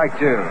for strike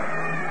 2.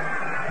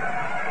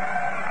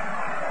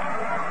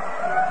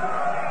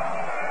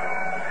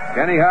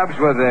 Kenny Hubbs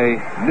with a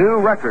new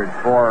record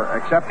for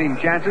accepting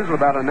chances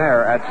without an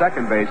error at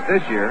second base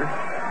this year.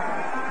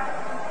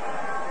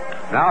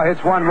 Now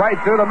hits one right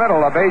through the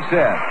middle, a base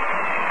hit.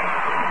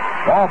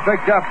 Ball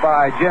picked up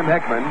by Jim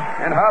Hickman,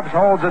 and Hubbs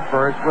holds it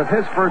first with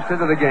his first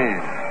hit of the game.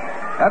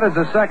 That is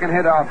the second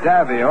hit off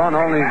Davio, and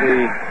only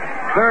the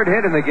third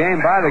hit in the game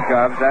by the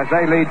Cubs as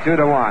they lead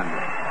 2-1.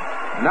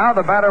 Now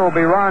the batter will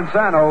be Ron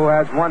Santo, who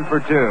has 1 for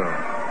 2.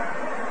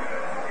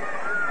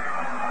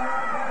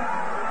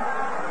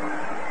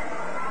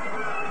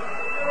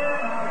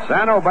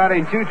 Santo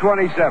batting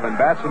 .227,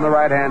 bats from the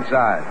right-hand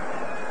side.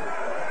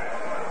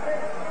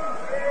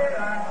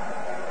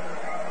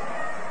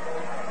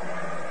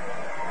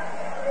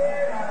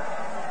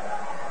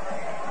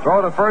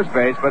 Throw to first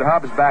base, but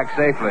Hubbs back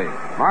safely.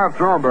 Marv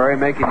Thornberry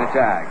making the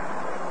tag.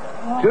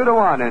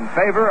 2-1 in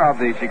favor of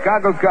the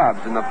Chicago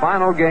Cubs in the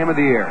final game of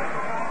the year.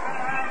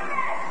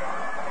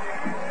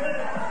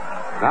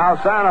 Now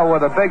Santo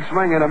with a big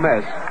swing and a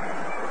miss.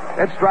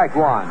 It's strike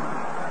one.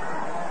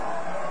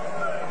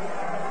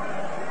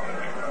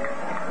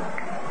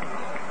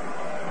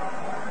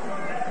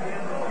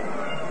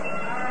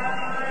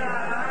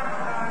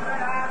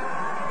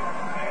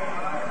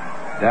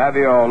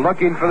 Davio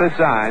looking for the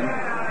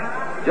sign.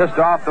 Just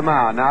off the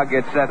mound. Now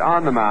gets set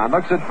on the mound.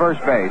 Looks at first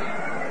base.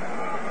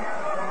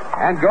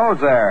 And goes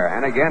there.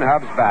 And again,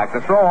 Hubbs back.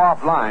 The throw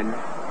off line.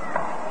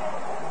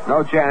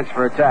 No chance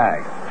for a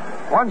tag.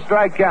 1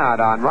 strike count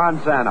on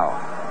Ron Santo.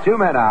 2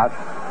 men out.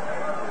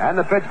 And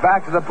the pitch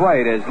back to the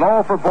plate is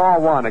low for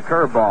ball 1, a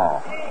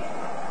curveball.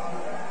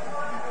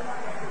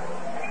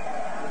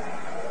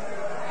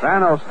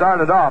 Santo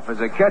started off as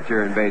a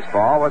catcher in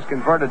baseball, was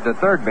converted to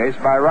third base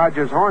by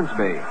Rogers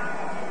Hornsby,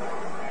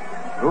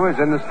 who is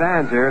in the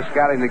stands here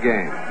scouting the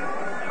game.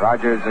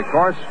 Rogers, of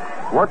course,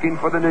 working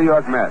for the New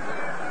York Mets.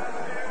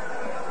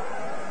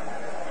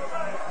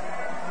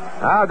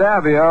 Now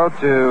Davio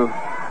to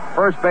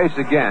first base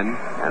again,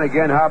 and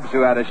again Hubbs,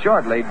 who had a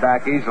short lead,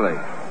 back easily.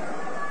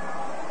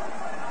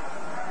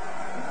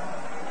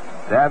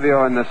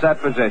 Davio in the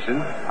set position.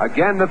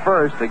 Again the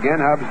first, again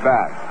Hubbs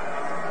back.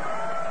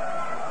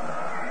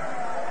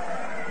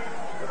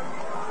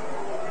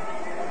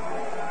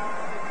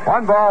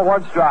 One ball,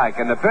 1 strike,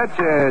 and the pitch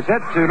is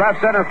hit to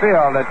left center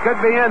field. It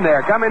could be in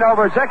there. Coming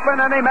over Hickman,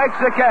 and he makes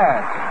the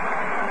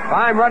catch.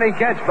 Fine running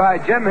catch by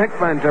Jim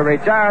Hickman to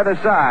retire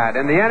the side.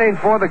 In the inning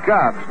for the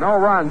Cubs, no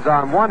runs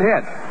on 1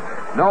 hit,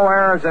 no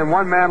errors, and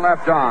 1 man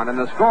left on. And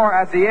the score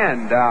at the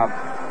end of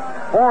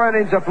 4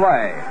 innings of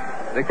play: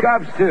 the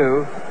Cubs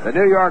 2, the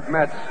New York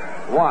Mets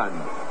 1.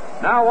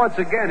 Now, once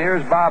again,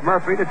 here's Bob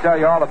Murphy to tell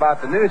you all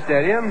about the new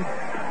stadium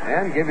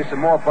and give you some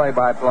more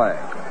play-by-play.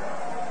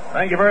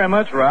 Thank you very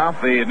much,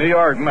 Ralph. The New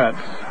York Mets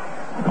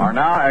are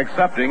now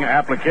accepting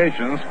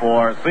applications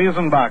for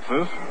season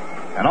boxes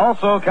and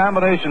also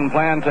combination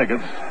plan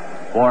tickets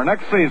for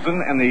next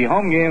season in the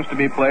home games to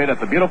be played at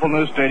the beautiful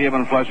new stadium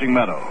in Flushing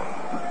Meadow.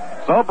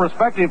 So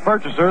prospective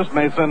purchasers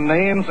may send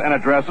names and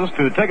addresses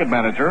to Ticket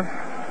Manager,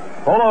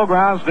 Polo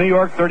Grounds, New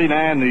York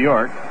 39, New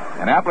York,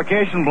 and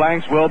application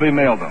blanks will be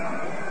mailed them.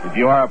 If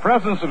you are a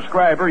present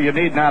subscriber, you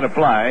need not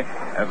apply,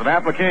 as an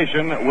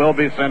application will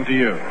be sent to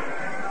you.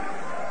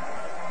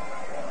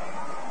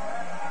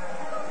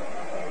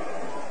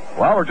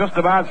 Well, we're just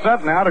about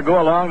set now to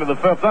go along to the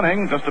 5th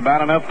inning. Just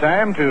about enough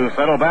time to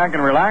settle back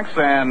and relax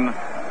and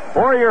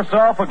pour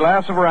yourself a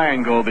glass of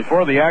Rheingold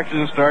before the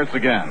action starts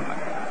again.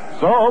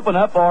 So open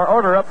up or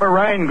order up a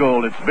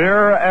Rheingold. It's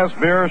beer as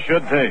beer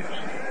should taste.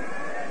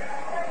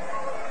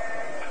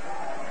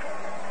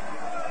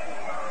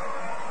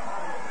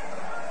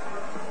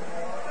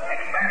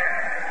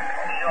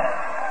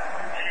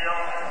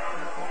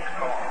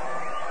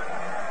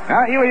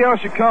 Now, Elio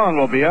Chacon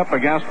will be up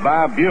against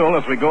Bob Buell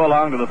as we go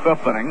along to the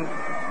 5th inning.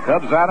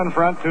 Cubs out in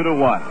front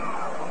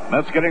 2-1.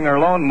 Mets getting their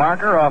lone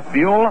marker off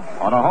Buell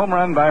on a home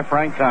run by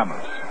Frank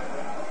Thomas.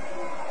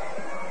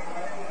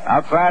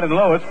 Outside and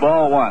low, it's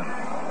ball 1.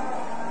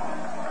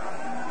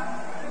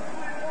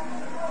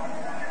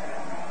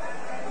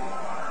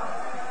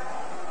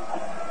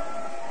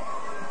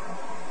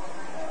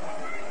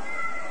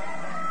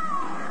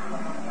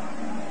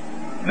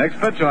 Next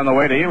pitch on the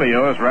way to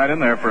Elio is right in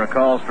there for a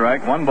call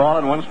strike. 1 ball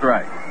and 1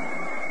 strike.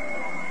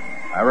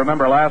 I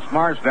remember last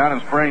March down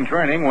in spring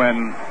training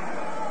when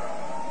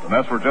the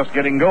Mets were just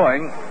getting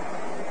going.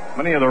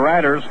 Many of the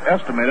writers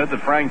estimated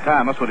that Frank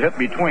Thomas would hit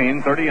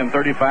between 30 and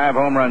 35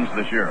 home runs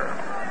this year.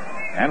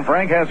 And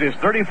Frank has his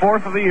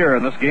 34th of the year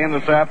in this game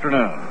this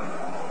afternoon.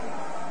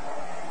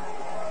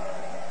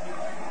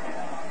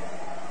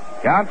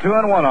 Count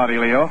 2-1 on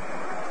Elio.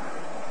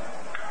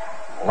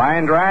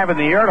 Line drive in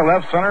the air to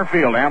left center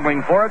field.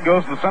 Ambling for it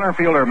goes the center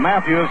fielder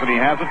Matthews, and he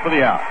has it for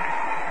the out.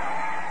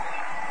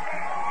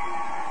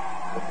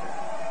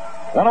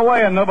 1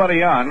 away and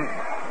nobody on.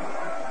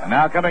 And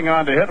now coming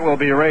on to hit will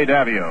be Ray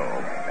Davio.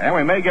 And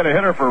we may get a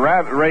hitter for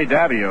Ray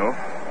Davio.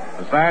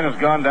 The sign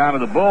has gone down to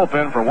the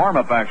bullpen for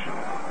warm-up action.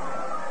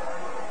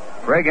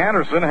 Craig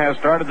Anderson has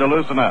started to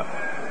loosen up.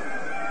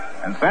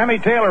 And Sammy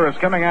Taylor is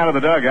coming out of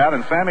the dugout,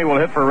 and Sammy will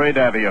hit for Ray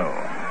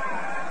Davio.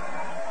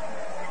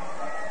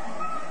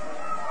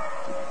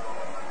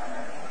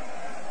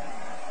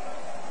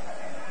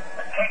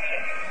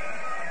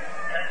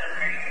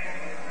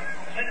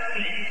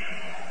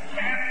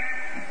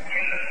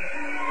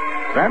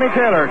 Sammy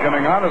Taylor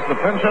coming on as the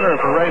pinch hitter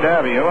for Ray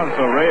Davio, and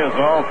so Ray is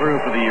all through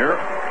for the year.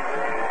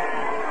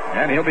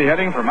 And he'll be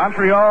heading for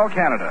Montreal,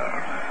 Canada.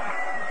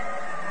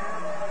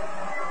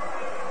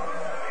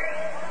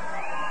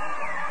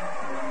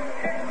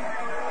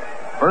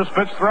 First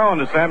pitch thrown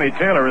to Sammy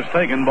Taylor is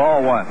taken,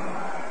 ball one.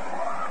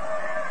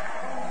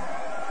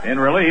 In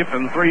relief,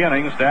 in 3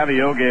 innings,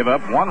 Davio gave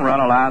up 1 run,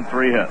 allowed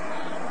 3 hits.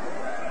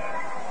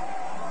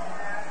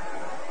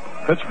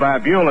 Pitched by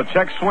Buell, a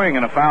check swing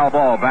and a foul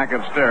ball back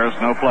upstairs,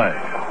 no play.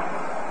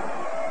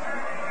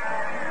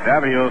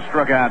 Davio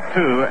struck out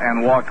 2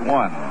 and walked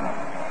 1.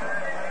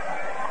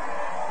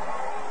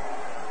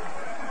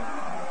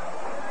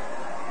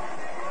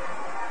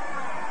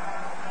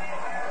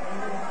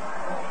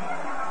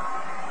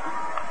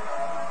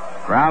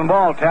 Ground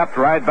ball tapped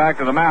right back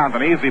to the mound.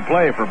 An easy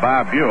play for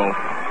Bob Buell.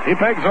 He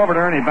pegs over to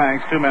Ernie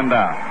Banks, 2 men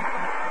down.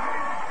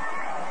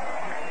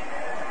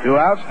 2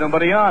 outs,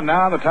 nobody on.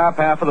 Now in the top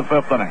half of the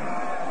 5th inning.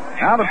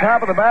 Now the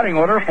top of the batting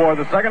order for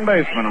the second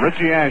baseman,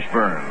 Richie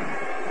Ashburn.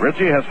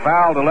 Richie has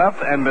fouled to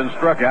left and been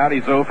struck out.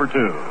 He's 0 for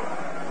 2.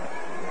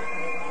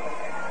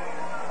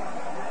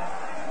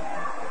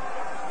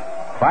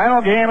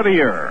 Final game of the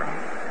year.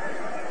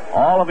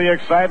 All of the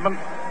excitement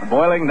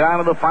boiling down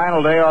to the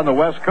final day on the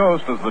West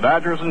Coast as the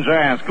Dodgers and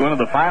Giants go into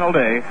the final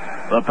day.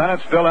 The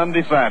pennant still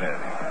undecided.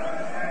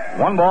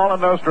 1 ball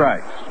and no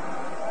strikes.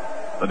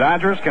 The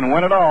Dodgers can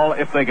win it all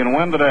if they can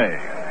win today.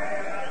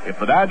 If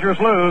the Dodgers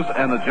lose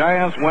and the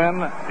Giants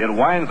win, it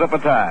winds up a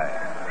tie.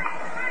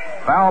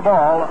 Foul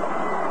ball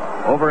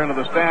over into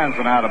the stands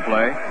and out of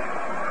play.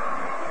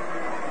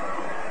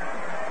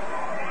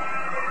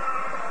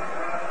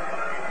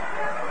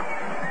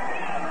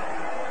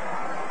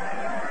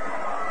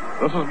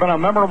 This has been a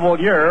memorable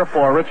year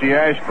for Richie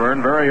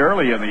Ashburn. Very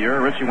early in the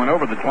year, Richie went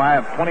over the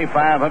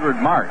 2,500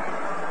 mark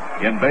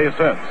in base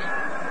hits.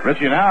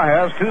 Richie now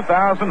has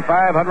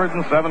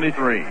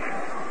 2,573.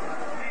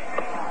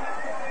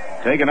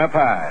 Taken up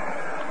high.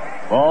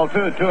 Ball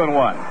 2,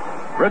 2-1.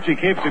 Richie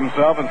keeps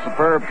himself in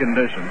superb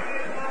condition.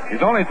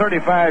 He's only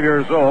 35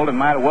 years old and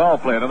might well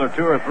play another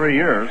 2 or 3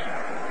 years.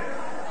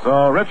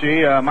 So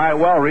Richie might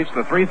well reach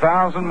the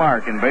 3,000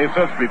 mark in base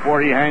hits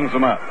before he hangs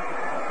them up.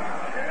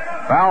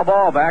 Foul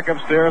ball back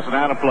upstairs and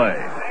out of play.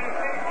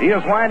 He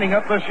is winding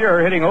up this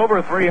year, hitting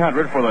over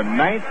 300 for the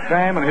 9th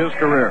time in his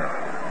career.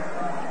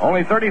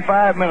 Only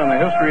 35 men in the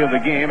history of the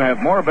game have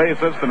more base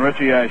hits than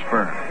Richie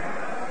Ashburn.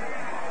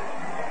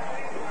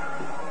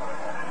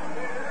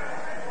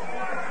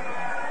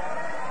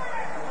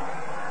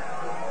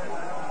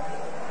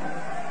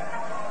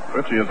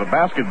 Richie is a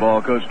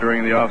basketball coach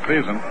during the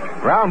offseason.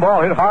 Ground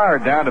ball hit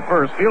hard down to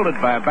first, fielded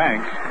by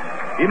Banks.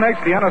 He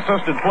makes the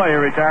unassisted play,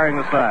 retiring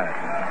the side.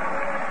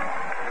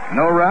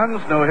 No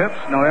runs, no hits,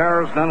 no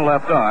errors, none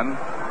left on.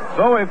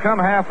 So we've come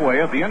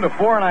halfway. At the end of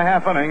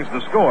 4.5 innings,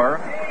 the score,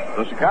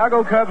 the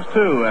Chicago Cubs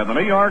 2 and the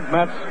New York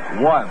Mets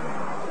 1.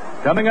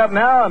 Coming up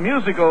now, a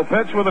musical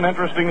pitch with an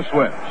interesting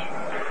switch.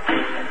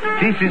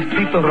 This is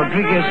Tito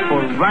Rodriguez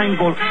for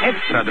Rheingold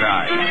Extra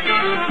Dry.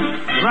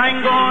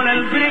 Rheingold,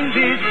 el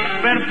brindis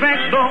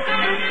perfecto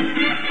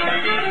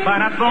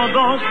para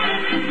todos,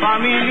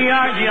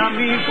 familia y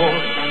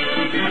amigos.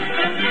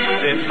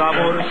 De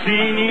sabor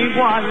sin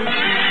igual,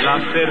 la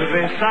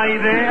cerveza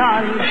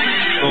ideal.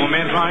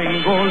 Tome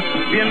Rheingold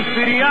bien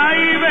fría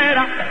y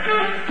vera.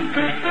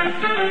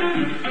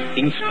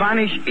 In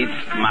Spanish,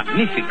 it's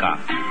Magnifica.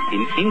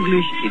 In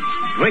English, it's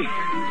great.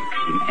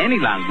 In any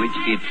language,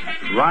 it's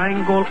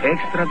Rheingold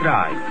Extra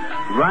Dry.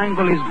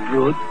 Rheingold is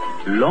brewed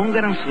longer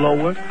and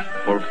slower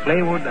for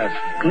flavor that's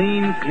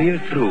clean, clear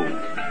through.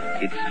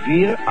 It's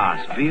beer as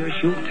beer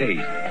should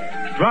taste.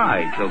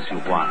 Dry tells you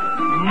why.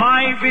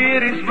 My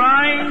beer is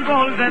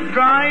Rheingold, the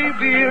dry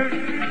beer.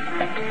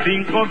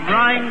 Think of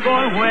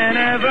Rheingold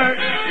whenever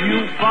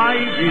you buy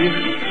beer.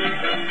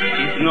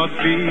 It's not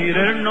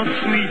bitter, not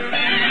sweet.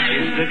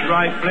 It's the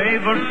dry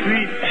flavor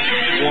treat.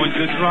 Want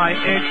to try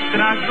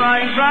extra dry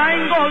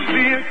Rheingold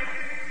beer?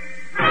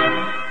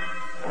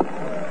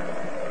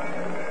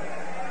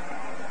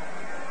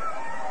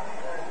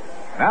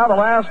 Now the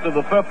last of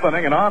the 5th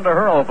inning, and on to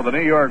hurl for the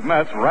New York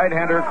Mets,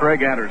 right-hander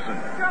Craig Anderson.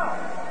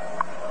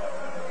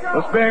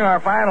 This being our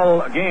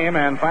final game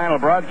and final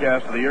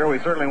broadcast of the year, we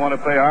certainly want to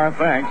pay our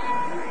thanks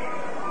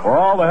for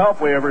all the help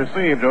we have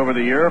received over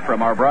the year,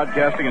 from our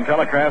broadcasting and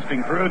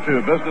telecasting crew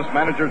to business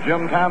manager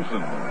Jim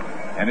Thompson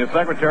and his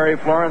secretary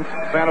Florence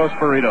Santos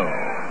Perito.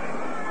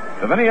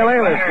 To Vinny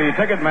Alaylis, the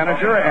ticket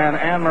manager, and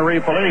Anne-Marie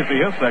Polisi,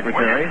 his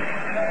secretary.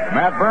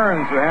 Matt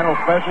Burns, who handles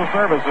special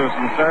services,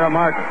 and Sarah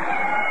Marcus.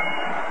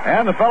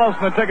 And the fellows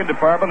in the ticket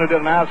department who did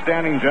an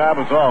outstanding job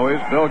as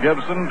always: Bill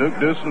Gibson, Duke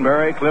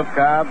Dusenberry, Cliff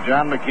Cobb,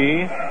 John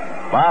McKee,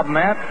 Bob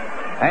Matt,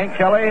 Hank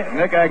Kelly,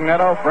 Nick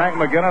Agnetto, Frank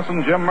McGinnis,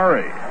 and Jim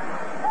Murray.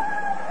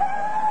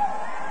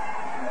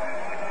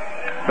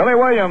 Billy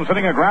Williams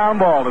hitting a ground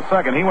ball to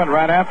second. He went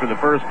right after the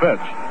first pitch.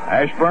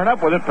 Ashburn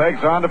up with it,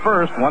 pegs on to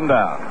first, 1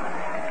 down.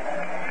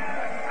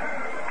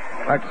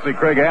 I'd like to see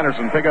Craig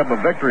Anderson pick up a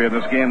victory in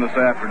this game this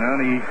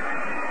afternoon. He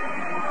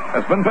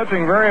has been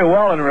pitching very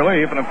well in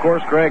relief, and of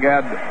course Craig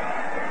had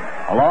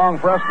A long,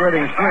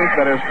 frustrating streak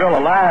that is still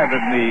alive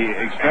in the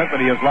extent that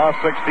he has lost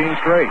 16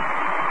 straight.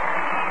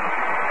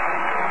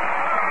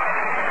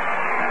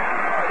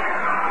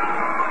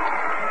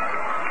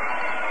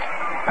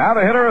 Now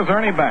the hitter is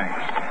Ernie Banks.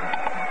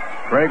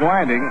 Craig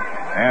winding,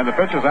 and the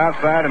pitch is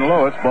outside and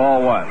low. It's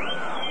ball one.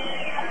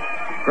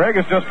 Craig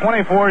is just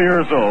 24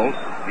 years old.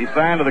 He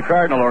signed to the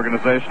Cardinal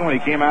organization when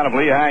he came out of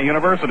Lehigh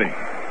University.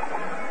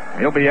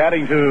 He'll be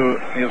adding to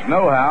his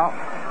know-how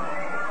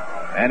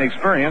and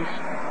experience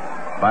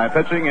by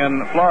pitching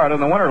in Florida in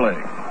the Winter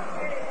League.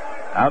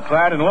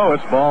 Outside and low,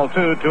 it's ball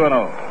 2-0.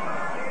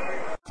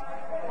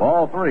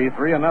 Ball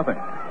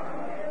 3-0.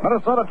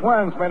 Minnesota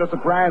Twins made a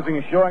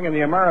surprising showing in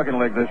the American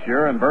League this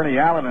year, and Bernie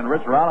Allen and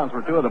Rich Rollins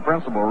were two of the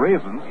principal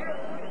reasons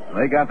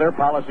they got their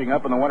polishing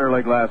up in the Winter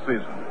League last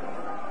season.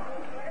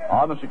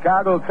 On the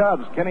Chicago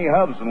Cubs, Kenny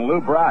Hubbs and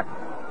Lou Brock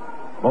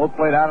both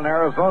played out in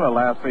Arizona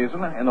last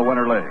season in the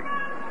Winter League.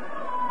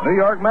 The New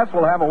York Mets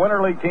will have a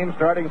Winter League team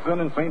starting soon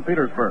in St.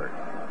 Petersburg.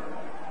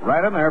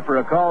 Right in there for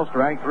a call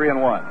strike,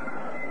 3-1.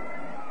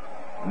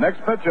 Next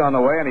pitch on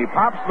the way, and he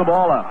pops the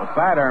ball up. A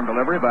sidearm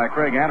delivery by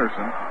Craig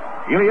Anderson.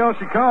 Elio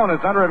Chacon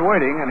is under it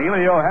waiting, and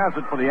Elio has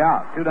it for the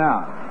out. 2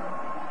 down.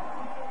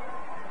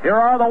 Here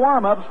are the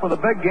warm-ups for the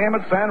big game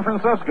at San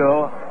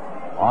Francisco.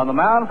 On the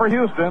mound for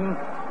Houston,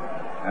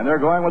 and they're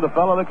going with a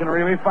fellow that can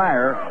really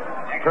fire,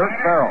 Kirk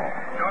Farrell.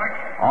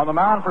 On the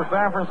mound for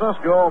San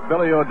Francisco,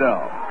 Billy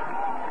O'Dell.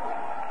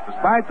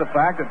 Despite the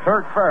fact that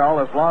Kirk Farrell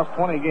has lost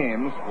 20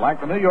 games,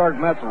 like the New York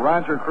Mets'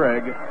 Roger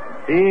Craig,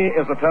 he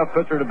is a tough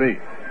pitcher to beat.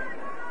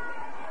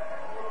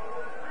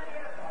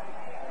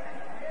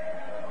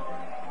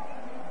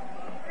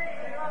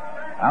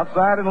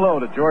 Outside and low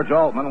to George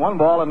Altman. 1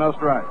 ball and no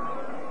strikes.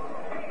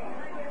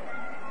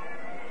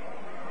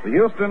 The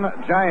Houston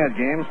Giant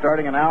game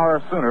starting an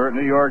hour sooner at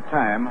New York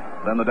time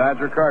than the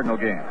Dodger-Cardinal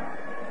game.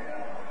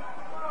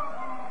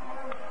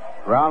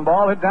 Ground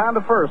ball hit down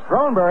to first.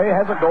 Throneberry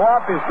has it go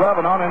off his glove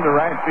and on into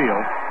right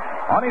field.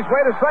 On his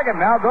way to second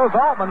now goes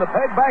Altman. The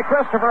peg by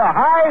Christopher. A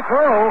high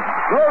throw.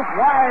 Goes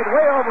wide,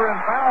 way over in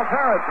foul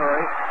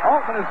territory.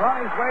 Altman is on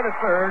his way to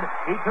third.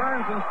 He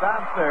turns and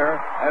stops there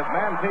as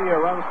Mantilla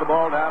runs the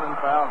ball down in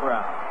foul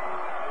ground.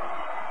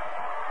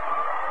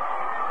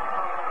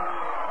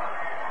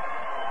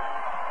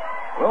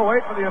 We'll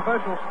wait for the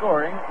official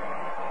scoring.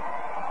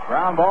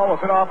 Ground ball was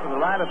hit off to the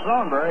right of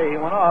Throneberry. He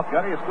went off,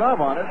 got his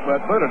glove on it,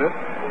 but booted it.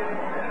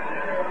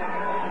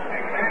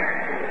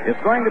 It's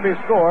going to be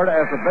scored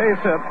as a base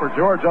hit for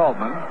George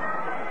Altman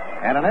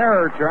and an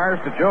error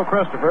charge to Joe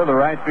Christopher, the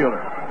right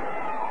fielder.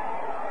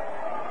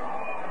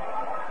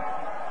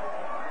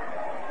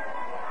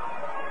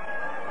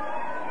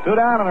 Two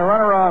down and a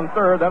runner on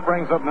third. That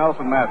brings up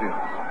Nelson Matthews.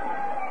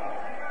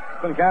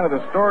 It's been kind of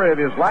the story of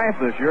his life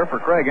this year for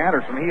Craig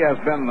Anderson. He has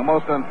been the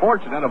most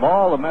unfortunate of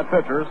all the Met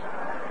pitchers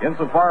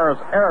insofar as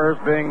errors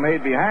being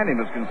made behind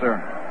him is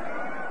concerned.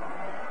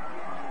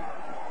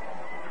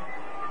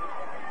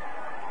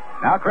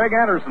 Now Craig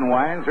Anderson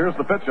winds. Here's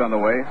the pitch on the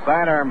way.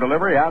 Sidearm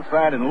delivery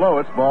outside and low.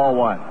 It's ball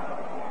one.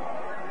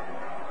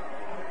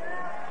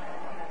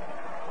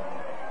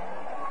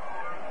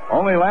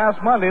 Only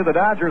last Monday, the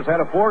Dodgers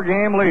had a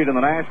 4-game lead in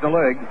the National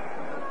League,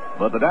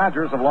 but the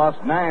Dodgers have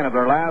lost 9 of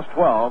their last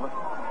 12.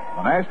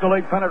 The National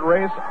League pennant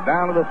race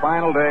down to the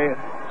final day,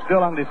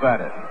 still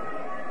undecided.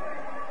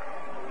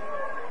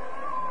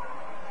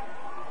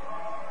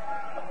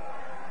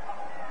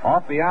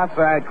 Off the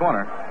outside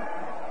corner.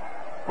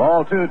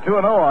 Ball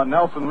 2-0 on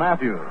Nelson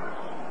Matthews.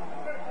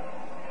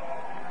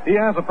 He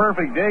has a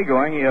perfect day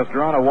going. He has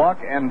drawn a walk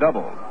and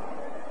doubled.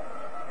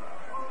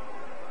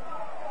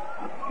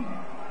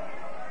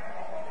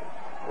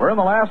 We're in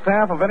the last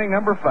half of inning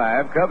number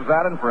 5. Cubs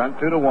out in front,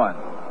 2-1.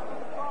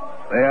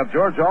 They have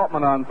George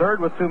Altman on third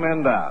with 2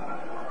 men down.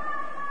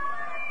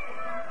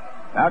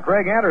 Now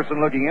Craig Anderson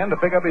looking in to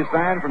pick up his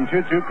sign from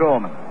Choo-Choo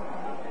Coleman.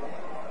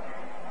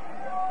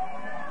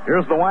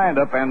 Here's the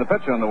windup and the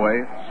pitch on the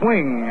way.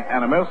 Swing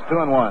and a miss,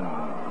 2-1.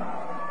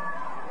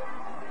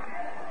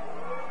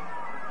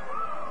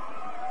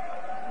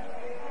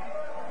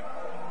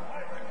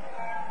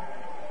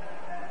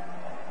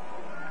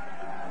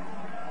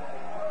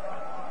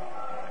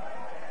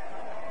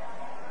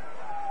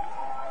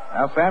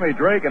 Now Sammy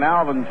Drake and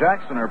Alvin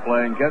Jackson are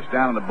playing catch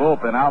down in the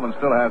bullpen. Alvin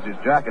still has his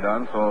jacket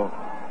on, so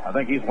I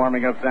think he's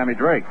warming up Sammy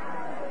Drake.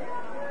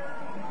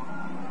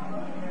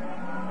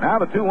 Now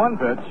the 2-1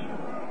 pitch.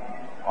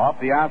 Off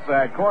the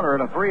outside corner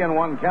and a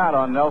 3-1 count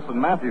on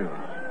Nelson Matthews.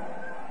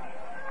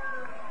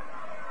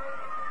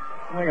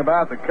 The thing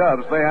about the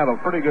Cubs, they have a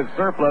pretty good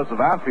surplus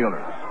of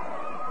outfielders.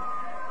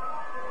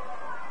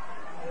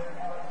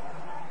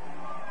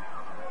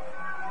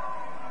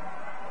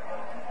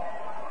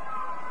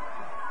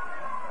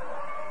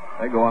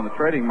 They go on the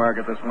trading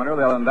market this winter.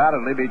 They'll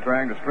undoubtedly be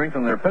trying to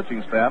strengthen their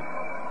pitching staff,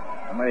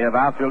 and they have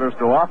outfielders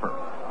to offer.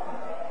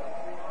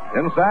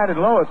 Inside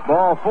and low, it's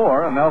ball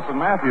 4, and Nelson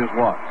Matthews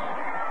walks.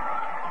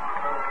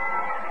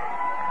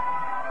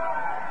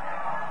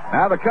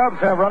 Now the Cubs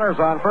have runners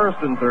on first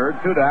and third,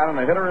 2 down, and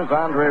the hitter is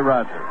Andre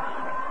Rogers.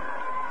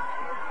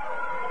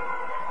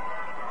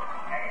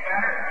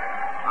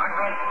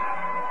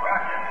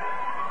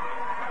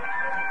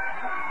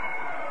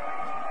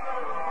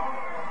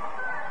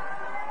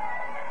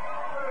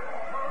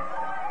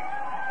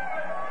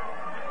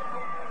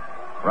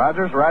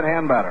 Rogers,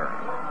 right-hand batter,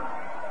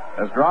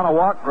 has drawn a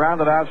walk,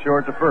 grounded out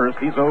short to first.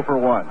 He's 0 for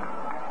 1.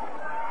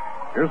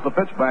 Here's the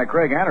pitch by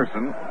Craig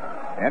Anderson,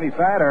 and he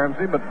sidearms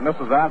him, but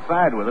misses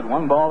outside with it.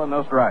 1 ball and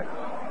no strikes.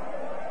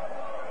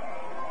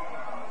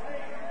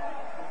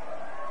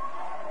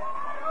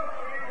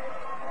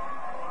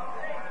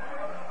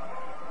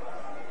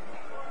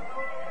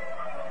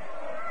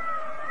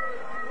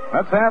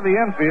 Let's have the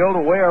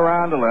infield way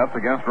around to left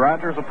against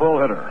Rogers, a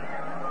pull hitter.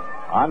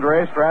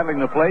 Andre straddling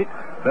the plate,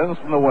 bends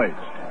from the waist.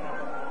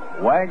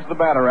 Wags the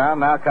bat around,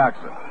 now cocks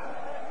it.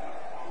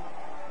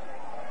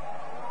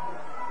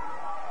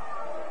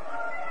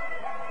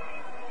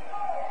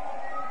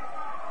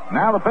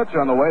 Now the pitch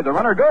on the way. The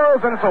runner goes,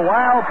 and it's a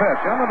wild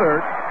pitch on the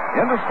dirt.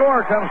 In the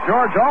score comes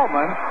George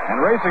Altman,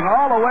 and racing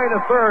all the way to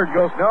third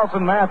goes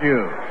Nelson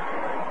Matthews.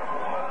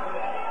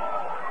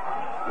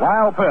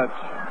 Wild pitch.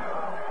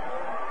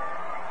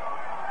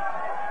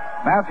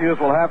 Matthews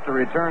will have to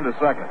return to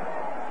second.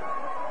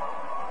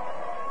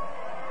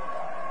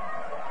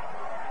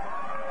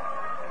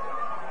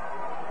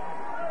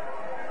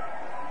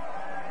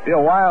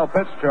 A wild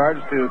pitch charge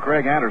to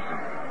Craig Anderson.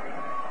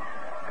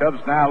 Cubs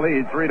now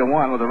lead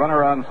 3-1 with a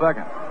runner on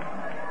second.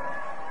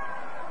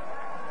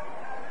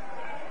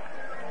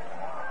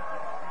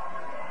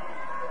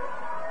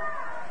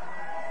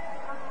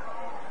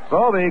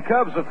 So the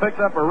Cubs have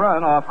picked up a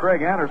run off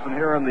Craig Anderson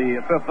here in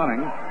the 5th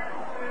inning.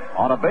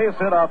 On a base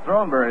hit off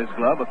Throneberry's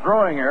glove, a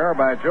throwing error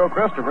by Joe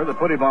Christopher that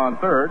put him on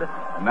third.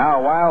 And now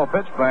a wild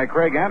pitch by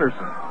Craig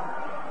Anderson.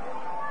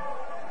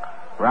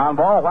 Ground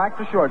ball whacked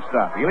to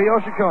shortstop. Elio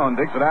Chacon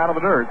digs it out of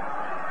the dirt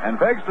and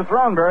begs to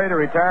Throneberry to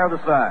retire the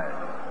side.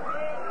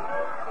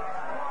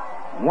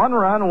 1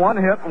 run, 1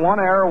 hit, 1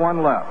 error,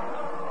 1 left.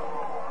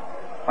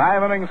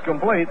 5 innings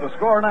complete. The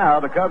score now,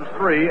 the Cubs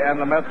 3 and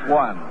the Mets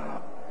 1.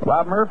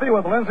 Bob Murphy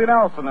with Lindsey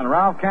Nelson and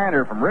Ralph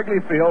Kiner from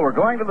Wrigley Field. We're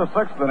going to the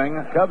 6th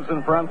inning. Cubs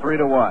in front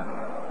 3-1.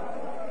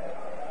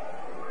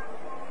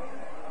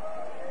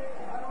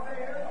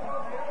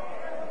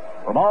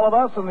 From all of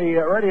us in the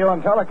radio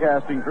and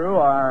telecasting crew,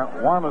 our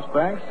warmest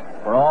thanks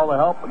for all the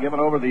help given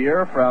over the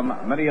year from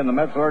many in the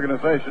Mets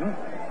organization.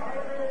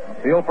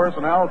 Field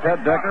personnel,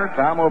 Ted Decker,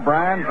 Tom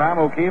O'Brien, Tom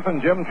O'Keefe,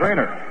 and Jim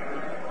Traynor.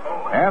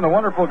 And the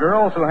wonderful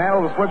girls who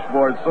handle the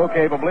switchboard so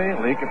capably,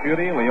 Lee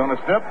Caputi, Leona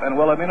Stipp, and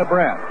Wilhelmina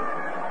Brandt.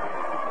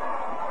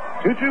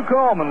 Choo-Choo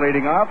Coleman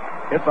leading off.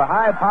 It's a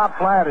high pop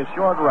fly to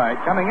short right.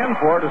 Coming in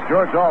for it is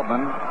George Altman,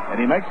 and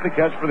he makes the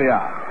catch for the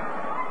out.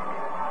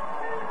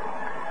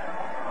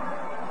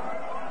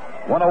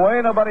 1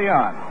 away, nobody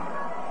on.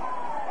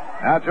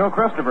 Now Joe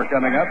Christopher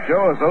coming up.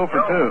 Joe is 0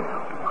 for 2.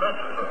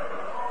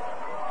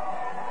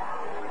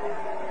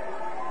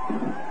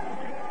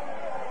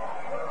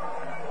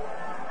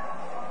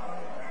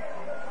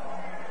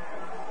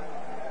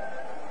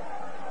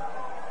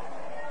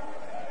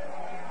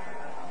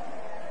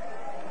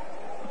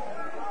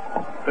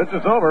 Pitch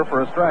is over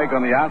for a strike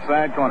on the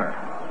outside corner.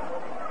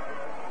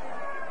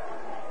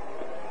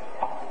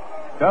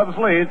 Cubs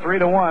lead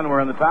 3-1. We're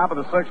in the top of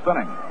the 6th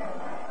inning.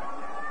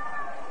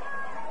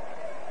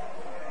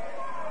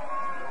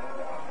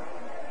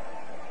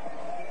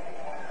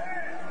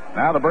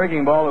 Now the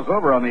breaking ball is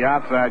over on the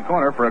outside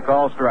corner for a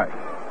call strike.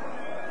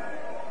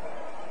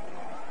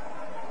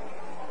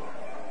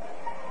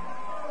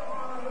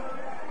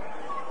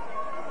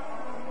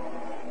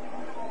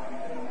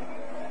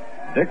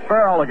 Dick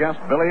Farrell against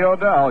Billy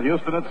O'Dell,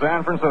 Houston at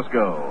San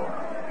Francisco.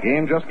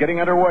 Game just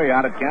getting underway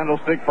out at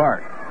Candlestick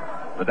Park.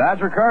 The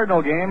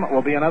Dodger-Cardinal game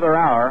will be another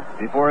hour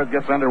before it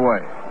gets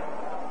underway.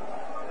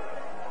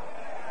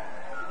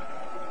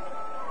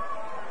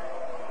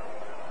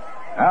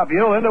 Now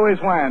Buell into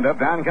his windup.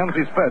 Down comes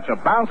his pitch. A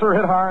bouncer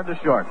hit hard to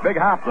short. Big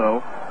hop,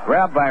 though.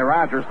 Grabbed by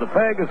Rogers. The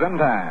peg is in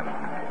time.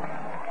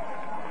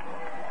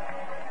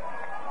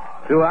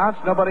 2 outs,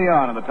 nobody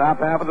on in the top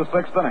half of the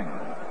 6th inning.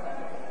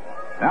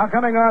 Now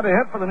coming on to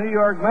hit for the New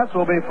York Mets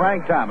will be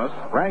Frank Thomas.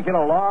 Frank hit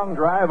a long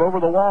drive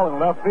over the wall in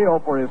left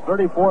field for his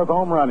 34th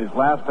home run, his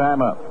last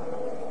time up.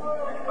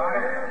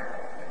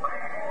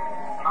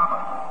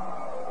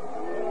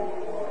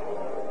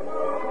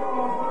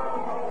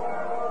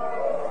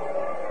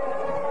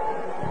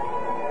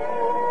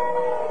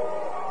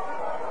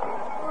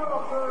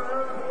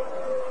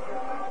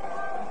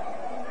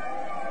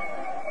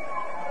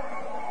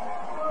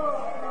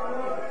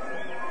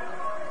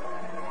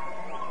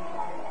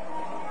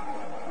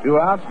 Two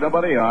outs,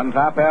 nobody on,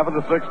 top half of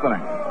the 6th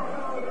inning.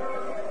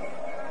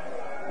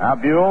 Now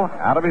Buell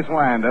out of his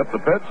windup. The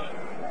pitch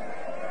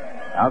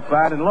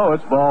outside and low.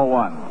 It's ball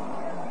 1.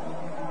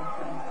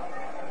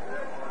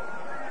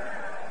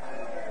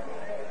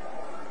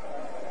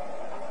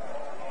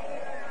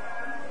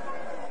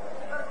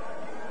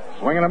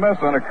 Swing and a miss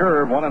on a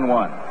curve,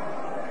 1-1.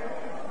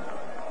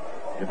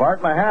 If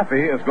Art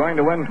Mahaffey is going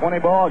to win 20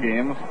 ball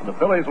games, the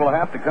Phillies will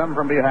have to come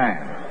from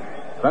behind.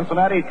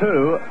 Cincinnati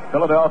 2,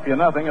 Philadelphia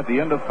nothing at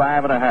the end of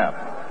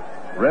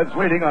 5.5. Reds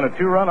leading on a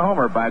 2-run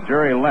homer by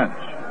Jerry Lynch.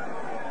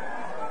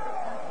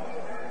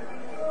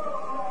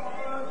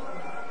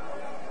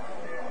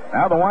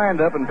 Now the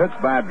windup and pitch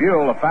by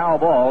Buell, a foul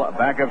ball,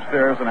 back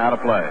upstairs and out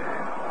of play.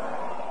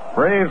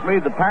 Braves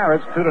lead the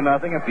Pirates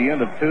 2-0 at the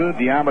end of 2.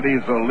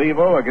 Diomedes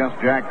Olivo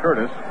against Jack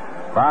Curtis.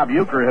 Bob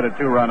Uecker hit a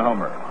 2-run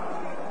homer.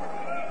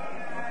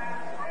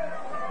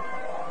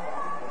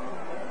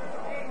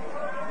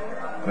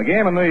 In the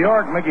game in New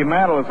York, Mickey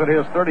Mantle has hit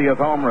his 30th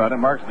home run. It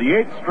marks the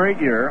 8th straight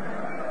year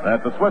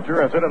that the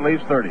switcher has hit at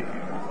least 30.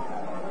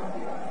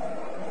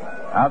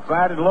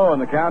 Outside and low in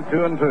the count,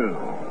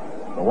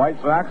 2-2. The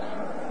White Sox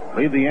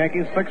lead the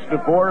Yankees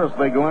 6-4 as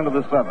they go into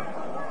the 7th.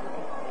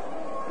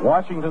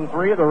 Washington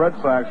 3, the Red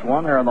Sox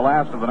 1. They're in the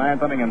last of the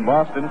 9th inning in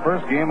Boston.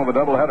 First game of a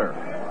doubleheader.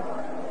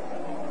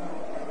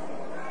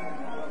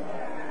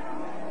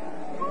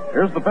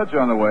 Here's the pitch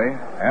on the way,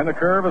 and the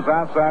curve is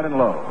outside and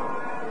low.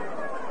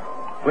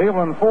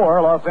 Cleveland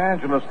 4, Los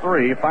Angeles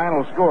 3.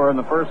 Final score in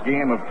the first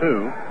game of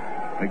 2.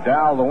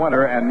 McDowell the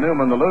winner and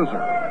Newman the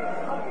loser.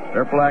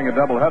 They're playing a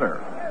doubleheader.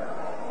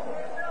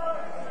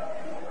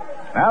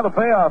 Now the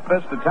payoff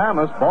pitch to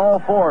Thomas. Ball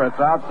 4. It's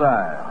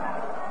outside.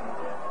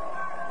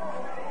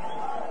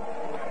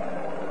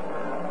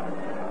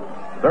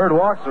 Third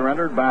walk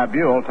surrendered by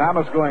Buell.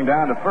 Thomas going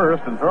down to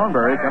first, and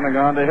Thornberry coming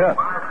on to hit.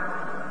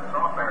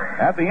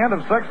 At the end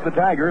of 6, the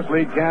Tigers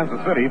lead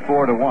Kansas City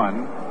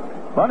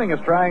 4-1. Bunning is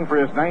trying for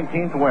his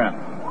 19th win.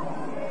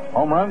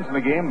 Home runs in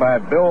the game by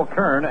Bill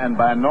Kern and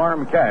by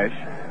Norm Cash.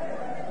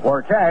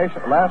 For Cash,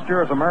 last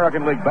year's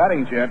American League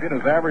batting champion,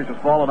 his average has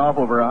fallen off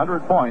over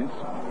 100 points.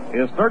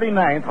 His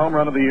 39th home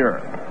run of the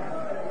year.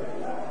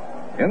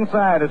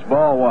 Inside is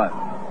ball 1.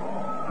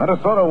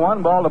 Minnesota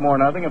 1, Baltimore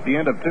nothing at the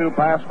end of 2.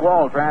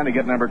 Pasquale trying to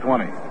get number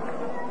 20.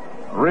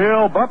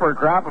 Real bumper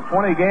crop of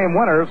 20-game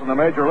winners in the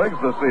major leagues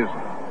this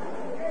season.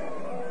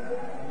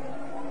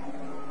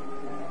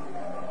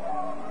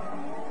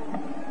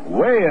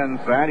 Way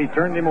inside, he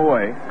turned him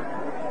away.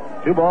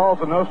 2 balls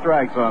and no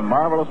strikes on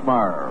Marvelous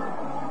Marv.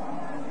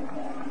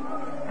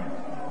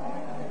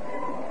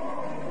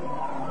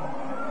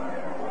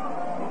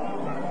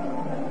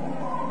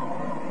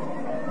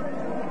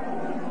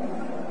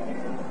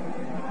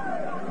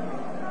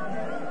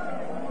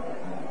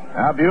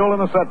 Now Buell in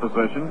the set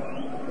position.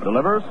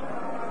 Delivers.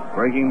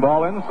 Breaking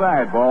ball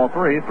inside. Ball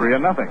 3,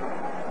 3-0.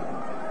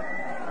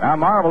 Now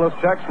Marvelous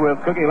checks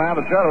with Cookie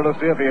Landacello to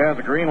see if he has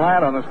a green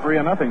light on this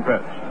 3-0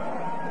 pitch.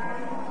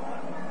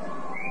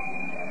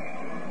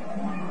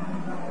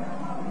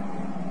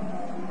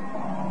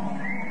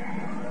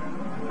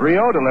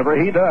 3-0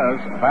 delivery. He does.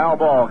 Foul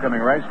ball coming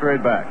right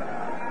straight back.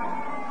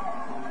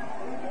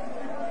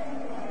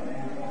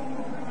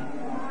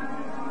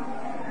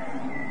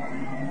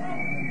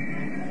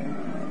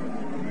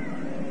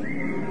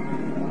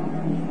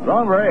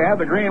 Thornberry had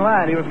the green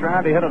light. He was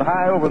trying to hit it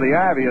high over the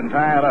ivy and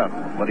tie it up,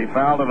 but he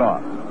fouled it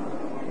off.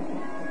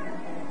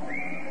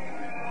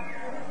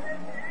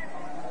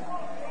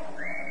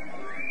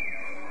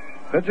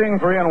 Pitching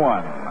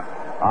 3-1.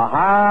 A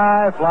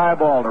high fly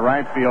ball to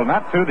right field,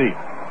 not too deep.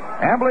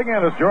 Ambling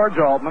in is George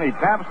Altman. He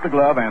taps the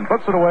glove and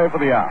puts it away for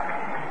the out.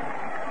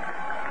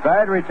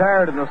 Stagg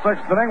retired in the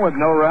 6th inning with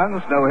no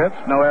runs, no hits,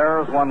 no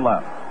errors, 1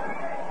 left.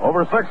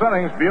 Over 6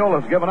 innings, Buell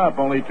has given up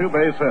only 2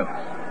 base hits.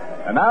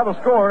 And now the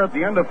score at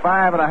the end of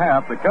 5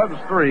 1/2, the Cubs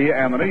 3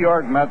 and the New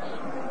York Mets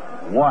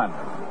 1.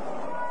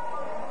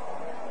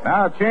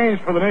 Now a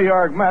change for the New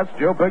York Mets.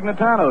 Joe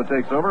Pignatano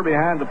takes over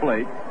behind the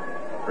plate,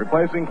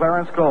 replacing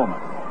Clarence Coleman.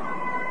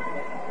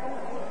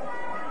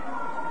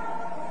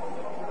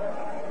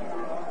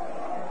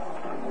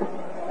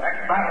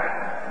 Next batter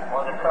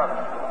for the Cubs,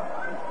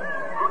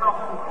 Kuno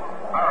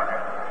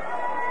Barrigan.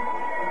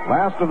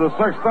 Last of the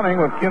 6th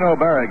inning with Kuno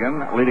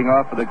Barrigan leading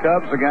off for the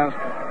Cubs against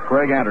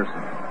Craig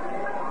Anderson.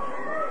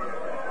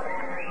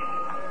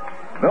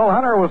 Bill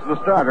Hunter was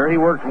the starter. He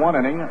worked 1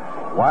 inning.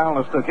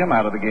 Wildness took him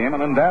out of the game,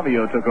 and then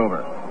Davio took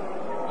over.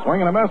 Swing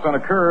and a miss on a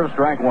curve,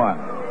 strike 1.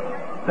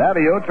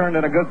 Davio turned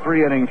in a good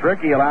 3-inning trick.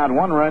 He allowed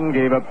 1 run,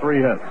 gave up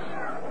 3 hits.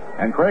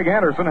 And Craig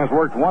Anderson has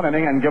worked 1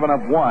 inning and given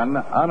up 1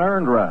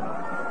 unearned run.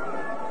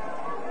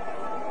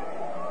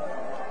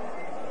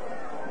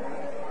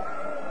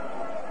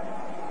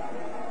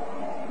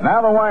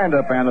 Now the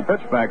windup and the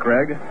pitch by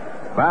Craig.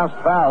 Bounced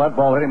foul. That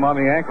ball hit him on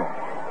the ankle.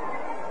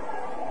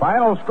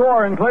 Final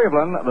score in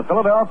Cleveland, the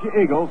Philadelphia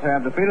Eagles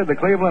have defeated the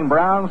Cleveland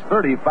Browns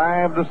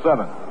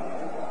 35-7.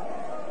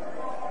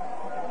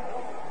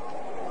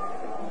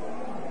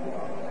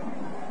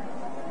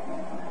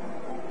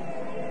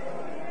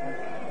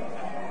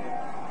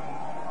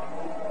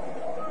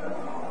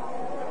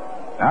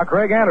 Now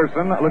Craig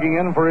Anderson looking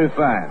in for his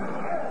sign.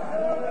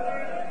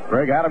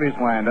 Craig out of his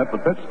windup. The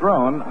pitch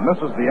thrown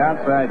misses the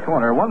outside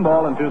corner. 1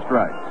 ball and 2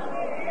 strikes.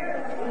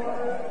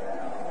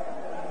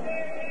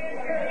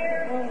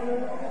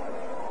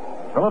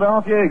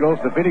 Philadelphia Eagles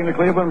defeating the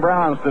Cleveland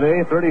Browns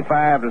today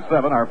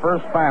 35-7, our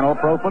first final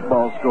pro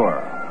football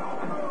score.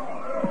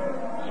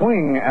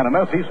 Swing and a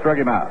miss. He struck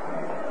him out.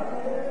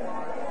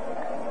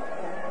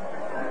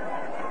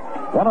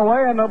 1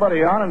 away and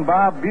nobody on, and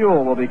Bob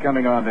Buell will be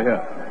coming on to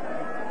hit.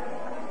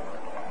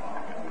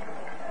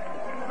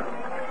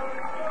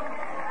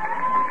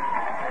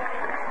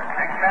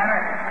 Next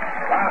batter,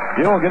 Bob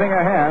Buell getting a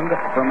hand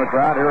from the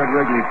crowd here at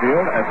Wrigley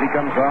Field as he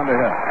comes on to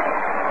hit.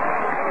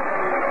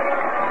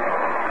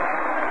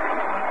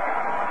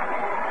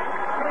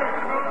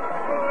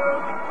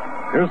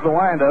 Here's the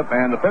windup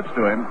and the pitch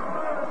to him.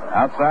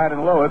 Outside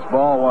and low, it's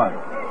ball one.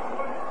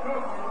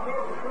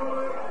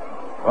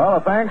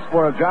 Well, thanks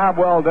for a job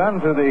well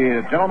done to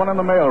the gentlemen in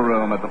the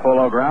mailroom at the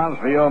Polo Grounds,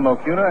 Vio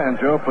Mokuda and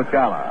Joe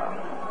Pacala.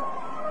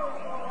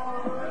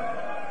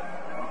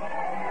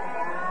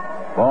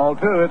 Ball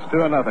two, it's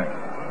 2-0.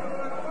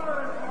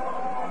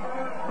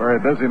 Very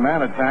busy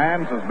man at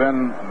times, has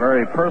been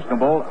very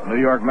personable. New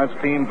York Mets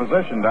team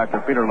physician,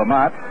 Dr. Peter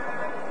Lamott.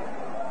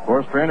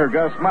 Course trainer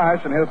Gus Mosh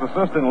and his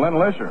assistant Lynn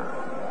Lisher.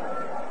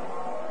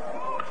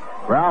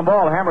 Ground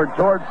ball hammered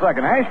towards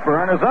second.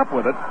 Ashburn is up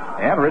with it,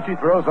 and Richie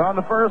throws on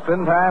to first,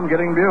 in time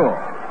getting Buell.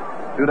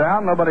 2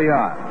 down, nobody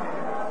on.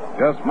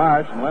 Gus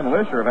Mosh and Lynn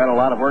Lisher have had a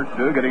lot of work to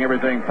do, getting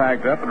everything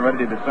packed up and ready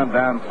to be sent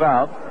down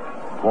south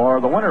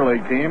for the Winter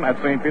League team at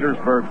St.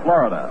 Petersburg,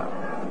 Florida.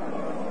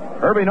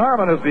 Herbie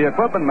Norman is the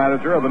equipment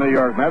manager of the New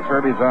York Mets.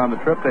 Herbie's on the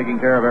trip taking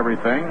care of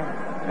everything.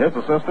 His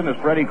assistant is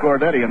Freddie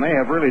Cordetti, and they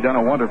have really done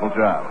a wonderful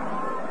job.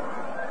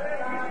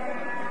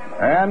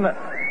 And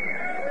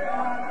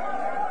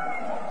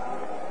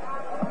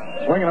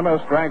swing and a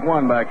miss, strike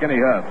one by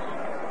Kenny Hubbs.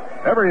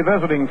 Every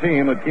visiting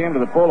team that came to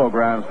the Polo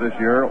Grounds this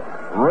year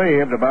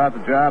raved about the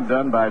job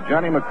done by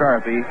Johnny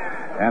McCarthy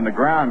and the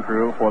ground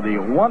crew for the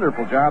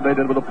wonderful job they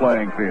did with the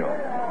playing field.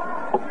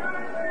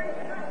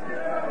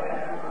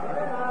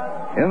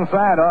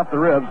 Inside off the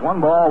ribs,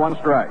 1 ball, 1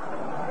 strike.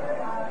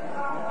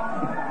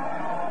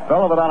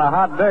 Fellow that on a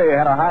hot day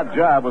had a hot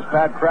job was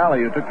Pat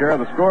Crowley, who took care of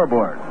the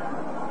scoreboard.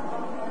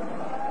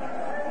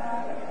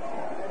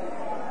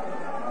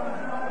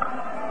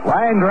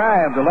 Line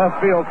drive to left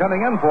field.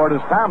 Coming in for it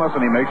is Thomas,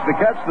 and he makes the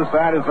catch. The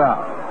side is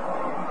out.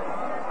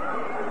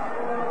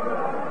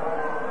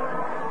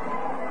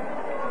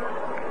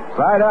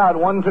 Side out,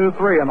 1, 2,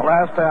 3 in the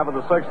last half of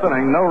the 6th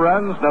inning. No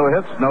runs, no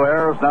hits, no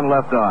errors, none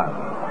left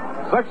on.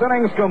 6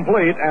 innings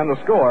complete, and the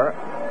score: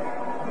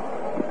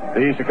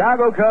 the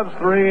Chicago Cubs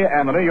 3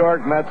 and the New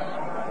York Mets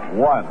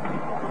 1.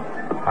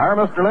 Our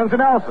Mr. Lindsey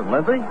Nelson.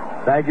 Lindsey?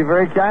 Thank you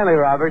very kindly,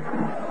 Robert.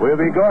 We'll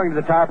be going to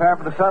the top half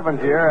of the 7th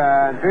here,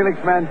 and Felix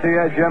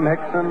Mantilla, Jim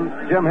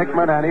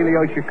Hickman, and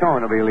Elio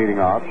Chacon will be leading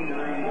off.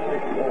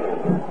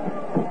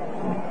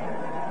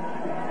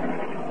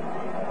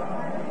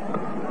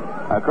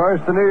 Of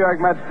course, the New York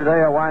Mets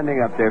today are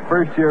winding up their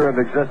first year of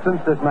existence,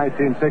 this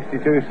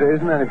 1962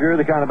 season, and if you're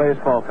the kind of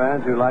baseball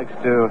fan who likes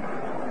to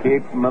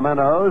keep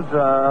mementos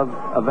of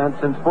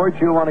events in sports,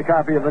 you'll want a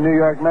copy of the New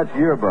York Mets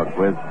yearbook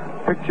with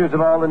pictures of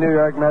all the New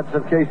York Mets,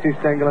 of Casey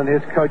Stengel and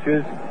his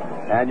coaches.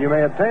 And you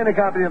may obtain a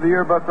copy of the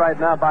yearbook right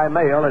now by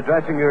mail,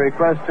 addressing your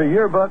request to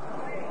Yearbook,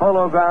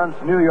 Polo Grounds,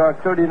 New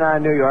York,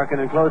 39 New York, and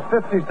enclose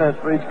 50 cents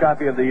for each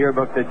copy of the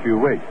yearbook that you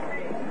wish.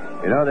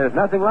 You know, there's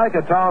nothing like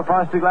a tall,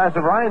 frosty glass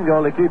of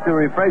Rheingold to keep you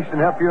refreshed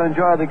and help you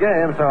enjoy the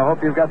game, so I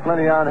hope you've got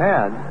plenty on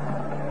hand.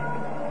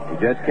 You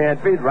just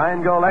can't beat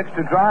Rheingold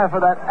Extra Dry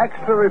for that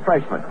extra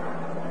refreshment.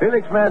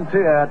 Felix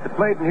Mantilla at the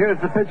plate, and here's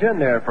the pitch in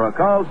there for a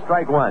called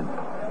strike one.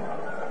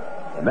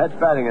 The Mets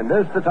batting in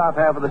this, the top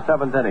half of the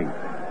 7th inning.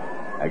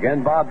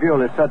 Again, Bob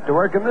Buell is set to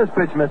work, and this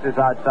pitch misses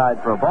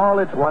outside for a ball.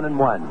 It's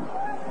 1-1.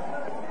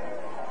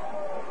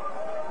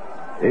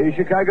 The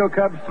Chicago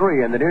Cubs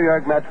 3 and the New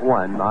York Mets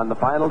 1 on the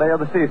final day of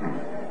the season.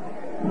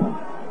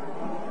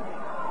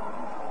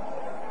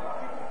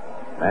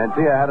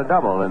 Mantilla had a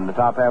double in the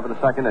top half of the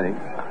 2nd inning.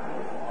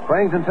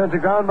 Swings and sends a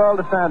ground ball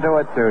to Santo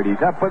at third.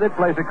 He's up with it,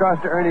 plays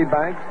across to Ernie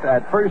Banks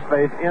at first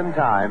base in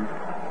time.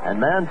 And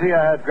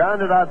Mantilla has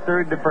grounded out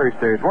third to first.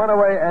 There's one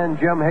away, and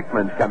Jim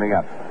Hickman's coming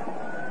up.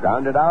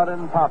 Grounded out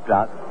and popped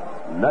out.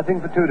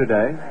 Nothing for 2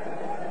 today.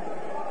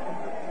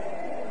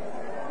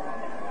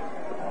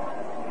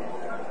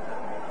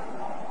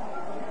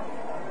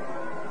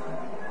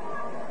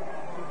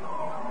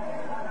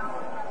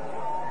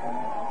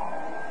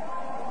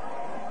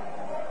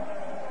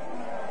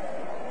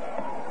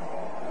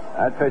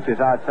 That pitch is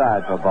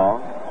outside for a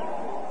ball.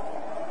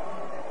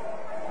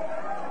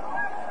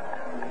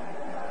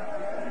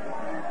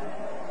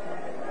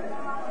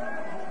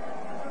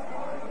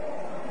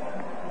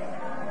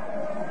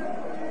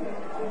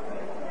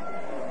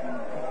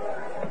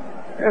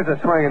 Here's a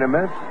swing and a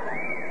miss.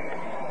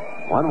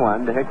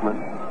 1-1 to Hickman.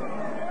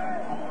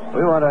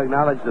 We want to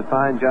acknowledge the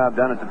fine job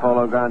done at the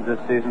Polo Grounds this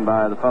season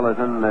by the fellows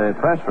in the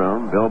press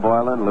room. Bill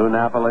Boylan, Lou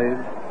Napoli,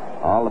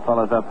 all the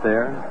fellows up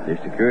there. The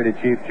security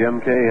chief, Jim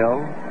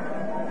Cahill.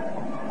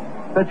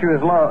 Pitch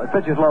is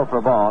low for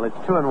a ball. It's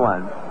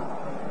 2-1.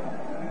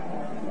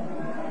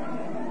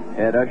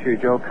 Head usher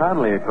Joe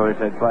Connolly, of course,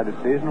 had quite a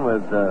season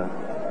with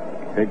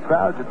big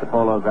crowds at the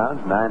Polo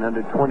Grounds.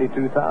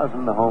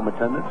 922,000, the home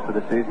attendance for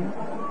the season.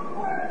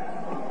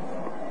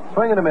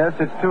 Swing and a miss.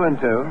 It's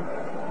 2-2.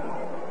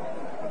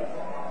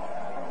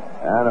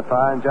 And a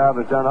fine job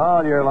is done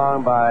all year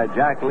long by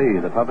Jack Lee,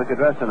 the public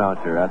address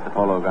announcer at the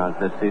Polo Grounds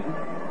this season.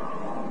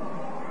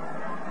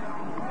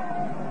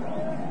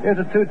 Here's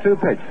a 2-2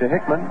 pitch to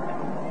Hickman.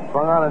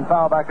 Swung on and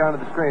fouled back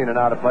onto the screen and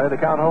out of play. The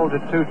count holds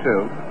at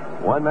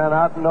 2-2. One man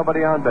out and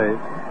nobody on base.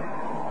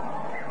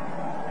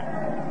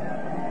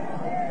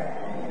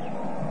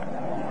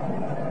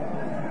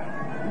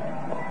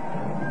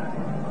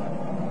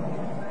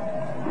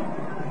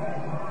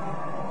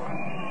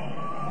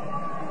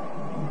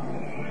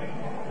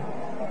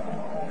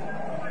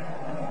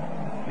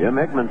 Jim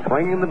Hickman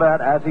swinging the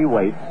bat as he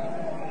waits.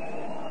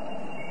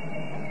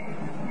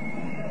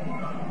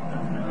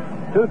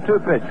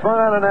 2-2 pitch. Swung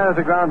on and that is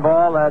a ground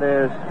ball that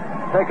is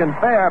taken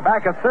fair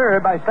back at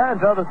third by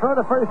Santo. The throw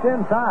to first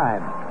in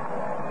time.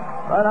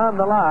 Right on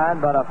the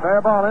line, but a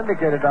fair ball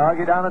indicated,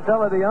 Doggy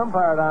Donatello, the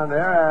umpire down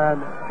there,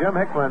 and Jim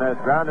Hickman has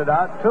grounded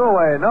out. 2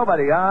 away,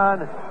 nobody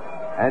on,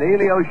 and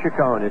Elio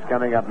Chacon is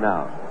coming up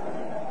now.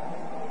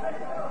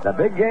 The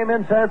big game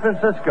in San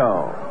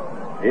Francisco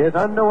is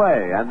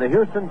underway, and the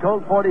Houston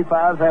Colt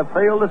 45s have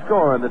failed to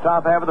score in the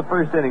top half of the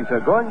first inning. So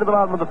going to the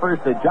bottom of the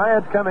first, the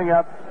Giants coming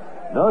up.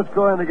 No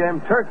score in the game.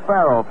 Turk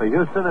Farrell for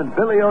Houston and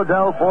Billy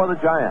O'Dell for the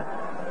Giants.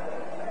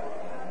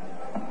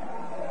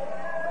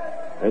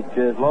 Pitch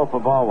is low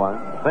for ball one.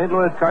 St.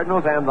 Louis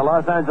Cardinals and the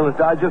Los Angeles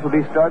Dodgers will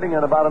be starting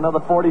in about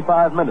another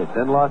 45 minutes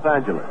in Los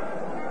Angeles.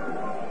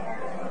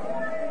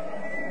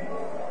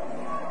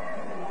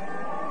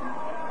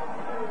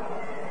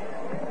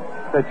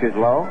 Pitch is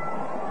low.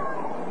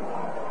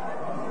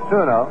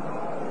 2-0.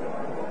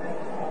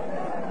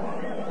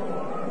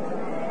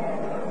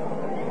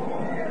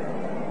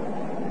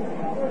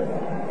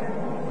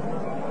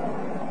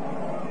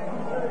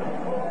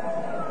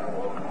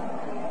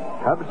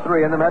 Cubs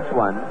 3 and the Mets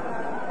 1.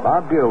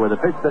 Bob Buell with a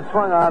pitch that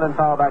swung on and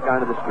fouled back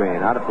onto the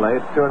screen. Out of play,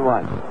 it's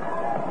 2-1.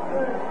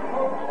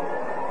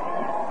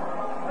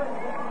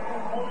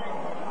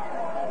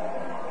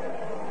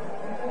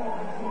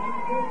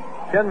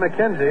 Ken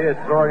McKenzie is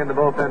throwing in the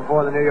bullpen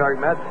for the New York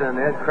Mets, and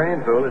Ed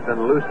Craneville has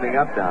been loosening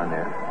up down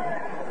there.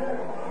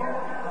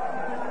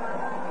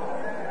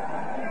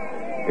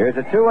 Here's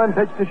a 2-1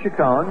 pitch to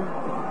Chacon.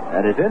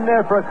 That is in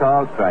there for a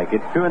called strike.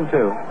 It's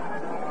 2-2.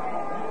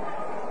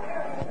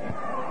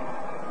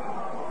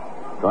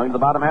 Going to the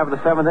bottom half of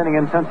the seventh inning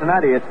in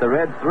Cincinnati, it's the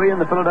Reds 3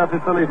 and the Philadelphia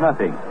Phillies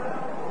nothing.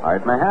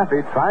 Art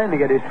Mahaffey, trying to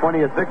get his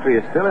 20th victory,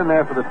 is still in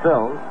there for the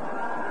Phils.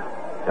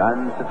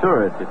 John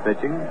Saturis is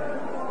pitching.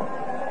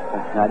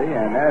 Cincinnati,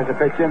 and there's a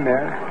pitch in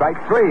there. Strike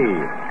 3.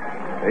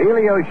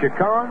 Elio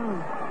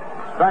Chacon.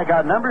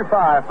 Strikeout number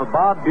 5 for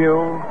Bob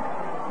Buell.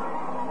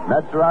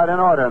 Mets are out in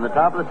order in the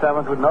top of the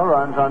seventh with no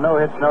runs on no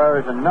hits, no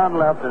errors, and none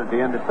left. And at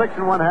the end of 6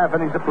 1/2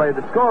 innings of play,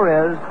 the score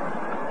is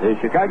the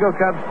Chicago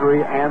Cubs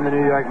 3 and the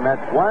New York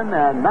Mets 1.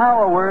 And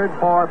now a word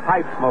for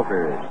pipe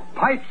smokers.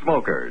 Pipe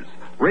smokers,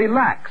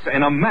 relax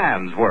in a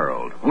man's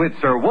world with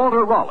Sir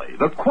Walter Raleigh,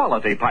 the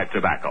quality pipe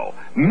tobacco.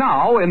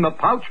 Now in the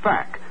pouch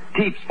pack.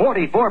 Keeps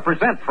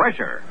 44%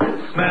 fresher.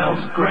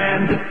 Smells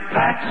grand,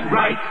 packs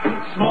right,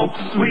 smokes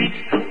sweet,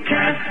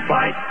 can't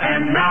bite,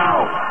 and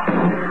now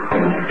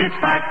it's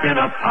packed in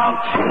a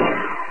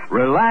pouch.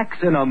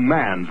 Relax in a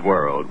man's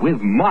world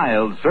with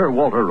mild Sir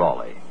Walter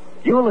Raleigh.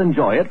 You'll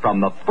enjoy it from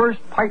the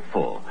first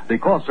pipeful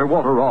because Sir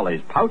Walter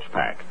Raleigh's pouch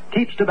pack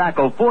keeps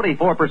tobacco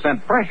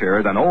 44%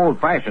 fresher than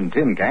old-fashioned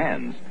tin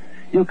cans.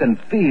 You can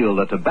feel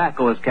the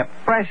tobacco is kept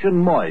fresh and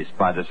moist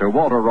by the Sir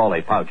Walter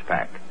Raleigh pouch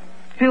pack.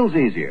 Fills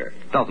easier,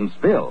 doesn't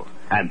spill,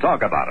 and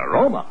talk about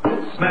aroma.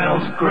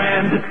 Smells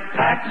grand,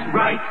 packs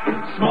right,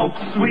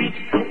 smokes sweet,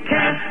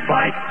 can't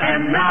bite,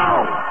 and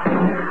now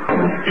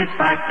it's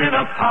packed in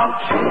a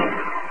pouch.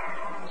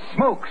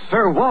 Smoke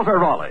Sir Walter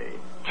Raleigh.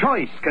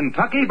 Choice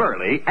Kentucky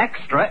Burley,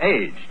 extra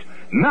aged.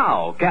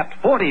 Now kept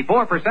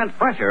 44%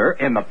 fresher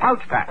in the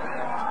pouch pack.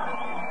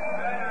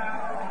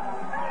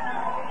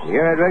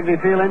 Here at Wrigley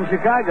Field in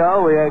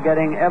Chicago, we are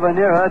getting ever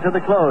nearer to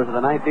the close of the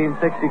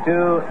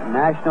 1962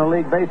 National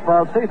League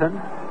Baseball season.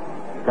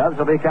 Cubs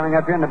will be coming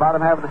up here in the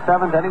bottom half of the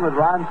seventh inning with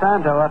Ron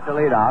Santo up to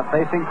lead off,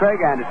 facing Craig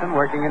Anderson,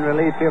 working in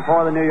relief here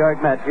for the New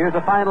York Mets. Here's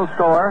the final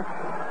score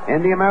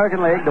in the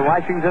American League. The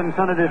Washington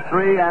Senators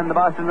 3 and the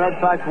Boston Red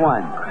Sox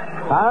 1.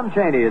 Tom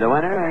Cheney, the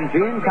winner, and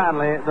Gene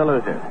Conley, the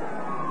loser.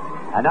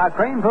 And now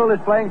Craneville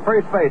is playing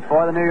first base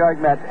for the New York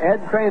Mets.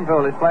 Ed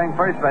Craneville is playing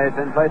first base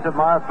in place of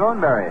Morris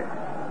Thornberry.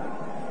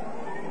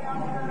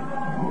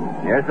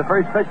 Here's the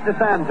first pitch to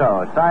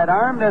Santo.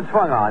 Side-armed and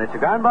swung on. It's a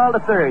ground ball to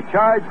third.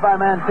 Charged by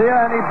Mancia,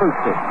 and he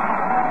boots it.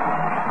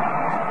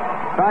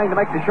 Trying to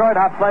make the short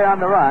hop play on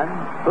the run.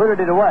 Booted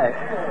it away.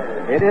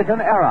 It is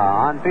an error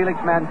on Felix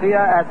Mancia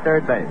at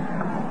third base.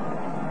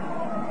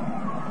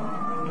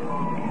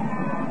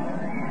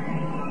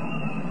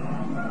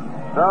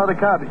 So the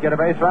Cubs get a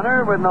base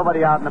runner with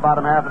nobody out in the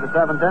bottom half of the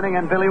seventh inning,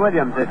 and Billy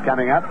Williams is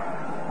coming up.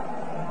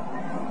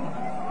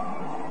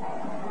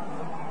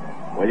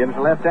 Williams,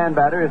 the left-hand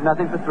batter, is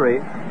nothing for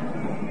 3.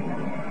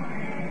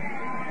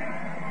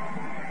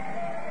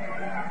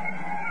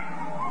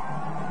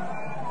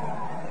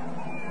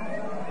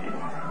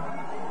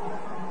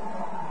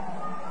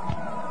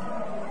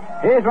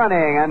 He's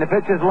running, and the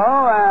pitch is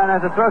low, and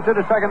as it throws to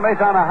the second base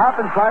on a hop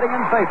and sliding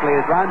in safely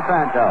is Ron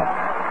Santo.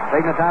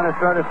 Taking the time to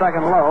throw to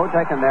second low,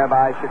 taken there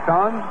by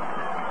Chacon.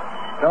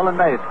 stolen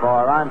base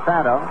for Ron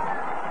Santo.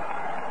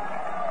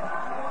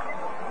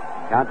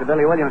 Count to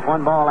Billy Williams,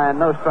 1 ball and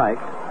no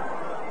strikes.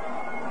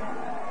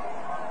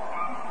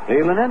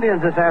 Cleveland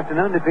Indians this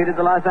afternoon defeated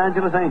the Los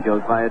Angeles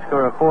Angels by a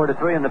score of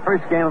 4-3 in the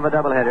first game of a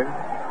doubleheader.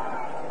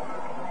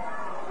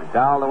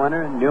 McDowell the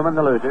winner and Newman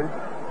the loser.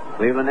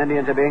 Cleveland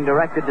Indians are being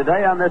directed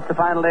today on this, the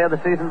final day of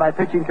the season, by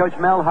pitching coach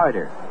Mel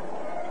Harder.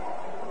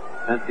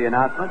 Since the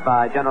announcement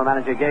by General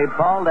Manager Gabe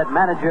Paul that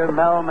manager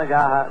Mel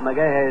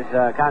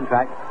McGahe's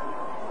contract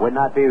would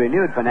not be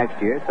renewed for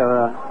next year,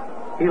 so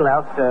he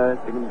left to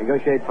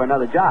negotiate for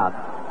another job.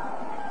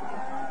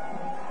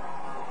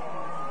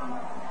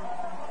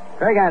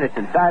 Craig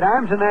Anderson,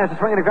 sidearms, and there's a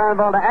swing and a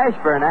ground ball to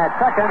Ashburn. At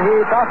second,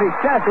 he's off his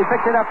chest. He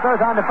picks it up, throws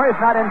on to first,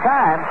 not in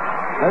time.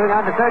 Moving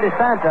on to third is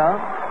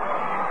Santo.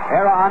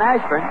 Error on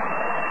Ashburn.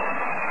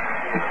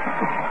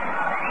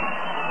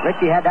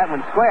 Ricky had that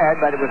one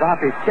squared, but it was off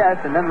his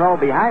chest and then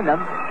rolled behind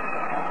him.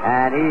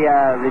 And he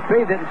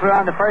retrieved it and threw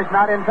on to first,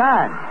 not in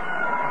time.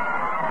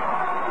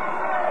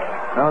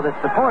 So the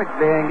support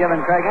being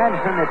given Craig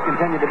Anderson has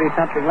continued to be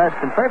something less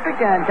than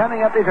perfect. And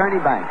coming up is Ernie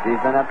Banks.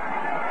 He's been up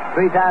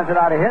 3 times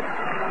without a hit.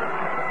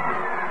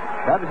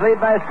 Cubs lead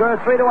by a score of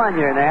 3-1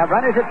 here. They have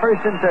runners at first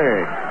and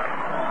third.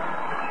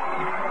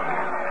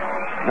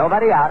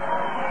 Nobody out.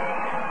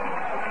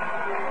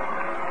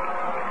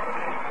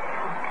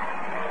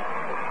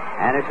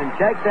 Anderson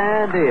checks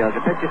and deals.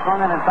 The pitch is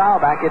swung on and foul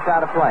back. Gets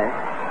out of play.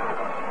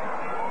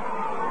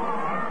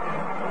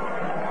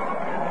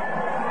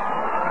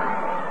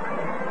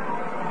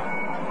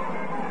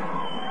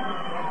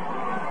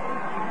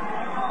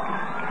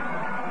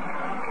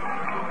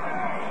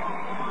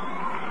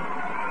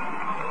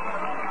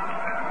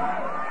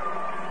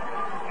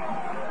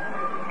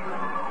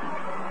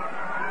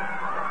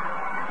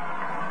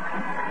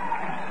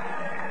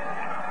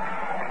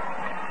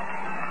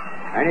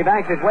 Ernie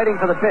Banks is waiting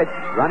for the pitch.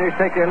 Runners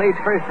take their leads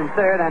first and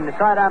third, and the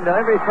sidearm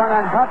delivery swung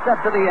on, popped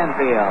up to the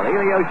infield.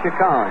 Elio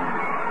Chacon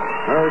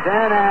moves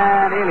in,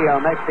 and Elio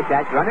makes the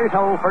catch. Runners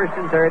hold first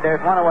and third.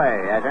 There's one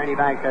away as Ernie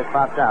Banks has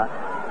popped out.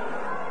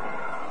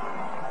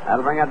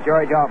 That'll bring up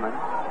George Altman.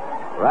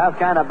 Ralph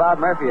Kiner, Bob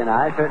Murphy, and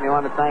I certainly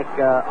want to thank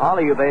all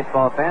of you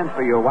baseball fans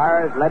for your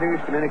wires, letters,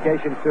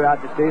 communications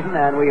throughout the season,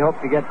 and we hope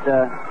to get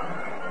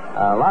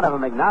a lot of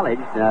them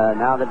acknowledged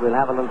now that we'll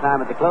have a little time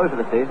at the close of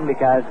the season,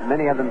 because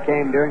many of them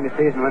came during the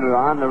season when we were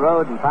on the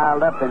road and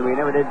piled up, and we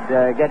never did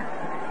get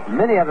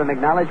many of them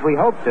acknowledged. We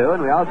hope to,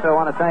 and we also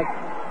want to thank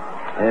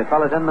the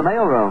fellas in the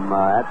mailroom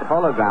at the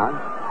Polo Grounds,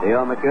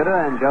 Leo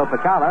Makuta and Joe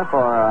Picala,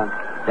 for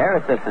their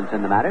assistance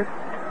in the matter.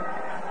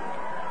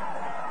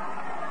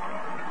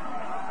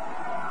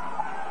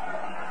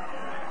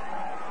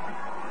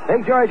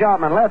 Big George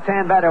Altman,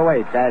 left-hand batter,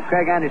 waits as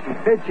Craig Anderson's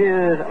pitch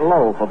is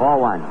low for ball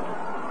one.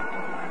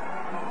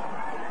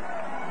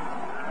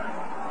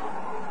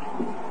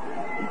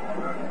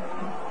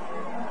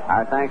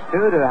 Our thanks,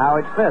 too, to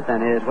Howard Smith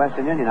and his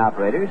Western Union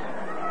operators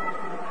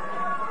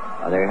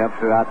for their help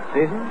throughout the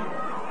season.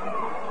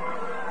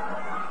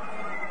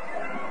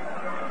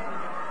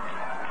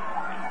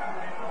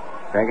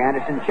 Craig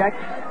Anderson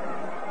checks.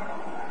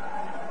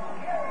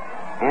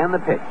 And the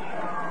pitch.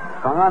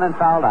 Swung on and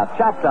fouled up.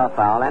 Chopped off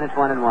foul, and it's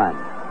 1-1.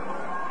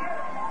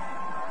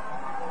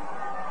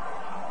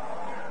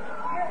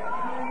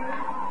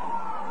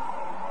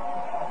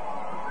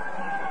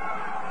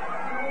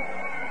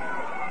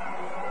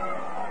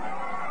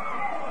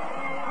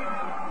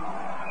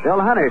 Bill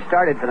Hunter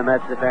started for the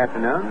Mets this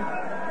afternoon.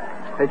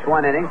 Pitched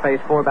 1 inning,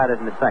 faced 4 batters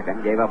in the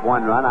second. Gave up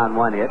 1 run on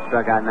 1 hit,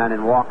 struck out 9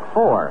 and walked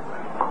 4.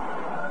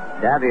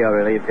 Davio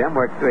relieved him,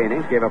 worked 3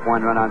 innings, gave up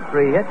 1 run on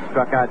 3 hits,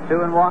 struck out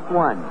 2 and walked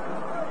 1.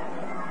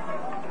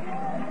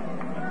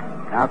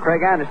 Now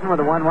Craig Anderson with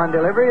a 1-1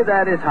 delivery.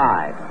 That is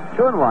high.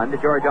 2-1 to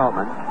George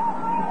Altman.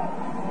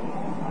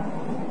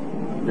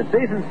 The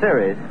season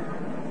series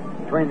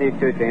between these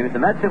two teams, the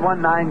Mets have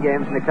won 9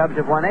 games and the Cubs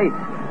have won 8.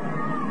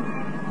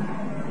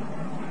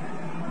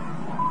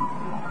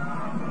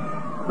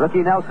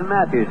 Rookie Nelson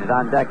Matthews is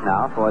on deck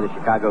now for the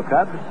Chicago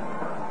Cubs.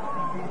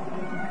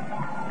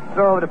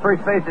 Throw over to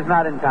first base is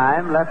not in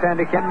time.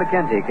 Left-hander Ken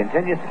McKenzie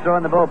continues to throw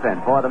in the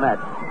bullpen for the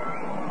Mets.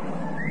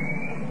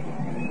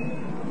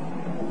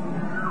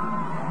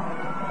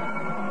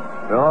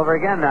 Throw over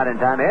again, not in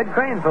time. Ed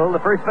Craneful, the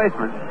first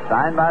baseman,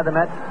 signed by the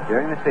Mets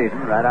during the season,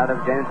 right out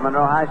of James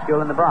Monroe High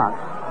School in the Bronx.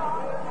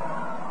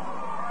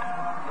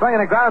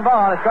 Swinging a ground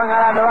ball. It's swung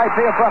out on the right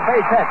field for a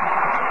base hit.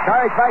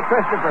 Charged by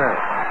Christopher.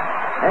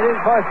 Headed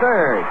for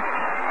third.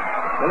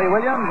 Billy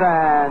Williams,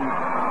 and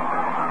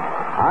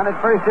on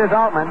at first is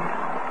Altman.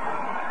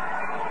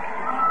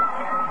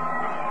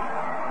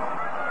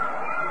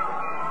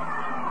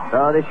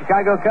 So the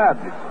Chicago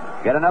Cubs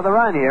get another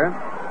run here.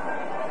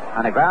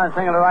 On a ground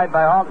single to right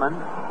by Altman,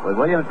 with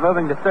Williams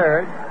moving to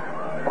third.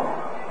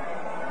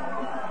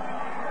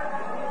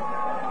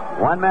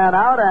 1 man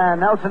out, and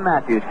Nelson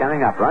Matthews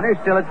coming up. Runners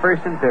still at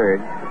first and third.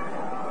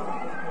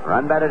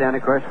 Run batted in,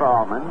 of course, for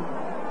Altman.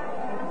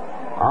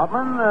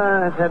 Altman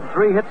has had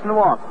 3 hits and a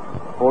walk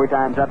 4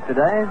 times up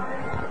today.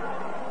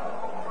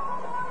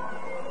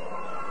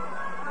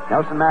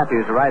 Nelson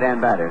Matthews, the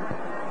right-hand batter.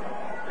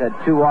 Had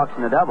 2 walks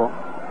in the double.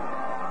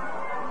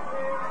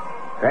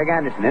 Craig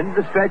Anderson into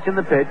the stretch in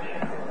the pitch.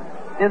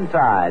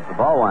 Inside for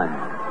ball 1.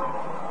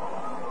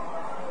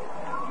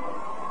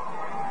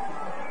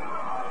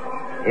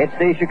 It's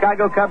the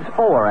Chicago Cubs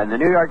 4 and the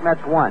New York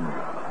Mets 1.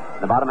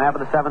 The bottom half of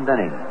the 7th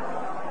inning.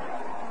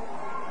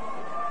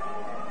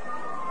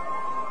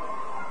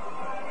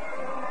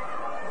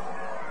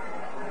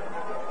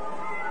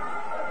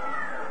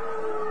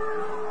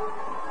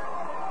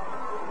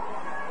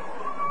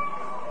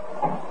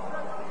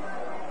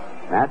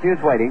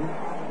 Matthews waiting.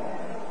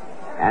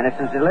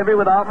 Anderson's delivery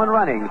with Altman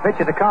running. Pitch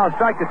at the call,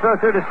 strike to throw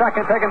through to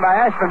second, taken by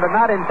Ashman, but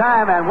not in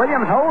time. And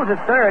Williams holds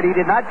at third. He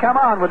did not come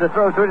on with the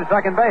throw through to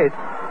second base.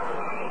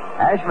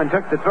 Ashman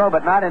took the throw,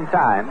 but not in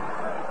time.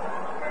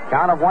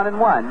 Count of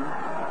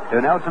 1-1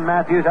 to Nelson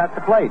Matthews at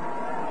the plate.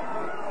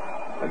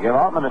 They'll give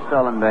Altman a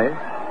stolen base.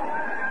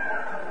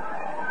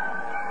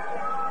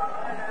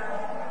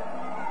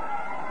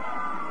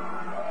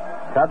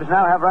 Cubs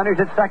now have runners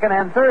at second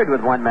and third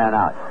with 1 man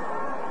out.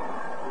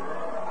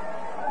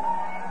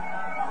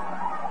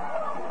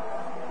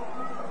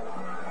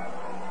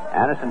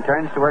 Anderson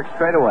turns to work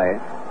straight away.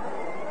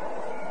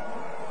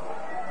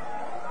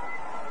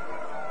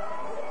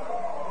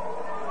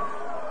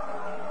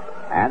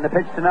 And the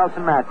pitch to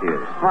Nelson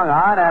Matthews. Swung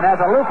on and has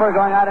a looper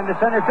going out into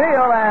center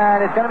field,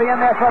 and it's going to be in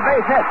there for a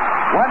base hit.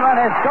 1 run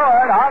has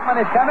scored. Altman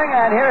is coming,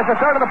 and here's the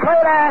throw to the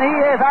plate, and he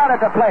is out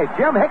at the plate.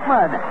 Jim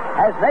Hickman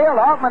has nailed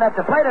Altman at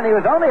the plate, and he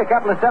was only a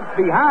couple of steps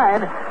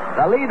behind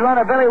the lead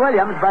runner, Billy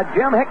Williams, but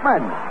Jim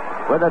Hickman,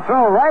 with a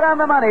throw right on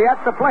the money at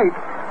the plate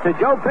to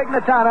Joe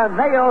Pignatana,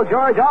 nailed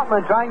George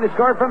Altman trying to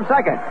score from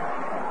second.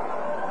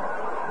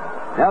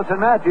 Nelson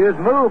Matthews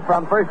moved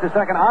from first to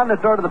second on the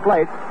throw to the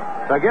plate.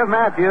 So give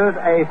Matthews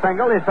a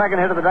single, his second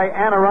hit of the day,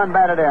 and a run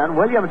batted in.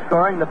 Williams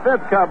scoring the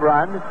 5th Cub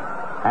run.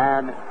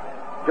 And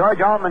George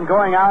Altman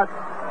going out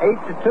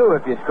 8-2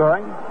 if you're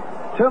scoring.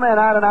 2 men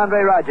out and Andre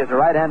Rogers, a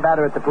right-hand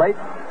batter at the plate.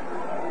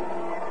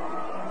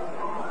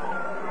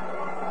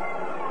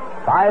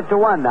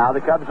 5-1 now.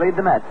 The Cubs lead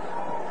the Mets.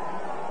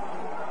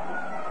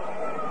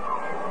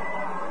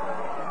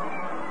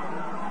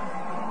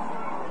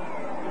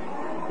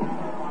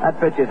 That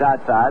pitch is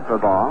outside for a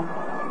ball.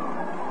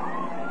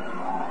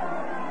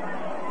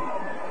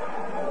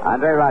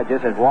 Andre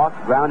Rogers has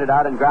walked, grounded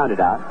out, and grounded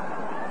out.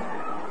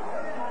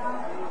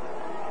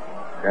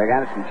 Craig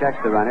Anderson checks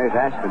the runners.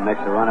 Ashman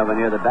makes a run over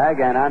near the bag,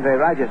 and Andre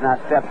Rogers now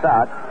steps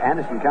out.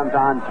 Anderson comes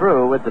on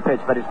through with the pitch,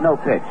 but it's no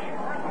pitch.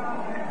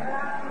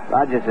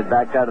 Rogers had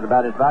backed out of the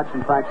batter's box,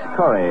 and Frank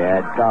Sikori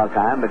had call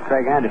time, but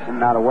Craig Anderson,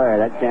 not aware,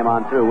 that came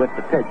on through with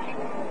the pitch.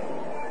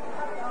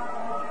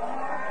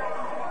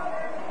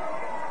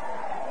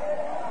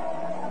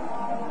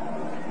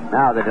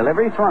 Now the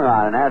delivery swung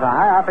on and has a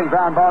high-hopping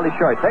ground ball to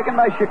short. Taken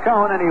by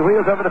Chacon, and he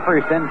wheels over to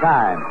first in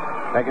time.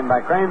 Taken by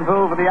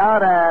Cranepool for the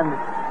out, and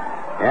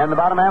in the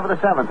bottom half of the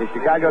 7th, the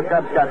Chicago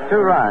Cubs got 2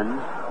 runs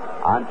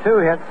on 2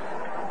 hits.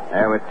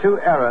 There were 2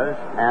 errors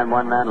and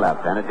 1 man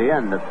left. And at the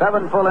end of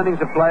 7 full innings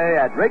of play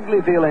at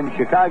Wrigley Field in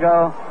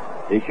Chicago,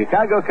 the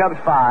Chicago Cubs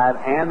 5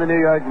 and the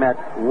New York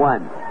Mets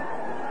 1.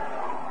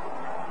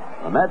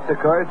 The Mets, of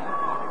course,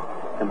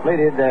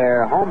 completed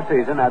their home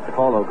season at the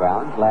Polo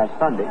Grounds last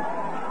Sunday.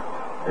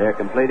 They're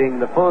completing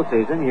the full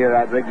season here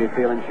at Wrigley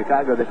Field in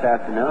Chicago this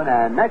afternoon.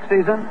 And next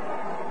season,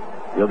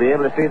 you'll be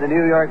able to see the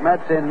New York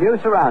Mets in new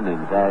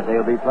surroundings as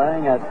they'll be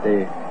playing at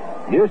the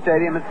new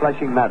stadium at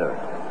Flushing Meadows.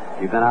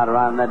 If you've been out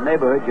around that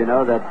neighborhood, you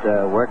know that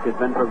work has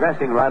been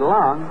progressing right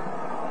along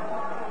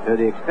to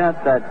the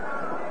extent that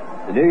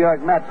the New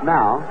York Mets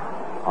now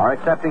are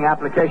accepting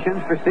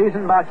applications for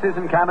season boxes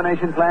and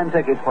combination plan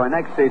tickets for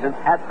next season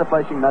at the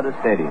Flushing Meadows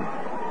Stadium.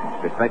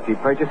 Prospective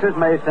purchasers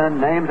may send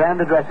names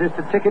and addresses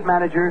to Ticket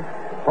Manager,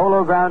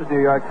 Polo Grounds, New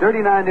York,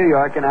 39 New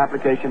York, and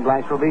application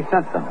blanks will be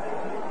sent them.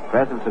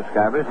 Present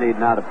subscribers need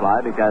not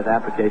apply because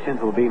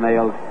applications will be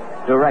mailed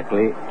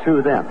directly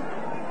to them.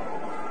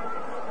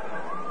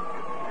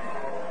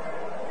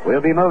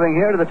 We'll be moving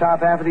here to the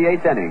top half of the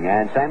 8th inning,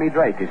 and Sammy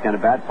Drake is going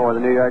to bat for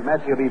the New York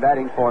Mets. He'll be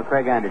batting for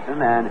Craig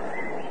Anderson, and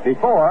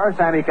before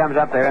Sammy comes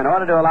up there, in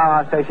order to allow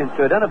our stations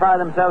to identify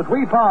themselves,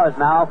 we pause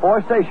now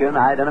for station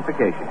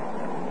identification.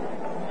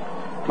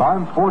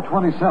 Time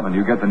 4:27.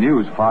 You get the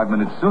news 5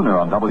 minutes sooner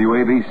on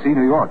WABC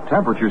New York.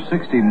 Temperature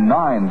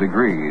 69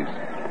 degrees.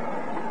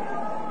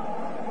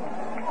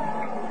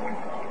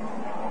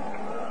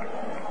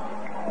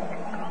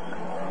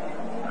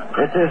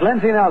 This is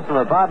Lindsey Nelson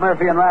with Bob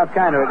Murphy and Ralph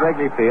Kiner at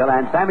Wrigley Field,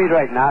 and Sammy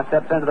Drake now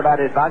steps into the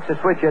batter's box, a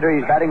switch hitter.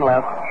 He's batting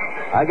left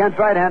against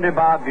right-hander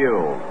Bob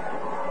Buell.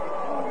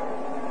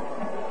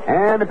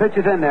 And the pitch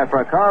is in there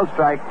for a called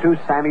strike to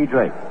Sammy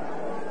Drake.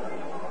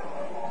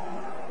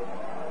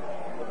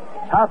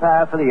 Top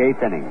half of the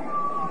 8th inning.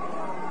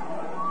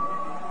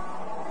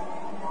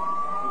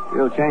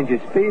 He'll change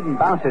his speed and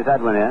bounces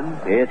that one in.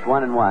 It's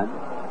 1-1.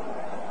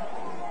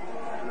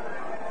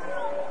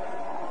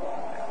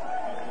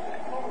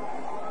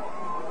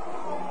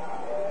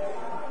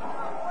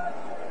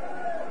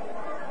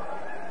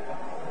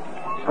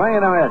 Swing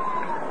and a miss.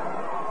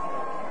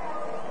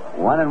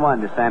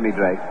 1-1 to Sammy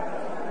Drake.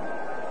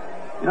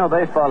 You know,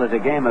 baseball is a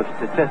game of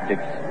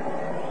statistics.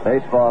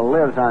 Baseball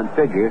lives on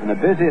figures, and the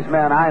busiest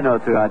man I know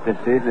throughout this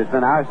season has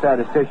been our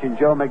statistician,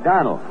 Joe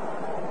McDonald,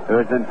 who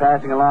has been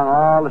passing along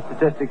all the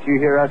statistics you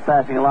hear us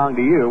passing along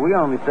to you. We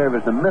only serve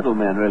as the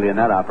middlemen, really, in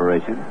that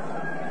operation.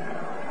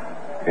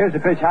 Here's the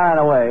pitch high and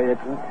away.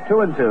 It's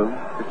 2-2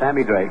 to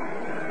Sammy Drake.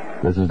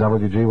 This is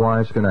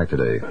WGY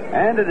Schenectady.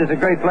 And it is a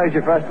great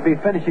pleasure for us to be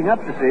finishing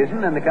up the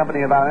season in the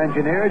company of our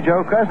engineer,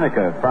 Joe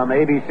Kresnicker, from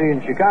ABC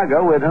in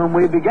Chicago, with whom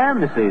we began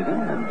the season.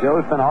 And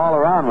Joe's been all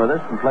around with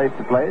us from place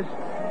to place,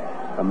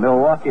 from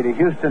Milwaukee to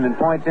Houston and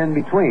points in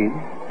between.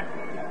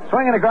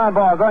 Swinging a ground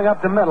ball going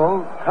up the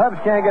middle. Cubs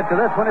can't get to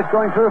this one. It's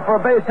going through for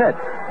a base hit.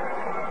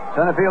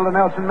 Center fielder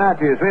Nelson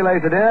Matthews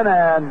relays it in,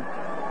 and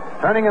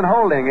turning and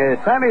holding is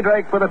Sammy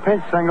Drake with a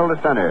pinch single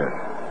to center.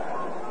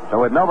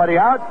 So with nobody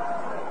out,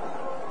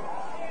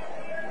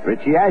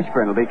 Richie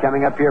Ashburn will be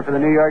coming up here for the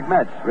New York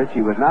Mets.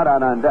 Richie was not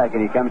out on deck,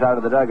 and he comes out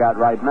of the dugout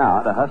right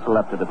now to hustle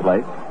up to the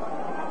plate.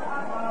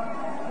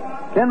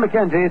 Ken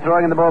McKenzie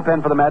throwing in the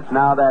bullpen for the Mets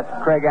now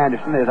that Craig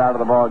Anderson is out of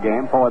the ball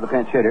game for the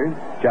pinch hitter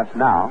just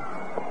now.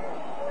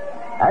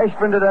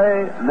 Ashburn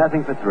today,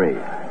 nothing for 3.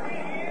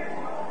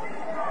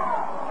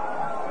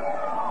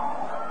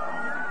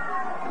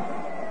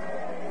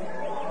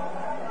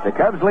 The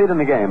Cubs lead in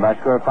the game by a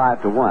score of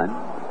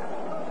 5-1.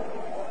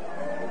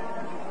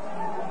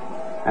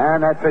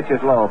 And that pitch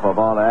is low for a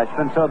ball to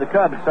Ashburn. So the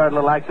Cubs start a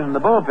little action in the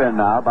bullpen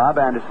now. Bob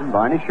Anderson,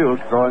 Barney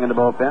Schultz throwing in the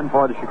bullpen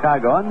for the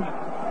Chicagoans.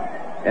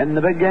 In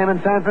the big game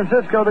in San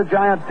Francisco, the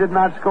Giants did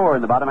not score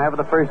in the bottom half of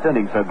the first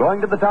inning. So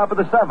going to the top of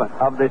the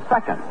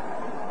second.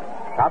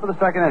 Top of the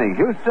second inning.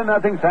 Houston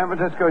nothing, San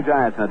Francisco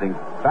Giants nothing.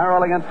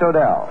 Farrell against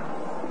Odell.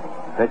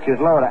 Pitch is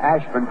low to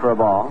Ashburn for a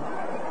ball.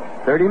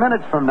 30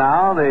 minutes from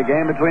now, the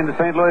game between the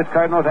St. Louis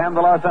Cardinals and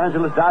the Los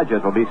Angeles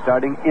Dodgers will be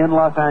starting in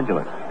Los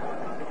Angeles.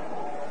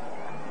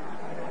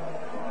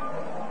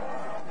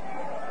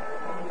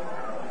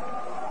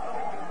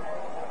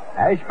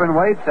 Ashburn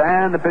waits,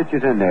 and the pitch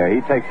is in there.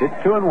 He takes it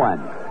 2-1.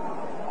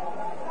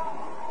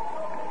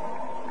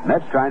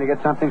 Mets trying to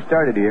get something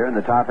started here in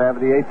the top half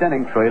of the 8th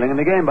inning, trailing in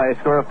the game by a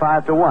score of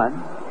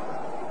 5-1.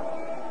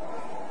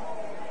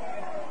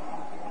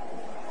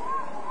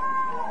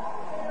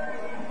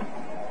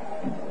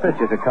 Pitch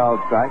is a called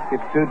strike.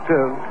 It's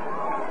 2-2.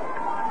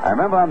 I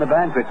remember on the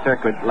banquet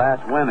circuit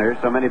last winter,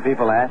 so many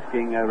people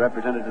asking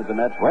representatives of the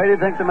Mets, where do you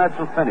think the Mets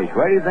will finish?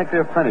 Where do you think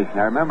they'll finish? And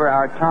I remember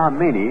our Tom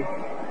Meany,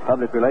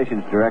 Public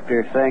Relations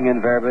Director, saying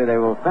invariably they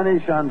will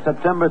finish on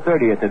September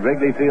 30th at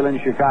Wrigley Field in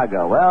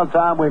Chicago. Well,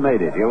 Tom, we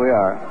made it. Here we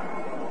are.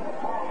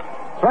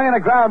 Swinging a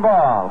ground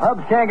ball.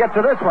 Hubbs can't get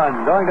to this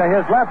one. Going to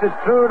his left, it's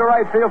through to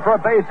right field for a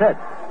base hit.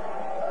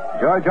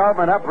 George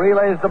Altman up,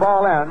 relays the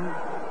ball in.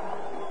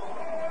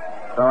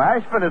 So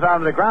Ashburn is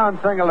on the ground,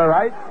 single to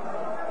right.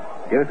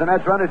 Gives the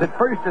Mets runners at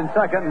first and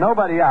second,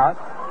 nobody out.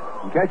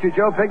 And catcher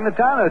Joe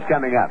Pignatano is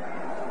coming up.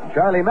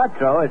 Charlie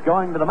Metro is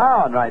going to the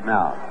mound right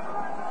now.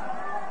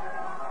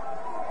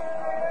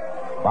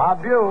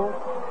 Bob Buell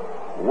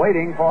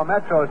waiting for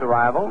Metro's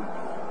arrival.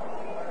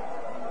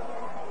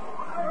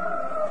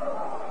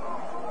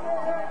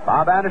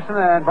 Bob Anderson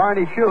and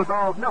Barney Schultz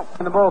all in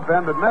the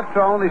bullpen, but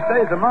Metro only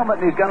stays a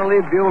moment, and he's going to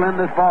leave Buell in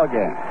this ball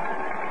game.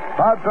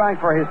 Bob trying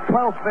for his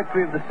 12th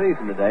victory of the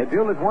season today.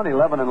 Buell has won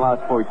 11 and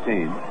lost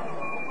 14.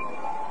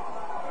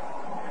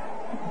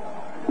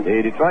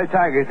 The Detroit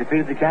Tigers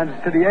defeated the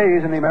Kansas City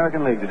A's in the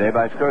American League today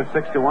by a score of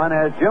 6-1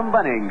 as Jim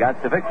Bunning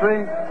got the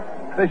victory.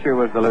 Fisher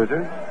was the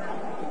loser.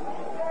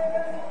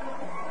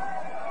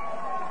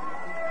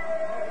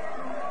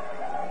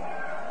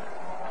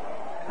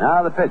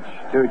 Now the pitch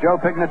to Joe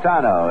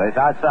Pignatano is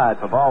outside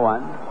for ball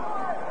 1.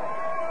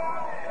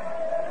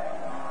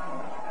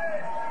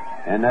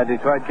 In that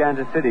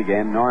Detroit-Kansas City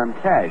game, Norm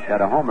Cash had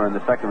a homer in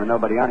the second with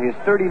nobody on. His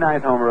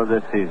 39th homer of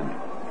this season.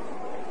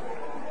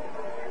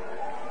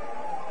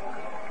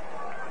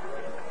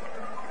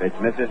 Pitch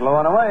misses low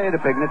and away to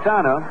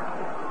Pignatano.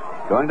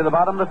 Going to the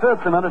bottom of the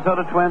 5th, the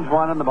Minnesota Twins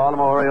 1 and the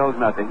Baltimore Orioles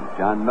nothing.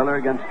 John Miller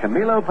against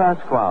Camilo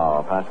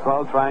Pascual.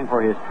 Pascual trying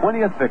for his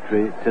 20th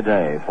victory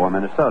today for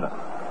Minnesota.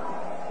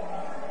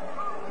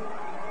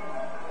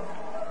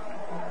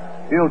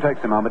 Buell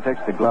takes a moment, takes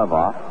the glove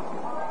off.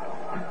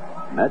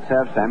 Mets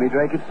have Sammy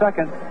Drake at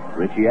second,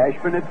 Richie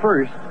Ashburn at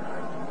first.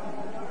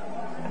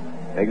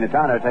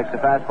 Pignatano takes the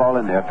fastball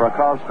in there for a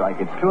called strike.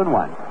 It's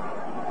 2-1.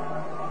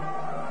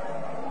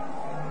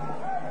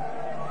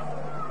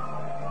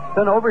 It's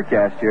been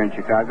overcast here in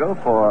Chicago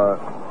for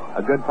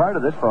a good part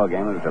of this ball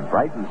game. It was a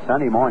bright and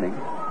sunny morning.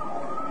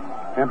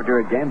 Temperature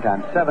at game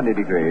time 70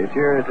 degrees.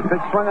 Here is the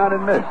pitch swung out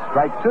and missed.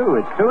 Strike 2.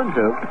 It's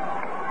 2-2.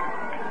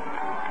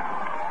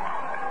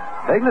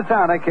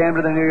 Pignatano came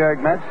to the New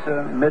York Mets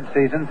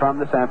mid-season from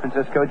the San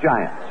Francisco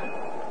Giants.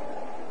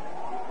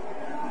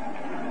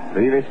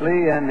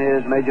 Previously, in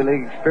his Major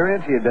League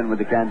experience, he had been with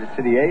the Kansas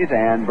City A's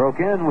and broke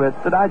in with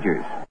the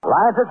Dodgers.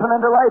 Lines this one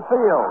into right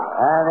field,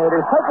 and it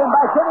is taken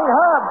by Kenny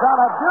Hubbs on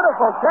a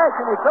beautiful catch,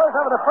 and he throws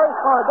over to first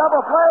for a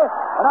double play,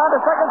 and on to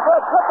second for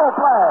a triple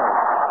play.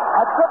 A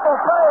A triple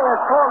play is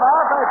pulled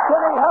off as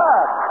Kenny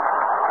Hubbs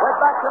went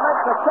back to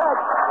make the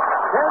catch.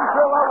 Then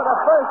threw over to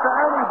first to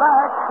Ernie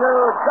Banks to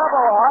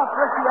double off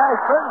Richie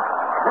Ashburn.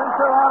 Then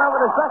threw on over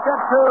to second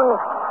to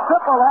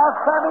triple off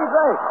Sammy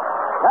Drake.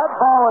 That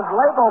ball was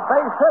labeled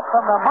base hit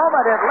from the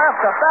moment it left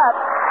the bat,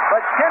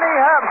 but Kenny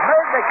Hubbs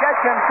made the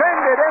catch and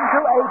turned it into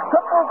a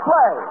triple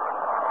play,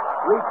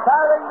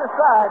 retiring the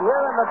side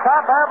here in the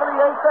top half of the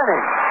eighth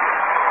inning.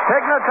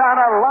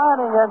 Pignatana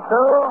lining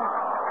into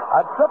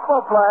a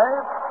triple play,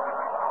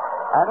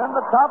 and in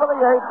the top of the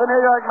eighth, the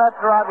New York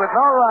Mets are out with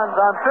no runs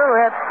on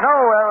 2 hits, no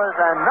errors,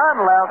 and none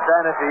left.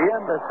 And at the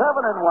end of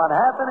 7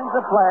 1/2 innings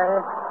of play,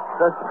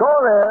 the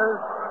score is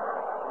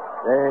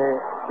the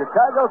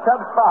Chicago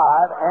Cubs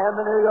 5 and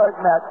the New York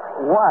Mets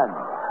 1.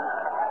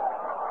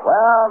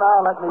 Well, now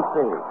let me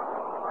see.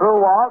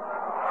 Drew Walsh,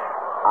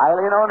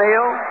 Eileen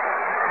O'Neill,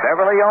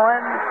 Beverly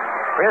Owens,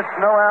 Chris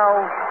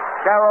Noel,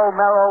 Carol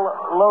Merrill,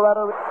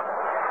 Loretta.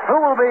 Who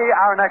will be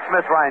our next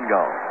Miss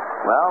Rheingold?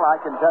 Well, I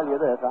can tell you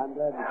this. I'm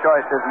glad the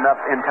choice isn't up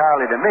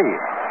entirely to me.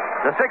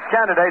 The 6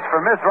 candidates for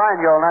Miss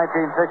Rheingold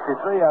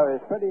 1963 are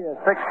as pretty a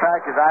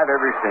six-pack as I've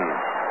ever seen.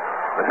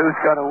 But who's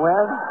going to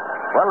win?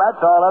 Well,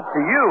 that's all up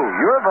to you.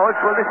 Your votes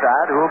will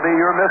decide who will be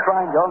your Miss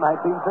Rheingold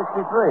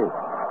 1963.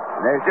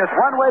 And there's just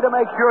one way to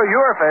make sure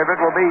your favorite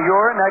will be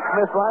your next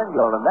Miss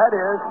Rheingold, and that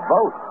is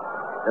vote.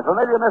 The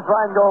familiar Miss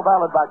Rheingold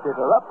ballot boxes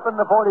are up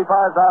in the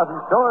 45,000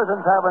 stores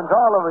and taverns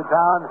all over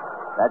town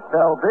that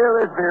sell beer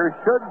as beer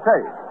should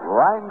taste.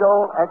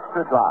 Rheingold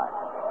Extra Dry.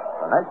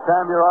 The next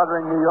time you're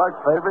ordering New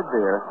York's favorite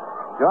beer,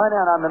 join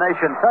in on the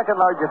nation's second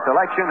largest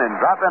selection and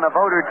drop in a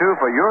vote or two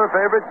for your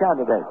favorite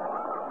candidate.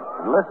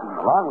 And listen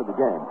along with the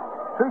game.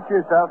 Treat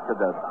yourself to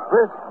the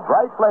crisp,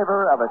 bright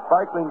flavor of a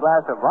sparkling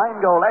glass of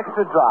Rheingold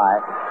Extra Dry.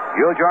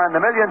 You'll join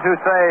the millions who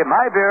say,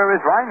 my beer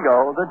is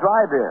Rheingold, the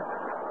dry beer.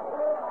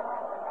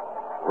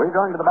 We're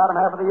going to the bottom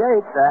half of the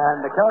eighth,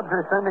 and the Cubs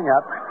are sending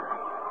up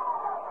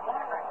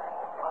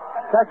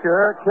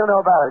catcher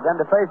Kuno Barrigan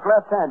to face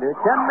left-hander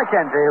Tim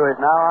McKenzie, who is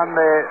now on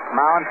the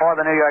mound for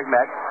the New York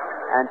Mets,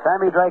 and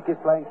Sammy Drake is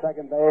playing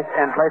second base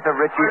in place of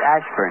Richie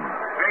Ashburn.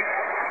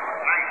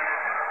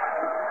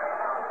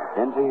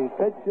 McKenzie's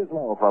pitch is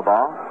low for a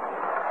ball.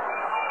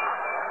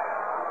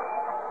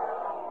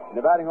 In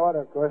the batting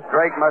order, of course,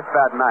 Drake must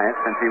bat ninth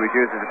since he was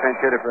used as a pinch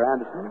hitter for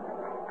Anderson.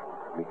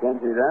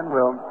 McKenzie then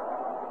will...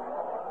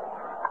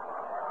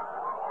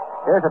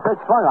 Here's a pitch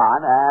swung on,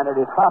 and it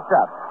is popped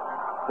up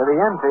to the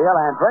infield,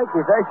 and Drake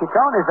is there,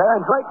 Chacon is there,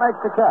 and Drake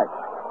makes the catch.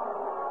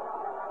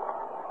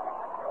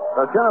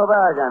 So Kuno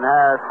Barrigan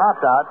has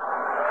popped out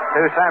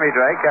to Sammy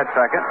Drake at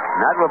second, and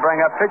that will bring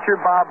up pitcher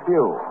Bob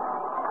Buell.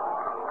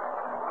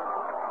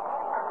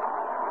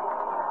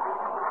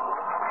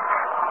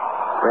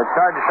 It's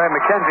hard to say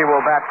McKenzie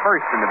will bat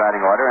first in the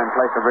batting order in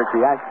place of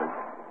Richie Ashburn.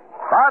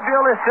 Bob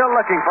Buell is still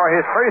looking for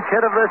his first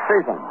hit of this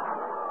season.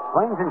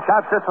 Swings and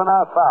shots this one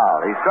out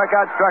foul. He struck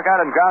out,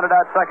 and grounded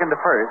out second to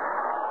first.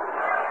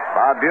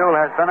 Bob Buell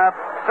has been up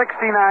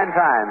 69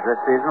 times this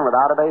season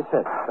without a base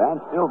hit.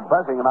 Fans still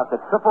buzzing about the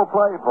triple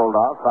play pulled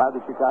off by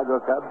the Chicago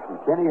Cubs, from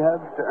Kenny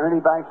Hubbs to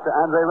Ernie Banks to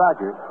Andre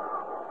Rogers.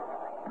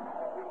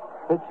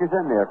 Pitch is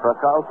in there for a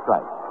called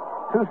strike.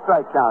 2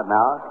 strike count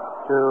now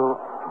to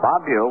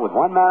Bob Buell with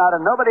 1 man out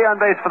and nobody on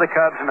base for the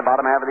Cubs in the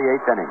bottom half of the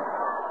eighth inning.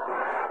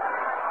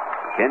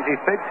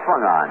 McKenzie's pitch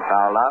swung on,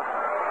 fouled out.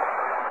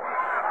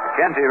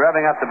 McKenzie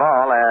revving up the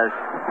ball as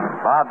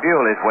Bob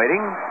Buell is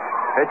waiting.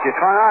 Pitch is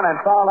swung on and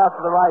fouled out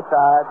to the right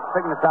side.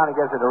 Pignatana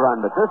gives it a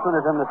run, but this one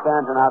is in the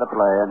stands and out of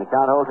play, and the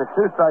count holds at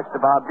 2 strikes to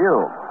Bob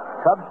Buell.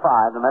 Cubs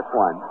 5, the Mets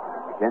 1.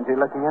 McKenzie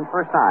looking in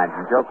for a sign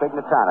from Joe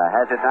Pignatana.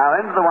 Has it now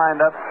into the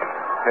windup.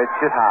 Pitch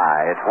is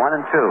high. It's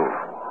 1-2.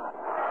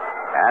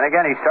 And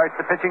again, he starts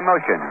the pitching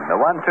motion. The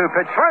 1-2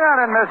 pitch swung on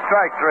and missed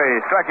strike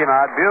 3. Struck him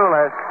out. Buell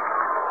has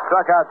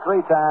struck out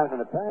 3 times, and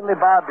apparently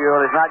Bob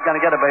Buell is not going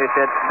to get a base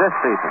hit this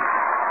season.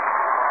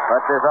 But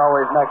there's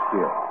always next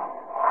year.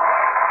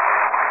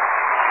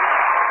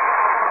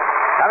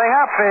 Coming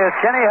up is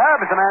Kenny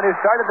Hubbs, the man who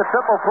started the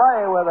triple play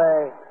with a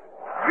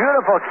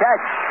beautiful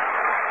catch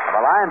of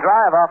a line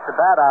drive off the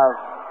bat of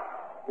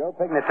Joe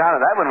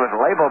Pignatana. That one was a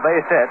label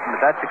base hit,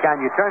 but that's the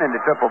kind you turn into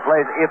triple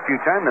plays if you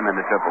turn them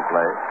into triple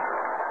plays.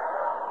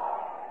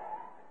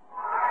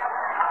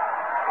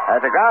 As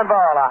a ground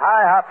ball, a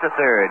high hop to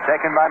third,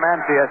 taken by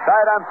Mancia.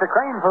 Sidearm to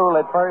Cranepool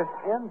at first,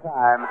 in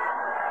time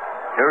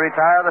to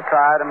retire the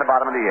side in the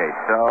bottom of the eighth.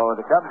 So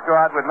the Cubs go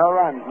out with no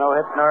runs, no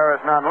hits, no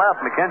errors, none left.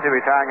 McKenzie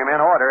retiring him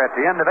in order. At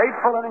the end of 8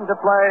 full innings of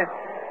play,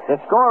 the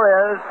score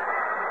is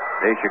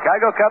the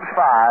Chicago Cubs 5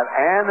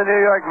 and the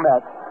New York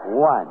Mets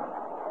 1.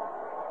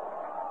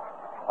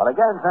 Well,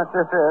 again, since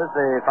this is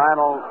the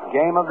final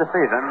game of the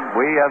season,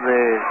 we of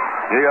the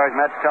New York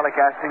Mets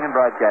telecasting and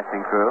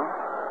broadcasting crew,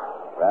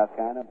 Ralph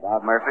Kiner,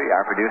 Bob Murphy,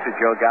 our producer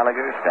Joe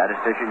Gallagher,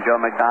 statistician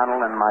Joe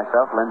McDonald, and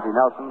myself, Lindsey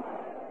Nelson,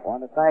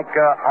 want to thank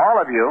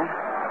all of you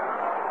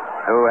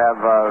who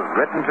have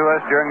written to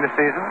us during the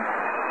season.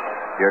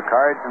 Your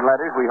cards and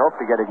letters we hope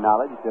to get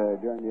acknowledged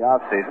during the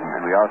off season,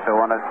 and we also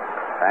want to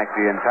Thank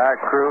the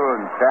entire crew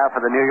and staff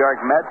of the New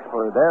York Mets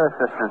for their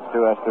assistance to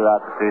us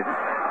throughout the season.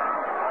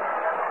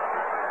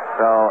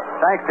 So,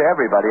 thanks to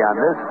everybody on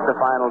this, the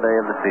final day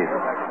of the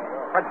season.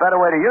 What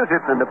better way to use it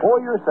than to pour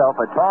yourself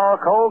a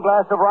tall, cold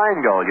glass of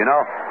Rheingold? You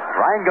know,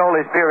 Rheingold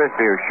is beer.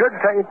 Should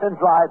taste and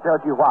dry, tells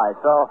you why.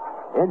 So,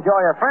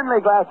 enjoy a friendly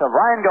glass of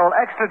Rheingold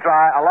Extra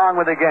Dry along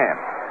with the game.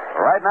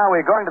 Right now,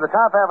 we're going to the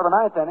top half of the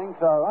ninth inning.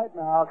 So, right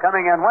now,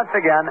 coming in once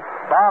again,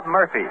 Bob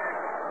Murphy.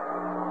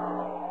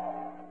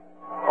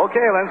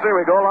 Okay, Lindsay,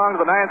 we go along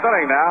to the ninth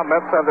inning now.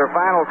 Mets have their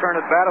final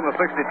turn at bat in the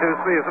 62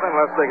 season,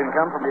 unless they can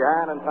come from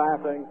behind and tie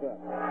things up.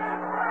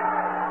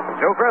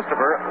 Joe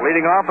Christopher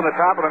leading off in the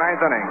top of the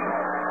ninth inning.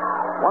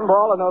 1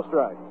 ball and no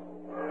strikes.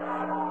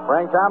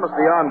 Frank Thomas,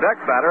 the on-deck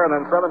batter, and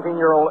then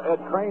 17-year-old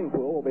Ed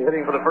Kranepool will be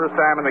hitting for the first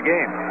time in the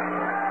game.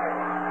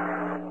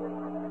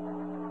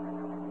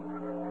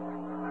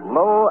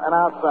 Low and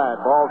outside.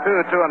 Ball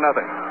 2-0.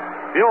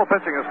 Buell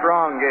pitching a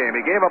strong game.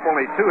 He gave up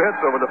only 2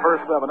 hits over the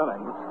first 7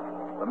 innings.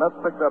 The Mets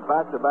picked up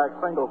back-to-back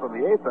singles in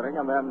the 8th inning,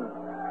 and then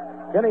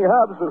Kenny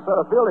Hubbs, who set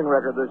a fielding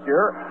record this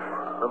year,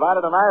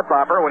 provided an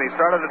eye-popper when he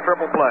started a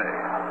triple play.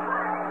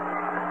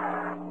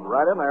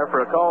 Right in there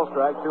for a call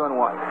strike, 2-1.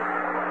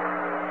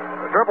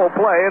 The triple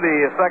play,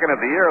 the second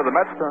of the year. The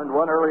Mets turned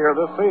one earlier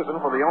this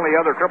season for the only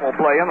other triple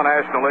play in the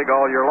National League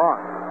all year long.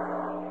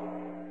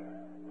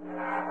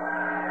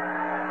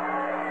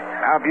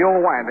 Now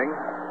Buell winding.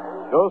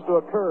 Goes to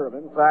a curve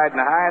inside and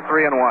high,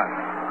 3-1.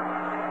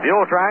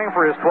 Buell trying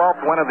for his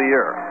 12th win of the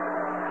year.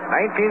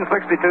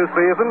 1962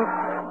 season.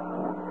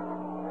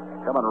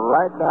 Coming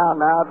right down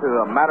now to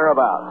a matter of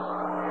outs.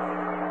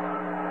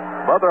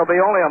 But there'll be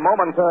only a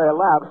momentary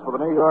lapse for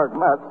the New York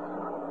Mets.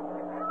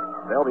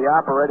 They'll be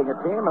operating a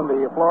team in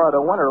the Florida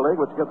Winter League,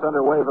 which gets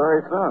underway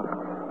very soon.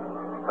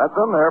 That's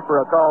in there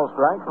for a call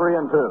strike,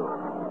 3-2.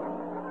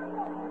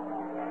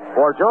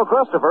 For Joe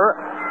Christopher,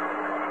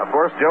 of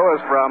course, Joe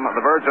is from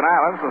the Virgin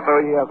Islands, and so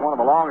he has one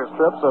of the longest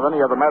trips of any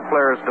of the Met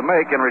players to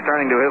make in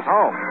returning to his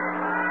home.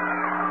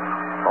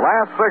 The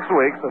last 6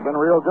 weeks have been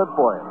real good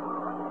for him.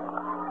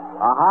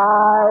 A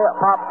high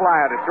pop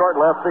fly to short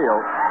left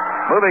field.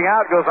 Moving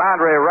out goes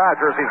Andre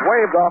Rogers. He's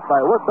waved off by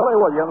Billy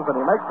Williams, and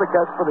he makes the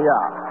catch for the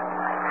out.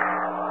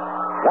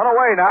 One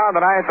away now in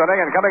the ninth inning,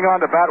 and coming on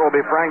to bat will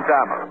be Frank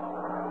Thomas.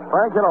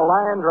 Frank hit a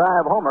line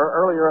drive homer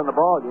earlier in the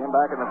ballgame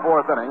back in the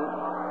 4th inning.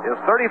 His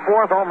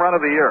 34th home run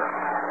of the year.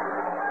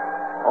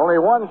 Only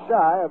one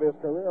shy of his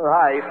career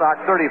high. He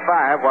socked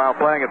 35 while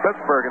playing at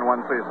Pittsburgh in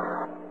one season.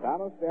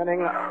 Thomas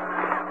standing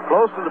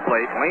close to the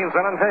plate, leans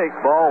in and takes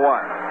ball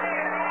 1.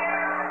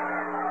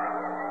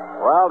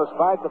 Well,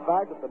 despite the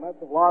fact that the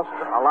Mets have lost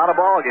a lot of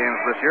ball games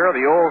this year,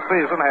 the old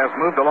season has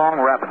moved along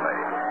rapidly.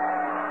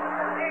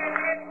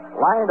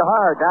 Lined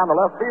hard down the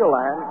left field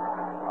line.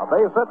 A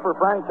base hit for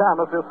Frank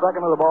Thomas, his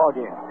second of the ball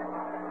game.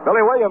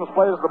 Billy Williams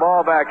plays the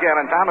ball back in,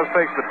 and Thomas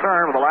takes the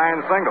turn with a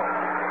line single.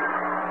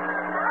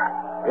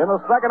 In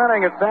the second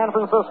inning at San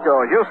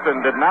Francisco,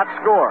 Houston did not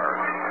score.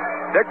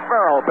 Dick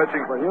Farrell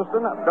pitching for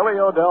Houston, Billy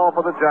O'Dell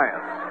for the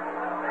Giants.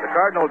 The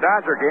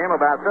Cardinal-Dodger game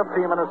about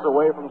 15 minutes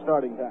away from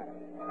starting time.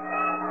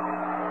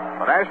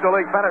 The National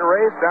League pennant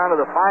race down to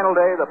the final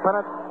day. The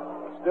pennant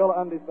still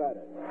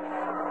undecided.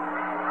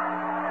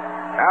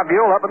 Now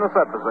Buell up in the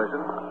set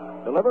position.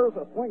 Delivers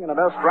a swing and a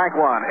miss, strike 1.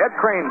 Ed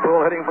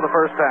Kranepool hitting for the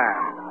first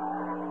time.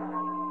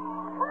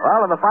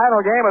 Well, in the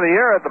final game of the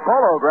year at the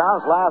Polo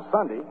Grounds last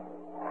Sunday,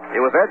 it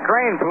was Ed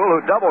Kranepool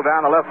who doubled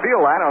down the left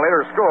field line and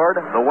later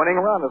scored the winning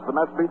run as the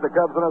Mets beat the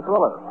Cubs in a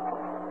thriller.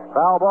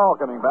 Foul ball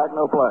coming back,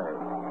 no play.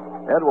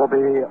 Ed will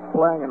be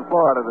playing in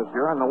Florida this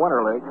year in the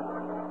Winter League.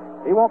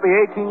 He won't be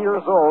 18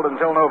 years old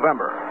until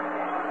November.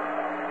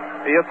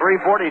 He hit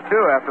 .342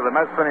 after the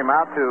Mets sent him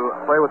out to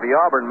play with the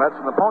Auburn Mets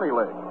in the Pony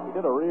League. He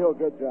did a real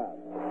good job.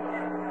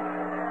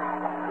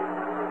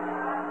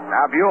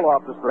 Now Buell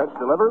off the stretch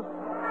delivers.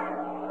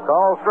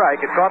 Call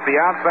strike. It caught the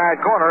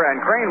outside corner, and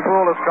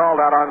Kranepool is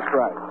called out on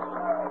strike.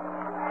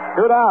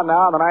 2 down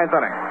now in the ninth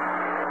inning.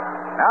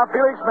 Now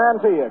Felix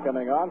Mantilla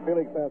coming on.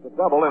 Felix has a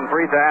double and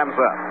 3 times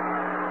up.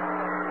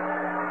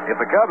 If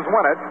the Cubs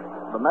win it,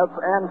 the Mets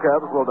and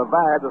Cubs will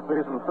divide the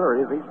season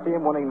series, each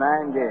team winning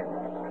 9 games.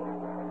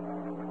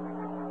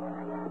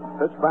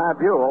 Pitch by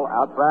Buell,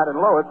 outside and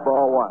low, it's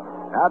ball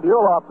 1. Now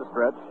Buell off the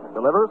stretch,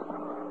 delivers,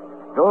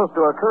 goes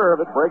to a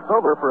curve, it breaks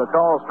over for a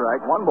call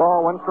strike. 1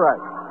 ball, 1 strike.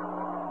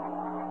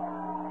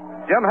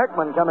 Jim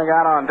Hickman coming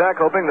out on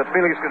deck, hoping that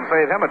Felix can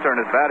save him a turn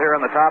at bat here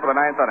in the top of the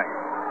ninth inning.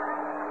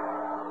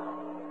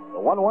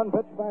 The 1-1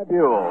 pitch by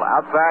Buell,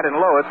 outside and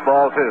low, it's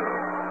ball 2.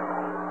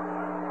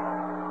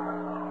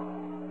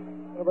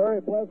 A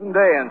very pleasant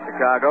day in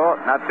Chicago,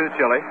 not too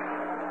chilly.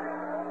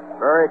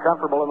 Very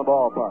comfortable in the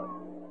ballpark.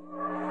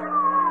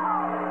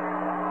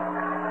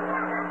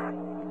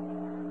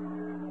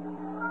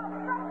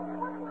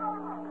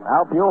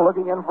 Now Buell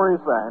looking in for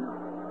his sign.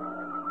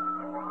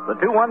 The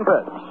 2-1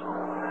 pitch.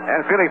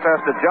 And Felix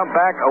has to jump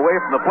back away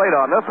from the plate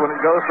on this one.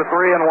 It goes to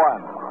 3-1.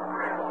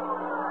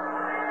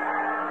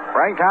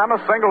 Frank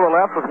Thomas single to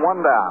left with 1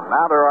 down.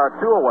 Now there are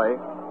 2 away.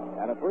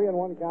 And a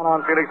 3-1 count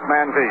on Felix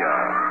Mantilla.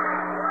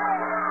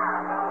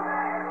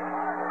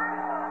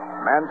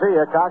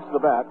 Mantilla cocks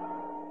the bat.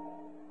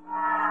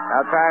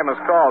 Now time is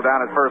called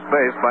down at first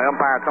base by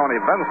umpire Tony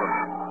Benson.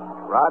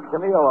 Rod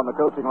Camille on the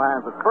coaching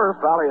lines at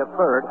first, Ollie at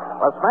third.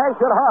 A smash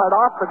hit hard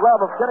off the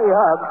glove of Kenny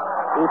Hubbs.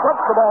 He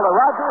puts the ball to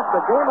Rogers.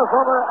 The game is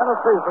over and the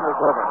season is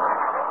over.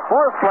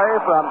 Fourth play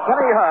from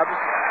Kenny Hubbs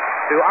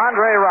to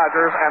Andre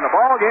Rogers, and the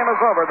ball game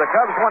is over. The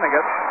Cubs winning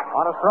it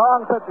on a strong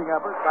pitching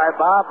effort by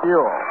Bob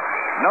Buell.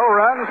 No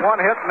runs, 1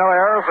 hit, no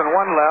errors, and 1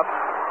 left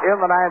in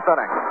the 9th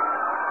inning.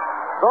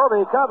 So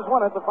the Cubs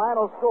win it. The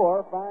final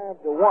score,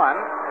 5-1.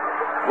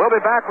 We'll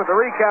be back with the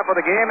recap of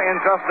the game in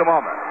just a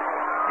moment.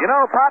 You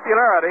know,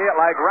 popularity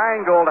like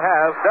Rheingold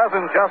has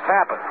doesn't just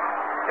happen.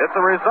 It's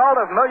a result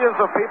of millions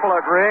of people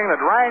agreeing that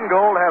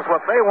Rheingold has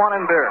what they want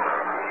in beer.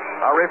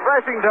 A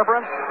refreshing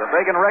difference that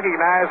they can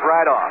recognize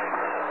right off.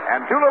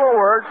 And 2 little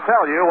words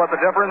tell you what the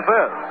difference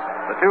is.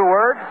 The 2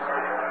 words,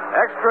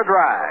 extra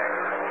dry.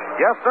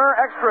 Yes, sir,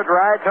 extra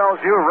dry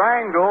tells you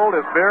Rheingold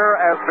is beer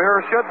as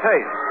beer should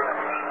taste.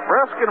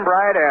 Brisk and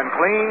bright and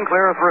clean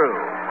clear through.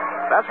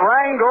 That's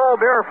Rheingold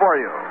beer for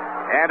you.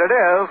 And it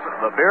is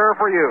the beer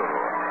for you.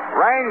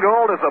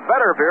 Rheingold is a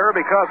better beer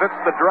because it's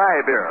the dry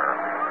beer.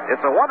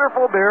 It's a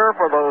wonderful beer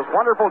for those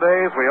wonderful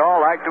days we all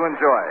like to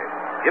enjoy.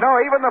 You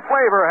know, even the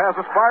flavor has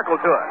a sparkle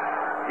to it.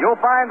 You'll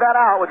find that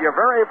out with your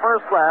very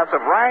first glass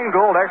of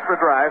Rheingold Extra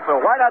Dry,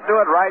 so why not do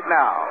it right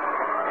now?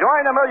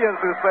 Join the millions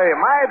who say,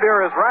 my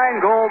beer is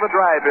Rheingold the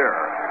dry beer.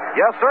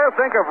 Yes, sir,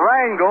 think of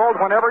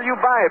Rheingold whenever you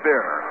buy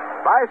beer.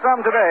 Buy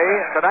some today,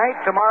 tonight,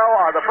 tomorrow,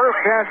 or the first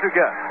chance you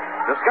get.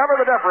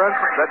 Discover the difference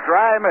that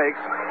dry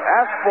makes.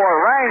 Ask for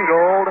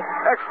Rheingold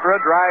Extra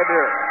Dry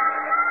Beer.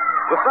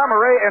 The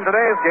summary in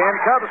today's game,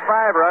 Cubs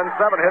 5 runs,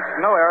 7 hits,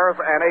 no errors,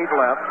 and 8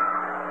 left.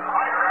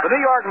 The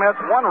New York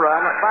Mets 1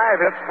 run, 5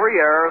 hits, 3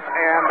 errors,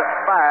 and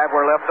 5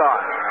 were left on.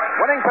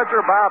 Winning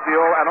pitcher Bob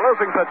Buell and the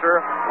losing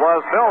pitcher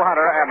was Bill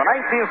Hunter, and the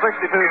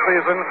 1962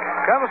 season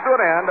comes to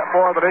an end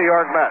for the New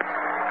York Mets.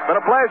 It's been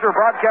a pleasure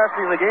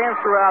broadcasting the games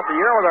throughout the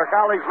year with our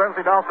colleagues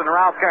Lindsey Nelson and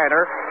Ralph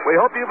Kiner. We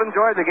hope you've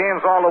enjoyed the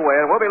games all the way,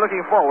 and we'll be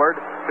looking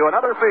forward to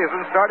another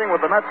season starting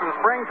with the Mets in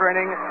spring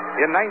training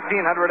in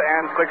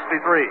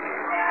 1963.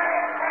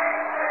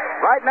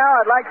 Right now,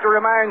 I'd like to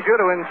remind you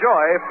to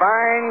enjoy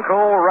fine,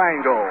 cold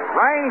Rheingold.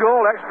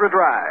 Rheingold Extra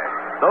Dry.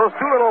 Those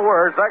 2 little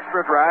words, extra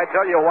dry,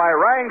 tell you why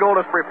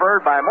Rheingold is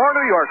preferred by more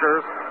New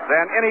Yorkers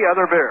than any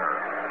other beer.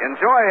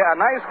 Enjoy a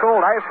nice,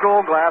 cold,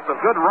 ice-cold glass of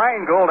good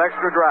Rheingold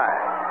Extra Dry.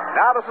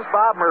 Now, this is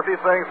Bob Murphy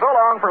saying so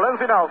long for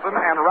Lindsey Nelson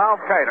and Ralph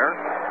Kiner,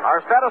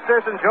 our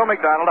statistician Joe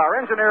McDonald, our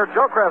engineer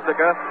Joe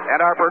Kresnica, and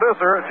our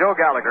producer Joe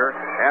Gallagher,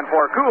 and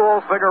for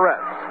Cool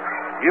Cigarettes.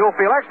 You'll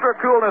feel extra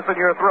coolness in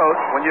your throat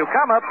when you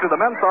come up to the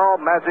menthol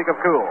magic of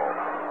Cool.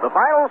 The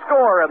final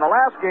score in the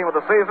last game of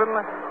the season,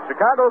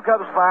 Chicago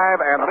Cubs 5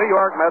 and the New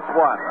York Mets 1.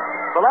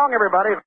 So long, everybody.